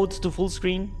windowed mode to full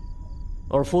screen?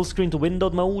 Or full screen to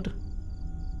windowed mode?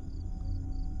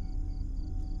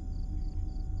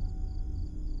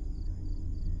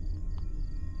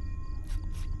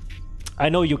 I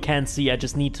know you can't see, I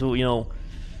just need to, you know,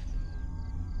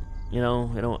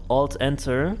 Alt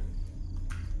Enter.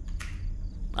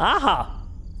 Aha!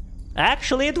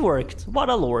 Actually, it worked. What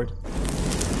a lord.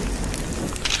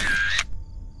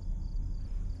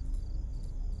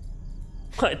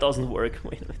 It doesn't work.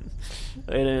 Wait a minute.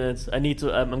 Wait a minute. I need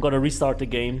to. I'm gonna restart the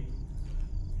game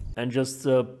and just,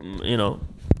 you know,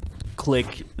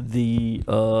 click the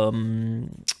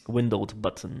windowed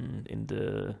button in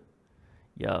the.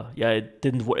 Yeah, it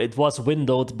didn't work. It was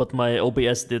windowed, but my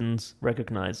OBS didn't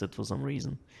recognize it for some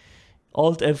reason.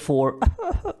 Alt F4.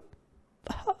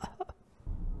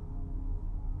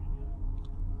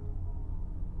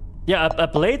 Yeah, I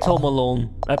played Home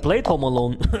Alone. I played Home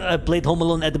Alone. I played Home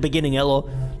Alone at the beginning, hello.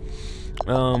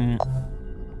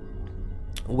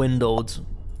 Windowed.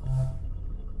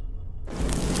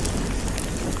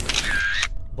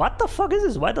 What the fuck is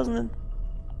this? Why doesn't it...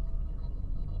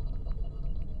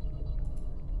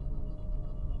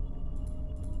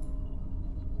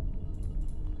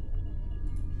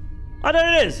 Oh,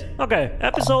 there it is! Okay,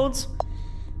 episodes.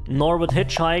 Norwood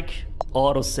Hitchhike.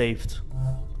 Auto-saved.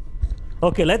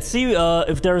 Okay, let's see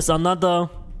if there's another...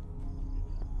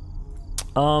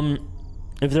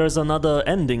 if there's another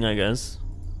ending, I guess.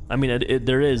 I mean,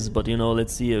 there is, but you know,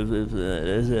 let's see if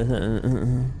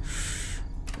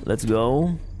let's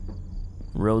go.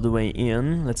 Road the way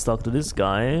in. Let's talk to this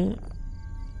guy.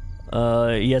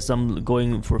 Yes, I'm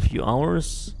going for a few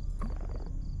hours.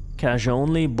 Cash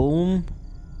only, boom.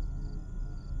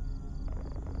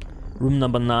 Room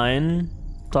number 9.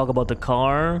 Talk about the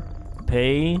car.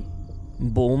 Pay.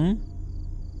 Boom.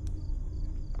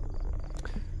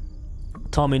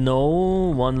 Tommy,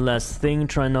 no. One last thing.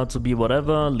 Try not to be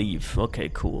whatever. Leave. Okay,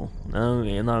 cool.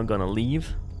 Okay, now I'm gonna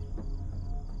leave.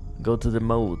 Go to the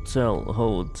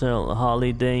hotel,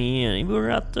 Holiday Inn. We're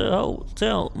at the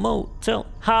motel,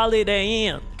 Holiday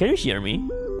Inn. Can you hear me?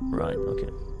 Right, okay.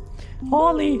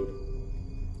 Holly.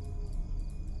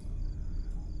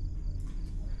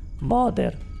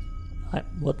 Mother.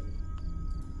 What?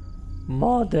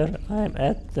 Mother, I'm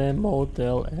at the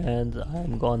motel and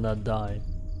I'm gonna die.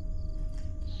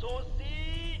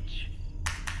 Sausage!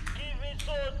 Give me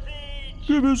sausage!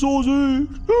 Give me sausage!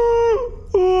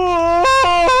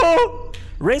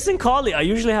 Racing Collie, I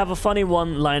usually have a funny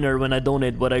one-liner when I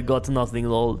donate, but I got nothing,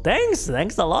 lol. Thanks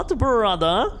a lot,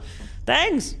 brother.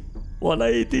 Thanks.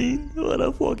 118, what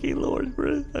a fucking lord,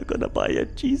 bro. I'm gonna buy a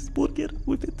cheeseburger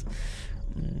with it.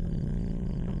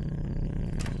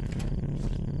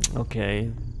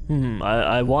 Okay.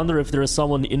 I wonder if there is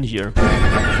someone in here.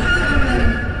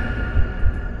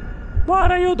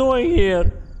 What are you doing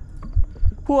here?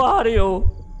 Who are you?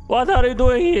 What are you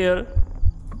doing here?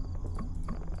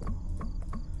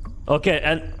 Okay,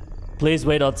 and please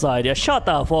wait outside. Yeah, shut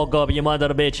the fuck up, you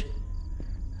mother bitch.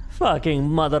 Fucking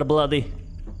mother bloody.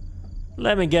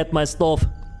 Let me get my stuff.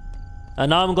 And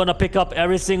now I'm gonna pick up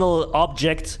every single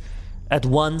object at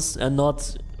once and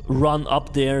not run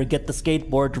up there, get the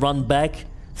skateboard, run back,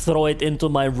 throw it into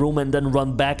my room and then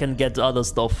run back and get other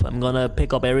stuff. I'm gonna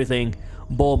pick up everything.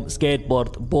 Boom,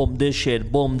 skateboard, boom, this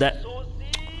shit, boom, that.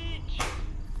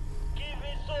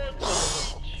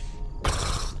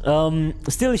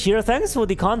 Still here, thanks for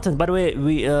the content. By the way,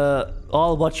 we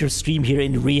all watch your stream here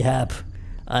in rehab.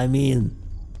 I mean,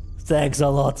 thanks a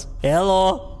lot.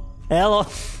 Hello? Hello?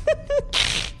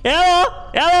 Hello?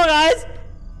 Hello, guys?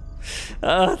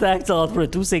 Thanks a lot for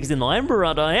the 269,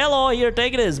 brother. Hello, here,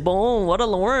 take this. Boom, what a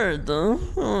lord.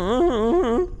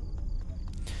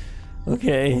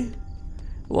 Okay.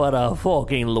 What a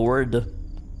fucking lord.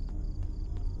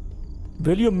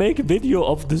 Will you make a video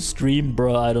of the stream,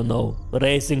 bro? I don't know.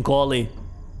 Racing Collie.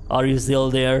 Are you still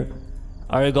there?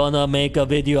 Are you gonna make a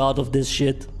video out of this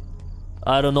shit?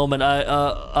 I don't know, man.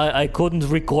 I couldn't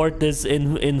record this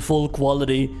in full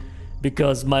quality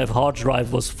because my hard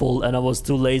drive was full and I was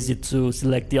too lazy to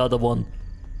select the other one.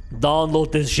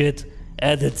 Download this shit,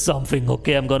 edit something,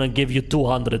 okay? I'm gonna give you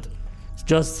 200.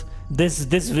 Just this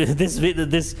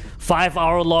 5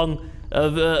 hour long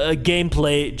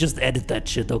gameplay. Just edit that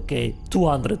shit, okay?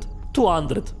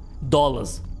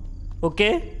 $200,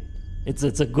 okay? It's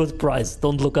a good price.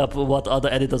 Don't look up what other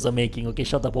editors are making, okay?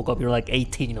 Shut up, woke up. You're like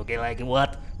 18, okay? Like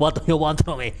what? What do you want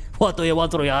from me? What do you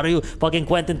want from me? Are you fucking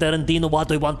Quentin Tarantino? What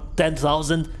do you want?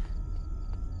 10,000?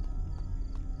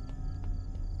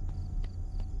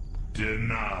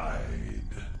 Denied.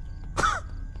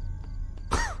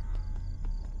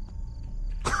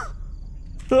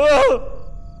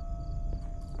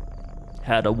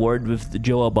 Had a word with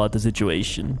Joe about the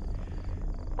situation.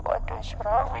 What is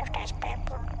wrong with these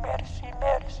people? Mercy,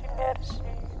 mercy, mercy.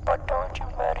 But don't you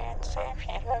worry, it's safe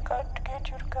here. I got to get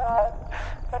your car.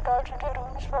 And also the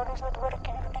room's phone is not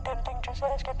working. If you need anything, just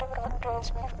ask at our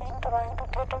andreas. We've been trying to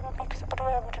get a fix.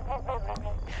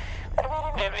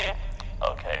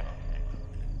 Okay.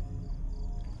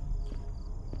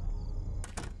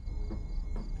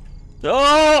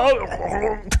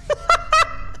 Oh!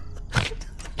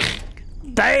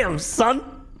 Damn, son!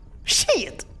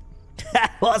 Shit!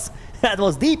 That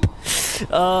was deep.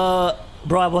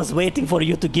 Bro, I was waiting for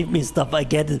you to give me stuff. I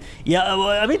get it. Yeah,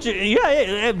 well, I mean,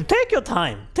 yeah. Take your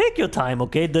time. Take your time,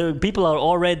 okay? The people are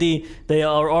already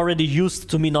used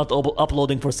to me not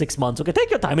uploading for 6 months. Okay, take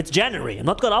your time. It's January. I'm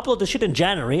not gonna upload the shit in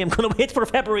January. I'm gonna wait for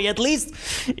February at least.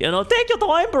 You know, take your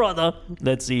time, brother.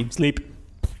 Let's see. Sleep.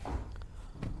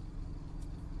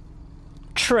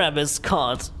 Travis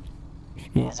Scott.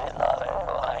 Is it loving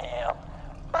who I am?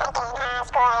 I can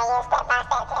ask why I used to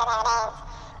bust it to their names.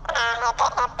 And I had to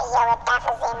FBO with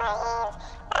duffels in my hands.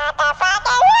 What the fuck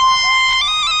is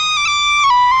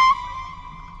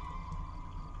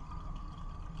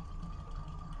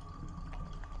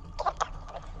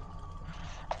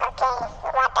Okay,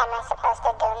 what am I supposed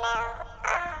to do now?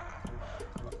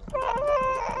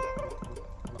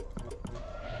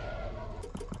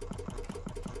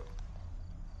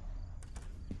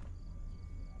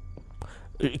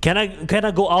 Can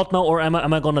I go out now, or am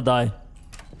I gonna die?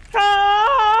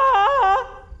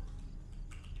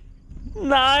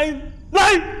 9.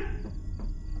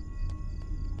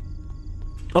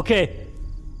 Okay.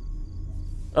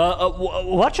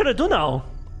 What should I do now?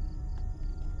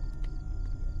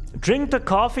 Drink the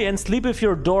coffee and sleep with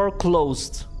your door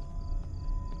closed.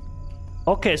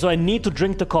 Okay, so I need to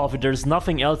drink the coffee. There's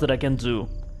nothing else that I can do.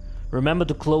 Remember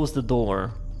to close the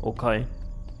door. Okay.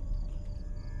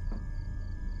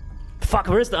 Fuck,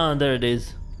 where's the... there it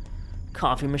is.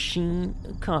 Coffee machine.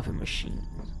 Coffee machine.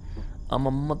 I'm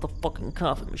a motherfucking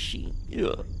coffee machine.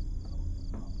 Yeah.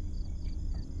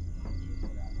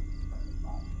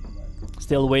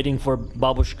 Still waiting for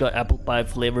babushka apple pie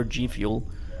flavored G Fuel.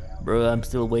 Bro, I'm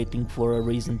still waiting for a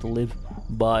reason to live.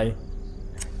 Bye.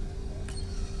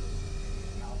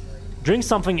 Drink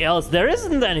something else. There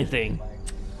isn't anything.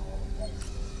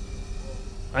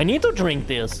 I need to drink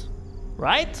this.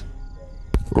 Right?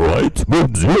 Right,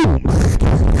 Zoom.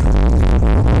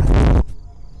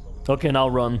 Okay, now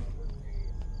run.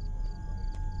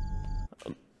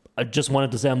 I just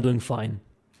wanted to say I'm doing fine.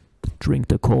 Drink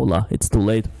the cola. It's too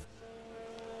late.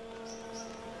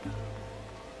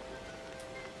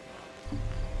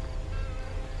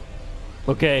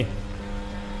 Okay.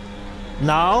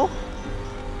 Now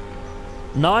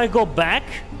I go back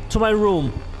to my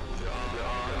room.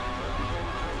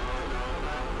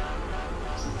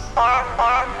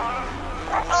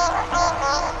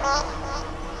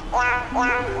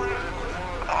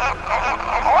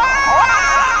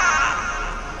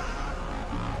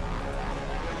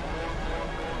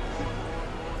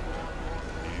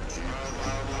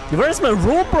 Where's my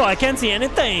room, bro? I can't see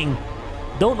anything.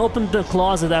 Don't open the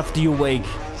closet after you wake.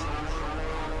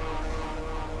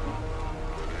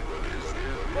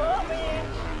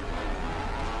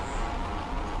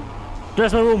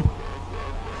 There's my room.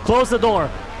 Close the door.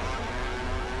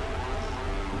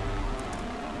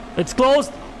 It's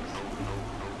closed.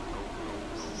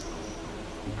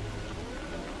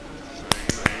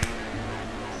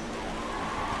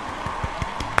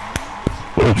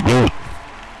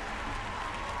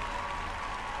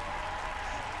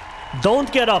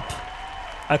 Don't get up.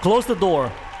 I closed the door.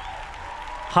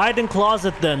 Hide in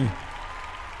closet then.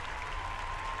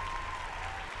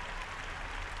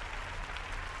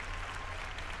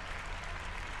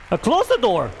 I closed the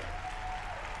door.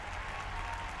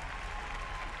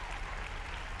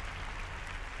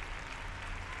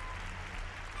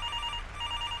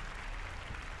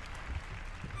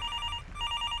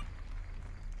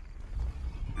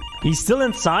 He's still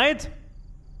inside?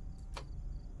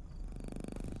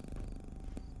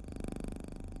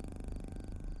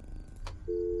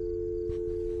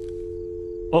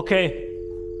 Okay.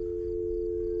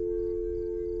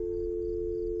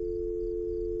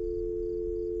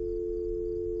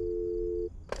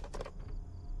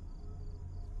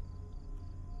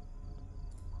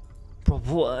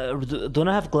 Bro, don't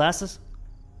I have glasses?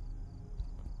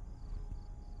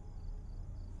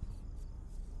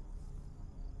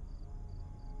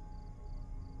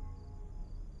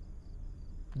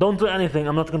 Don't do anything.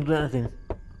 I'm not gonna do anything.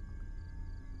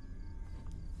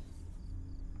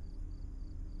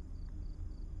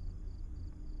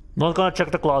 Not gonna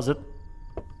check the closet.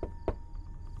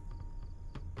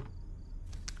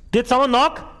 Did someone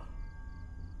knock?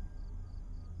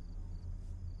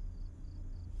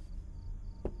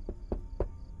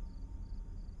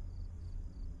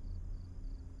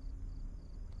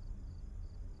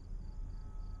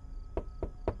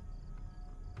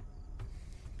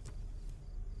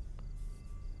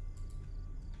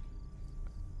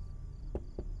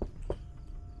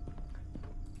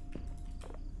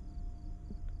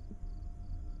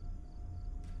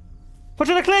 What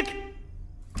should I click?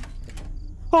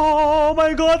 Oh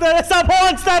my god, there is a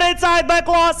monster inside my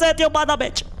closet, you mother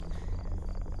bitch!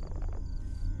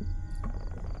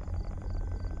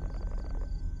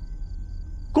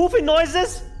 Goofy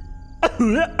noises?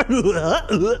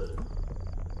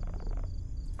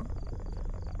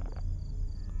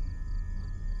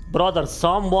 Brother,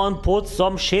 someone put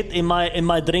some shit in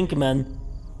my drink, man.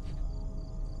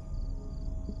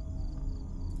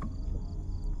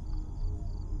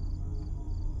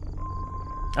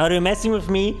 Are you messing with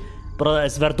me? Brother, I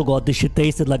swear to God, this shit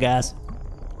tasted like ass.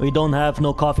 We don't have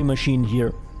no coffee machine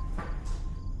here.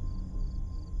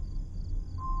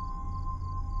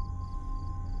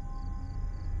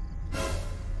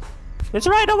 It's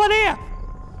right over there!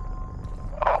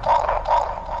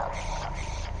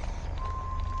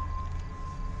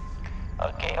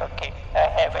 Okay, I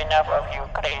have enough of you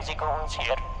crazy goons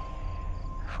here.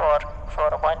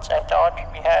 For once I thought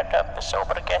we had a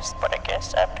sober guest, but I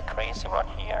guess I'm the crazy one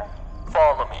here.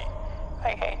 Follow me.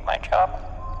 I hate my job.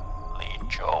 Lead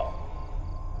Joe.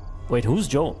 Wait, who's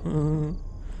Joe?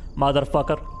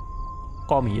 Motherfucker.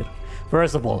 Come here.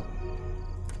 First of all.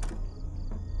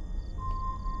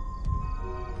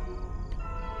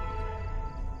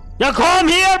 Yeah, come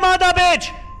here, mother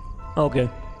bitch! Okay.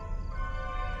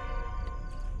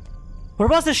 Where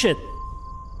was this shit?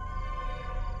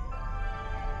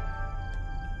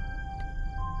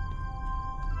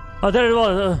 Oh, there it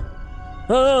was.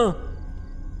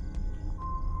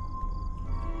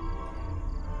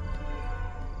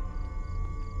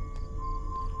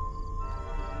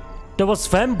 There was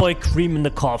fanboy cream in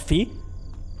the coffee.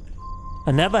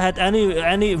 I never had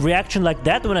any reaction like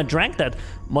that when I drank that.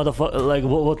 Motherfucker, like,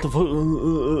 what the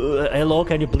fuck? Hello,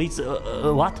 can you please,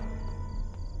 what?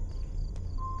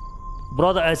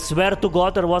 Brother, I swear to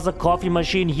God, there was a coffee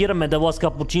machine here, man. There was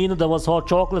cappuccino, there was hot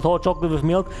chocolate with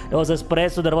milk, there was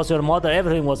espresso, there was your mother,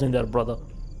 everything was in there, brother.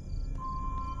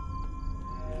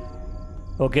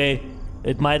 Okay,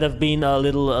 it might have been a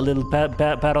little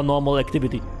paranormal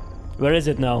activity. Where is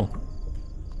it now?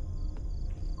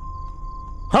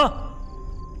 Huh?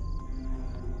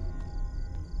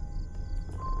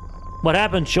 What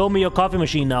happened? Show me your coffee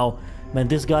machine now. Man,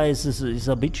 this guy is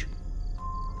a bitch.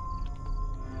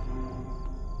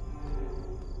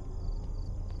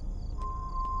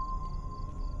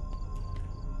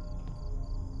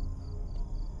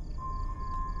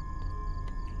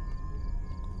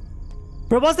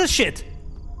 Bro, what's this shit?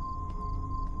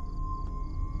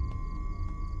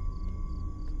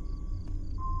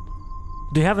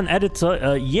 Do you have an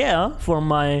editor? Yeah, for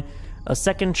my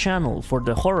second channel, for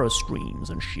the horror streams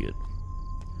and shit.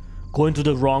 Going to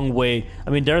the wrong way.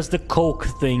 I mean, there's the Coke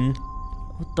thing.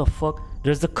 What the fuck?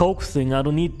 There's the Coke thing, I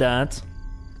don't need that.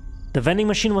 The vending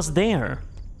machine was there.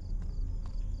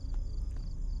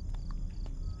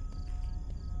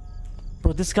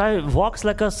 Bro, this guy walks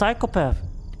like a psychopath.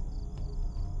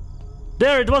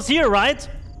 There, it was here, right?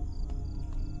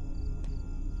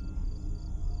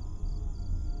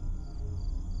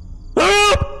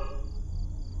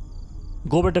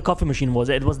 Go where the coffee machine was.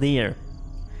 It was there.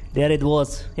 There it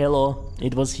was. Hello.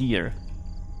 It was here.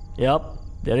 Yep.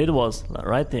 There it was.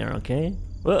 Right there, okay?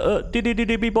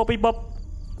 Beep bop beep bop.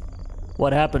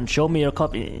 What happened? Show me your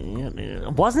coffee.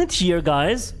 Wasn't it here,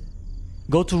 guys?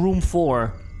 Go to room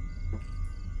 4.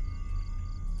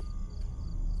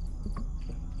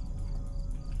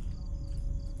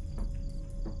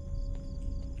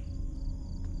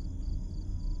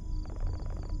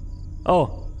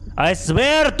 Oh, I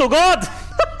swear to God!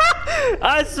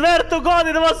 I swear to God,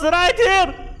 it was right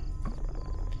here!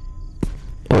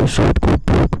 I said go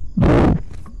back.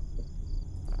 No.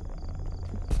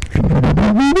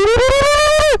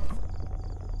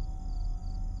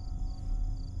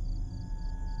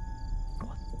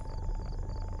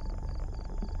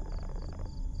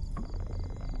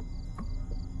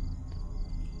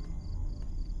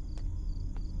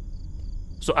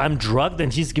 So I'm drugged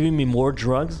and he's giving me more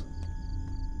drugs?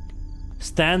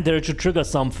 Stand there to trigger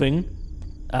something?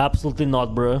 Absolutely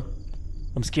not, bro.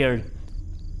 I'm scared.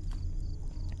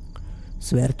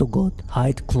 Swear to God,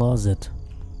 hide closet.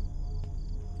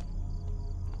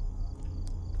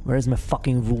 Where is my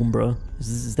fucking room, bro?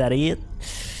 Is that it?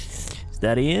 Is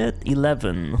that it?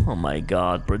 11. Oh my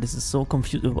God, bro, this is so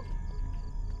confusing.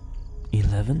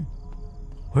 11?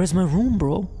 Where's my room,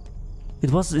 bro?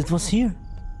 It was here.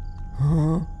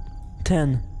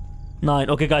 10. 9.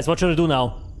 Okay, guys, what should I do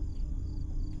now?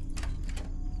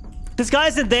 This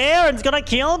guy's in there and it's gonna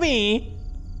kill me.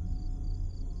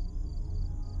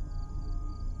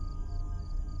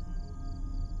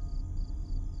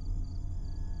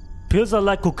 Pills are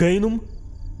like cocaine.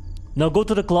 Now go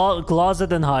to the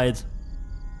closet and hide.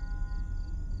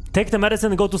 Take the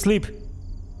medicine and go to sleep.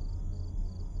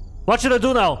 What should I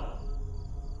do now?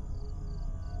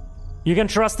 You can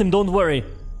trust him, don't worry.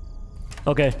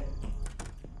 Okay.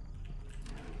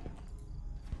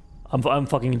 I'm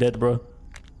fucking dead, bro.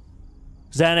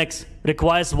 Xanax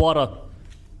requires water.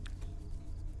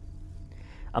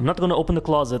 I'm not gonna open the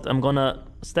closet. I'm gonna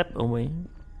step away.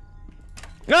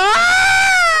 Ah!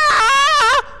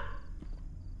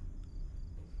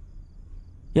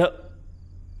 Yeah.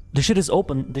 This shit is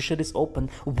open. This shit is open.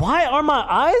 Why are my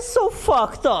eyes so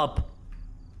fucked up?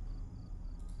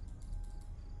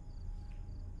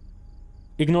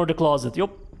 Ignore the closet.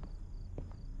 Yup.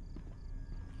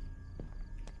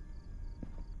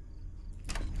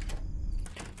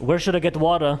 Where should I get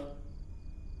water?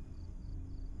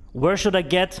 Where should I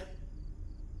get?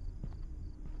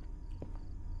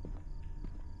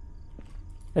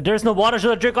 If there's no water,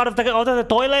 should I drink out of the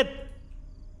toilet?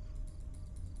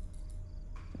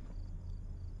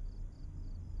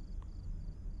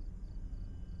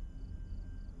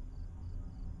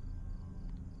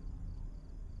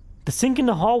 The sink in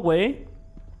the hallway.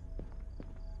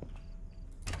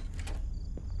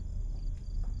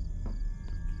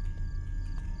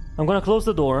 I'm gonna close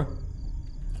the door.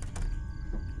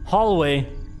 Hallway.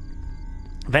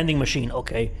 Vending machine,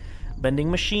 okay. Vending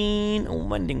machine, oh,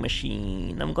 vending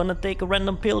machine. I'm gonna take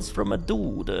random pills from a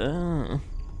dude.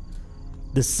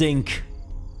 The sink.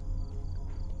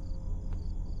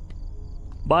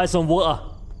 Buy some water.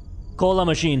 Cola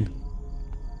machine.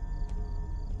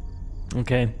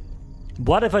 Okay.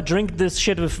 What if I drink this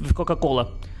shit with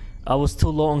Coca-Cola? I was too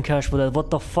low on cash for that. What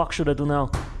the fuck should I do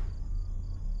now?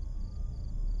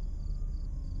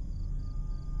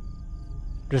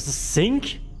 There's a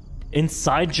sink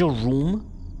inside your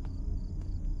room?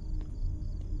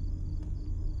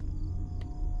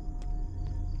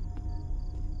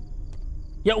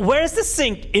 Yeah, where is the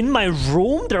sink? In my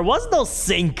room? There was no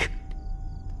sink.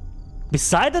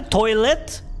 Beside the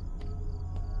toilet?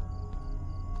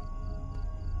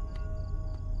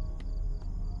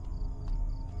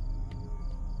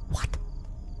 What?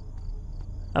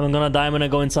 I'm gonna die when I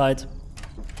go inside.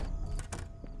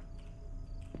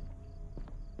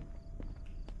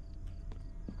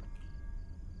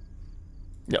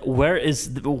 Yeah, where is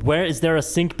there a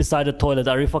sink beside the toilet?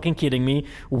 Are you fucking kidding me?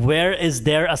 Where is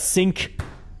there a sink?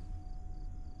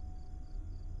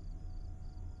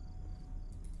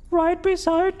 Right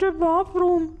beside the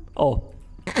bathroom. Oh.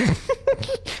 Why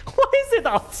is it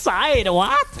outside?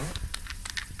 What?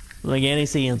 Like any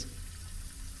scenes.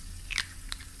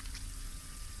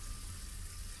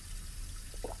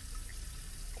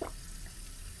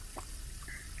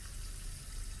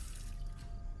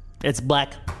 It's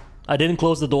black. I didn't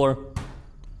close the door.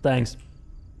 Thanks.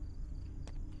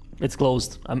 It's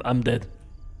closed. I'm dead.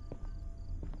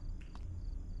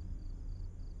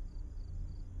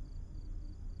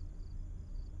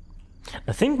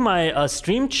 I think my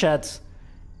stream chat,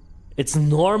 it's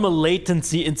normal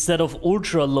latency instead of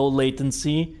ultra low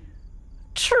latency.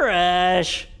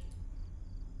 Trash.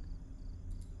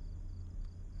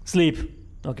 Sleep.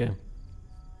 Okay.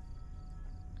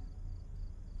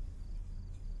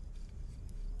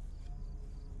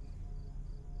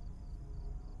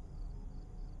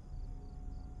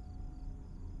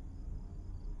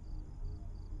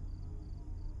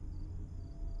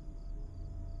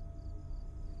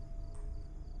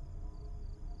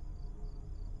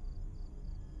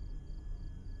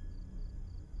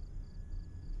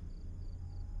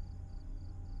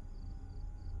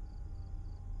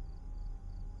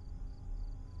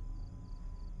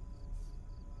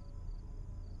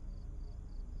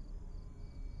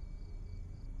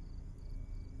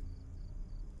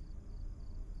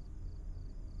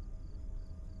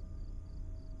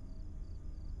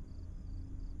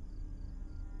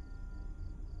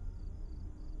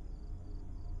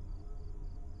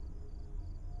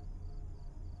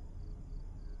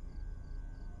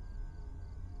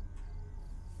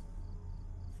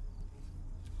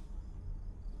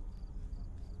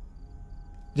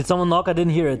 Did someone knock? I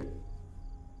didn't hear it.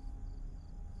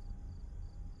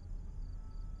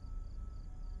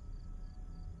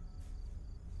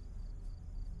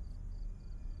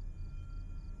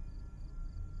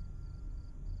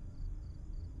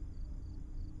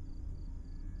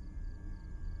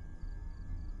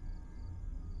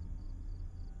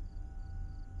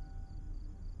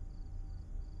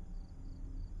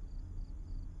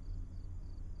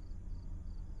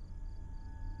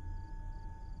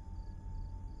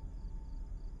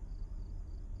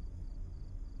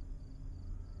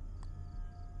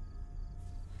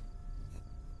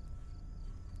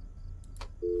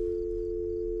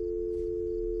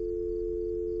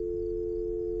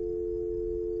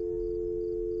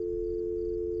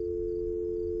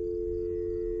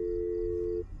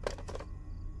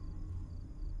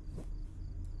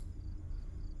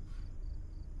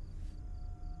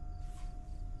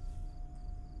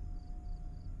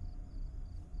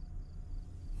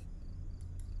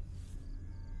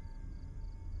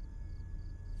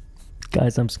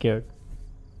 Guys, I'm scared.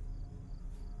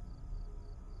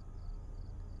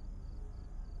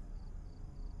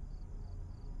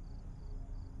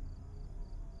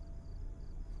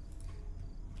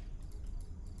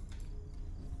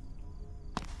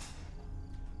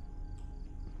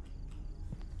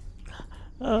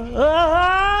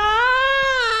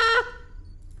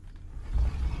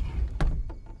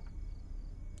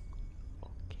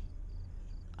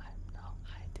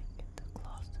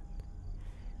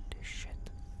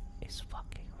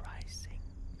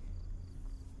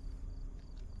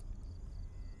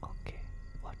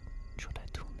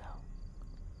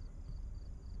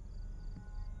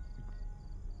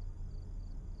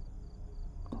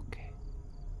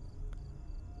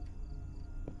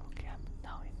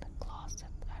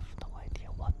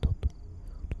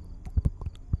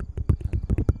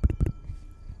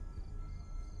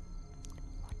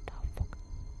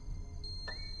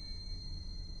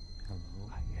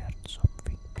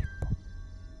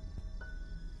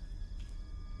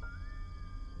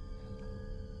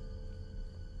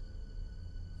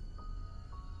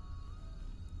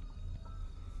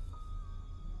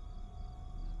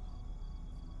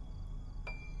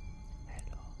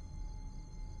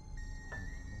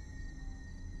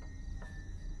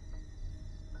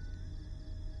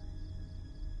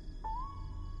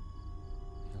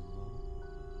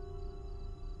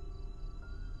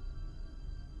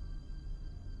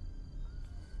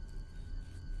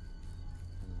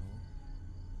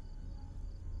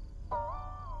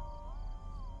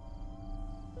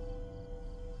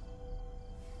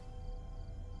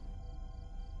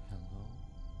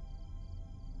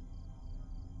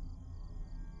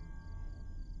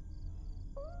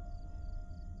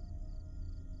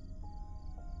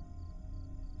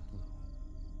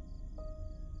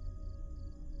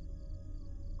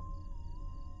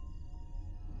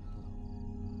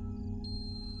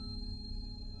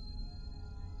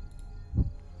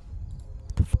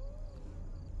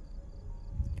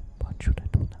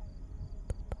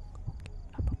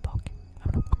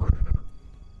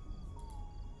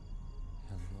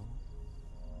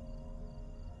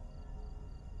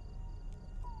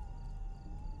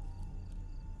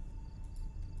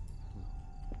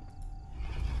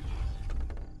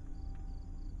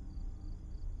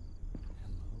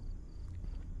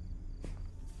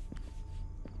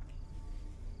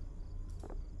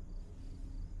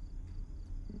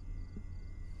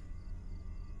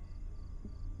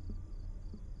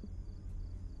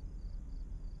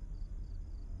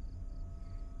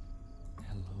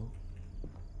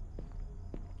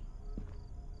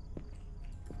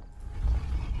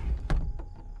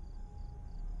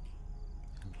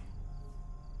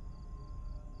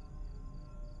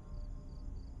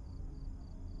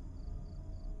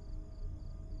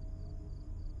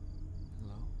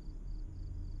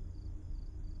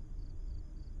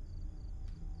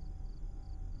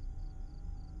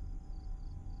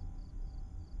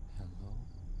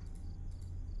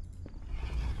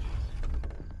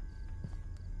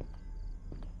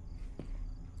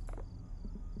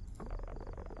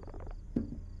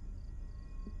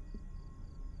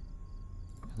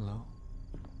 Hello?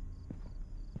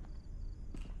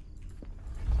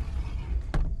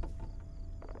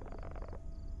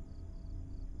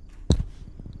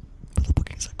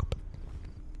 Motherfucking psychopath. Hello?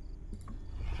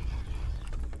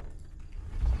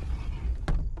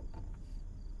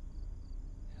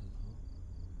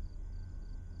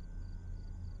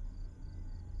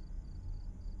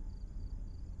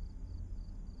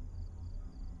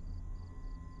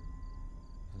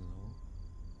 Hello? Hello?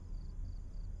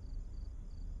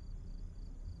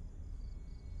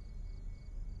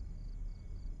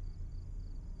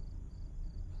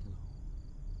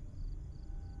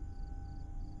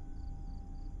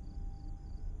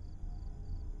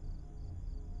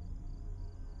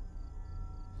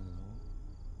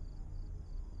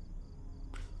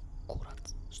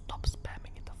 Kurat, stop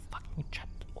spamming in the fucking chat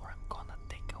or I'm gonna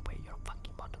take away your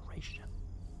fucking moderation.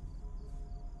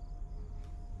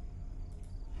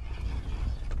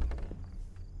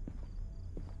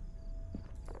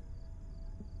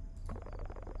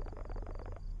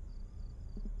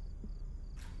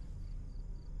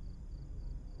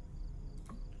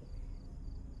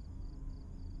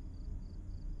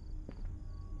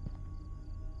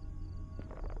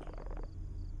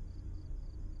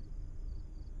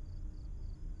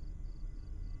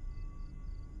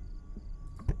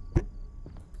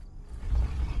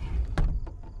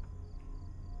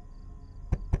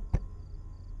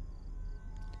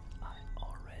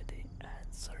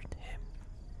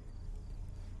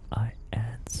 I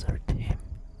answered him.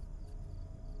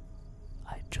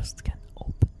 I just can't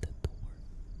open the door.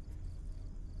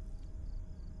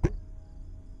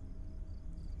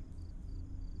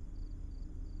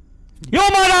 You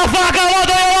motherfucker, what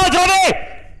do you want from me?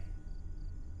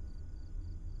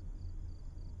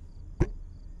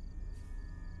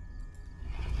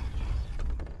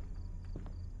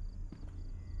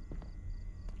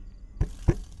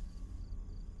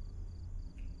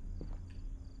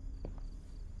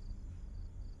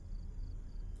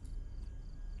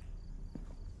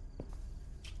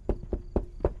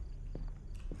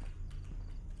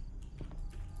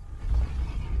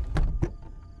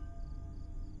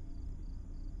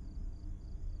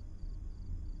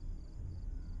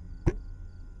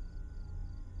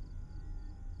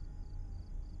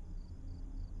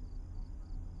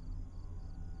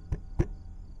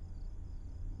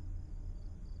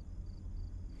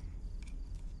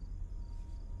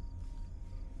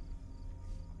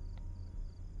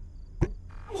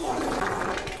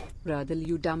 Radal,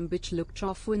 you dumb bitch, looked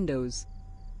off windows.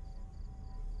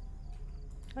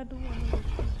 I don't wanna look.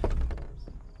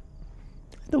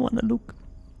 I don't wanna look.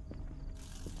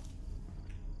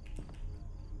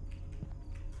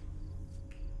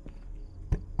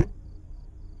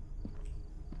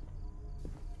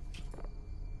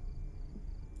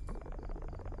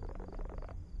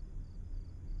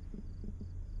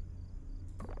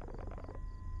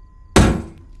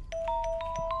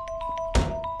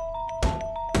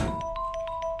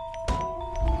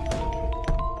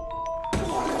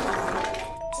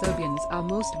 Serbians are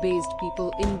most based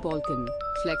people in Balkan.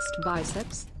 Flexed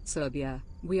biceps, Serbia.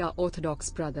 We are Orthodox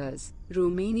brothers.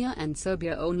 Romania and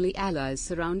Serbia only allies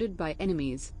surrounded by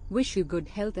enemies. Wish you good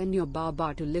health and your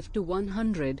baba to live to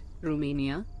 100.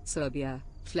 Romania, Serbia.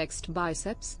 Flexed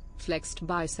biceps,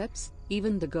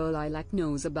 even the girl I like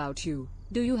knows about you.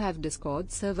 Do you have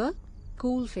Discord server?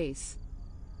 Cool face.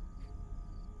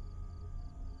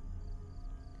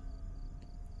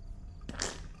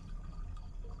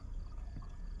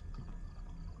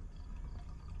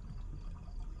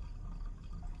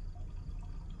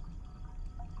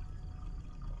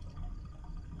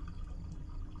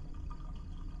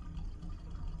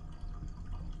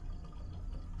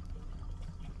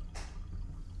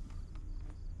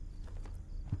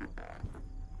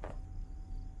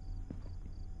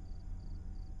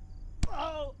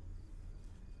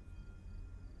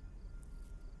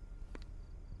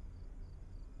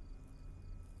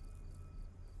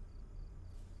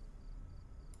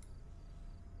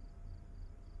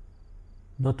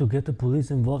 Not to get the police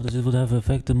involved, as it would have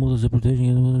affected motor reputation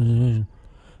in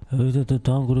the situation. The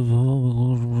town could have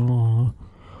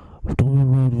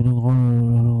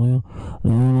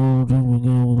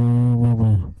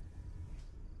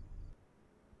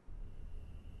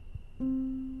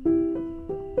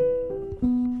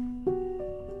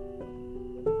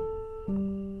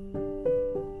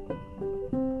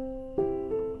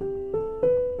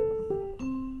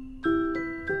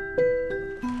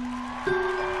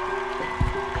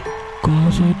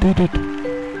I did it.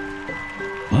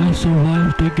 I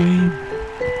survived the game.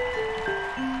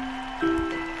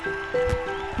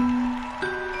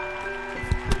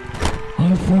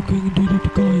 I fucking did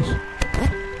it, guys.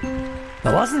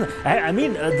 That wasn't. I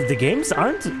mean, the games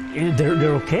aren't.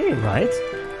 They're okay, right?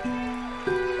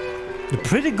 They're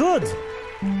pretty good.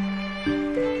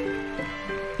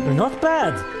 They're not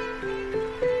bad.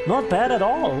 Not bad at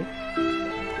all.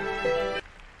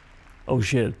 Oh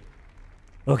shit.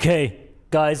 Okay,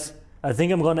 guys. I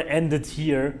think I'm gonna end it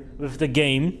here with the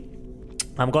game.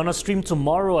 I'm gonna stream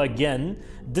tomorrow again.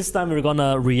 This time we're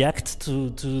gonna react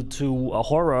to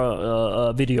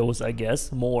horror videos, I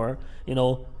guess, more, you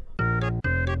know.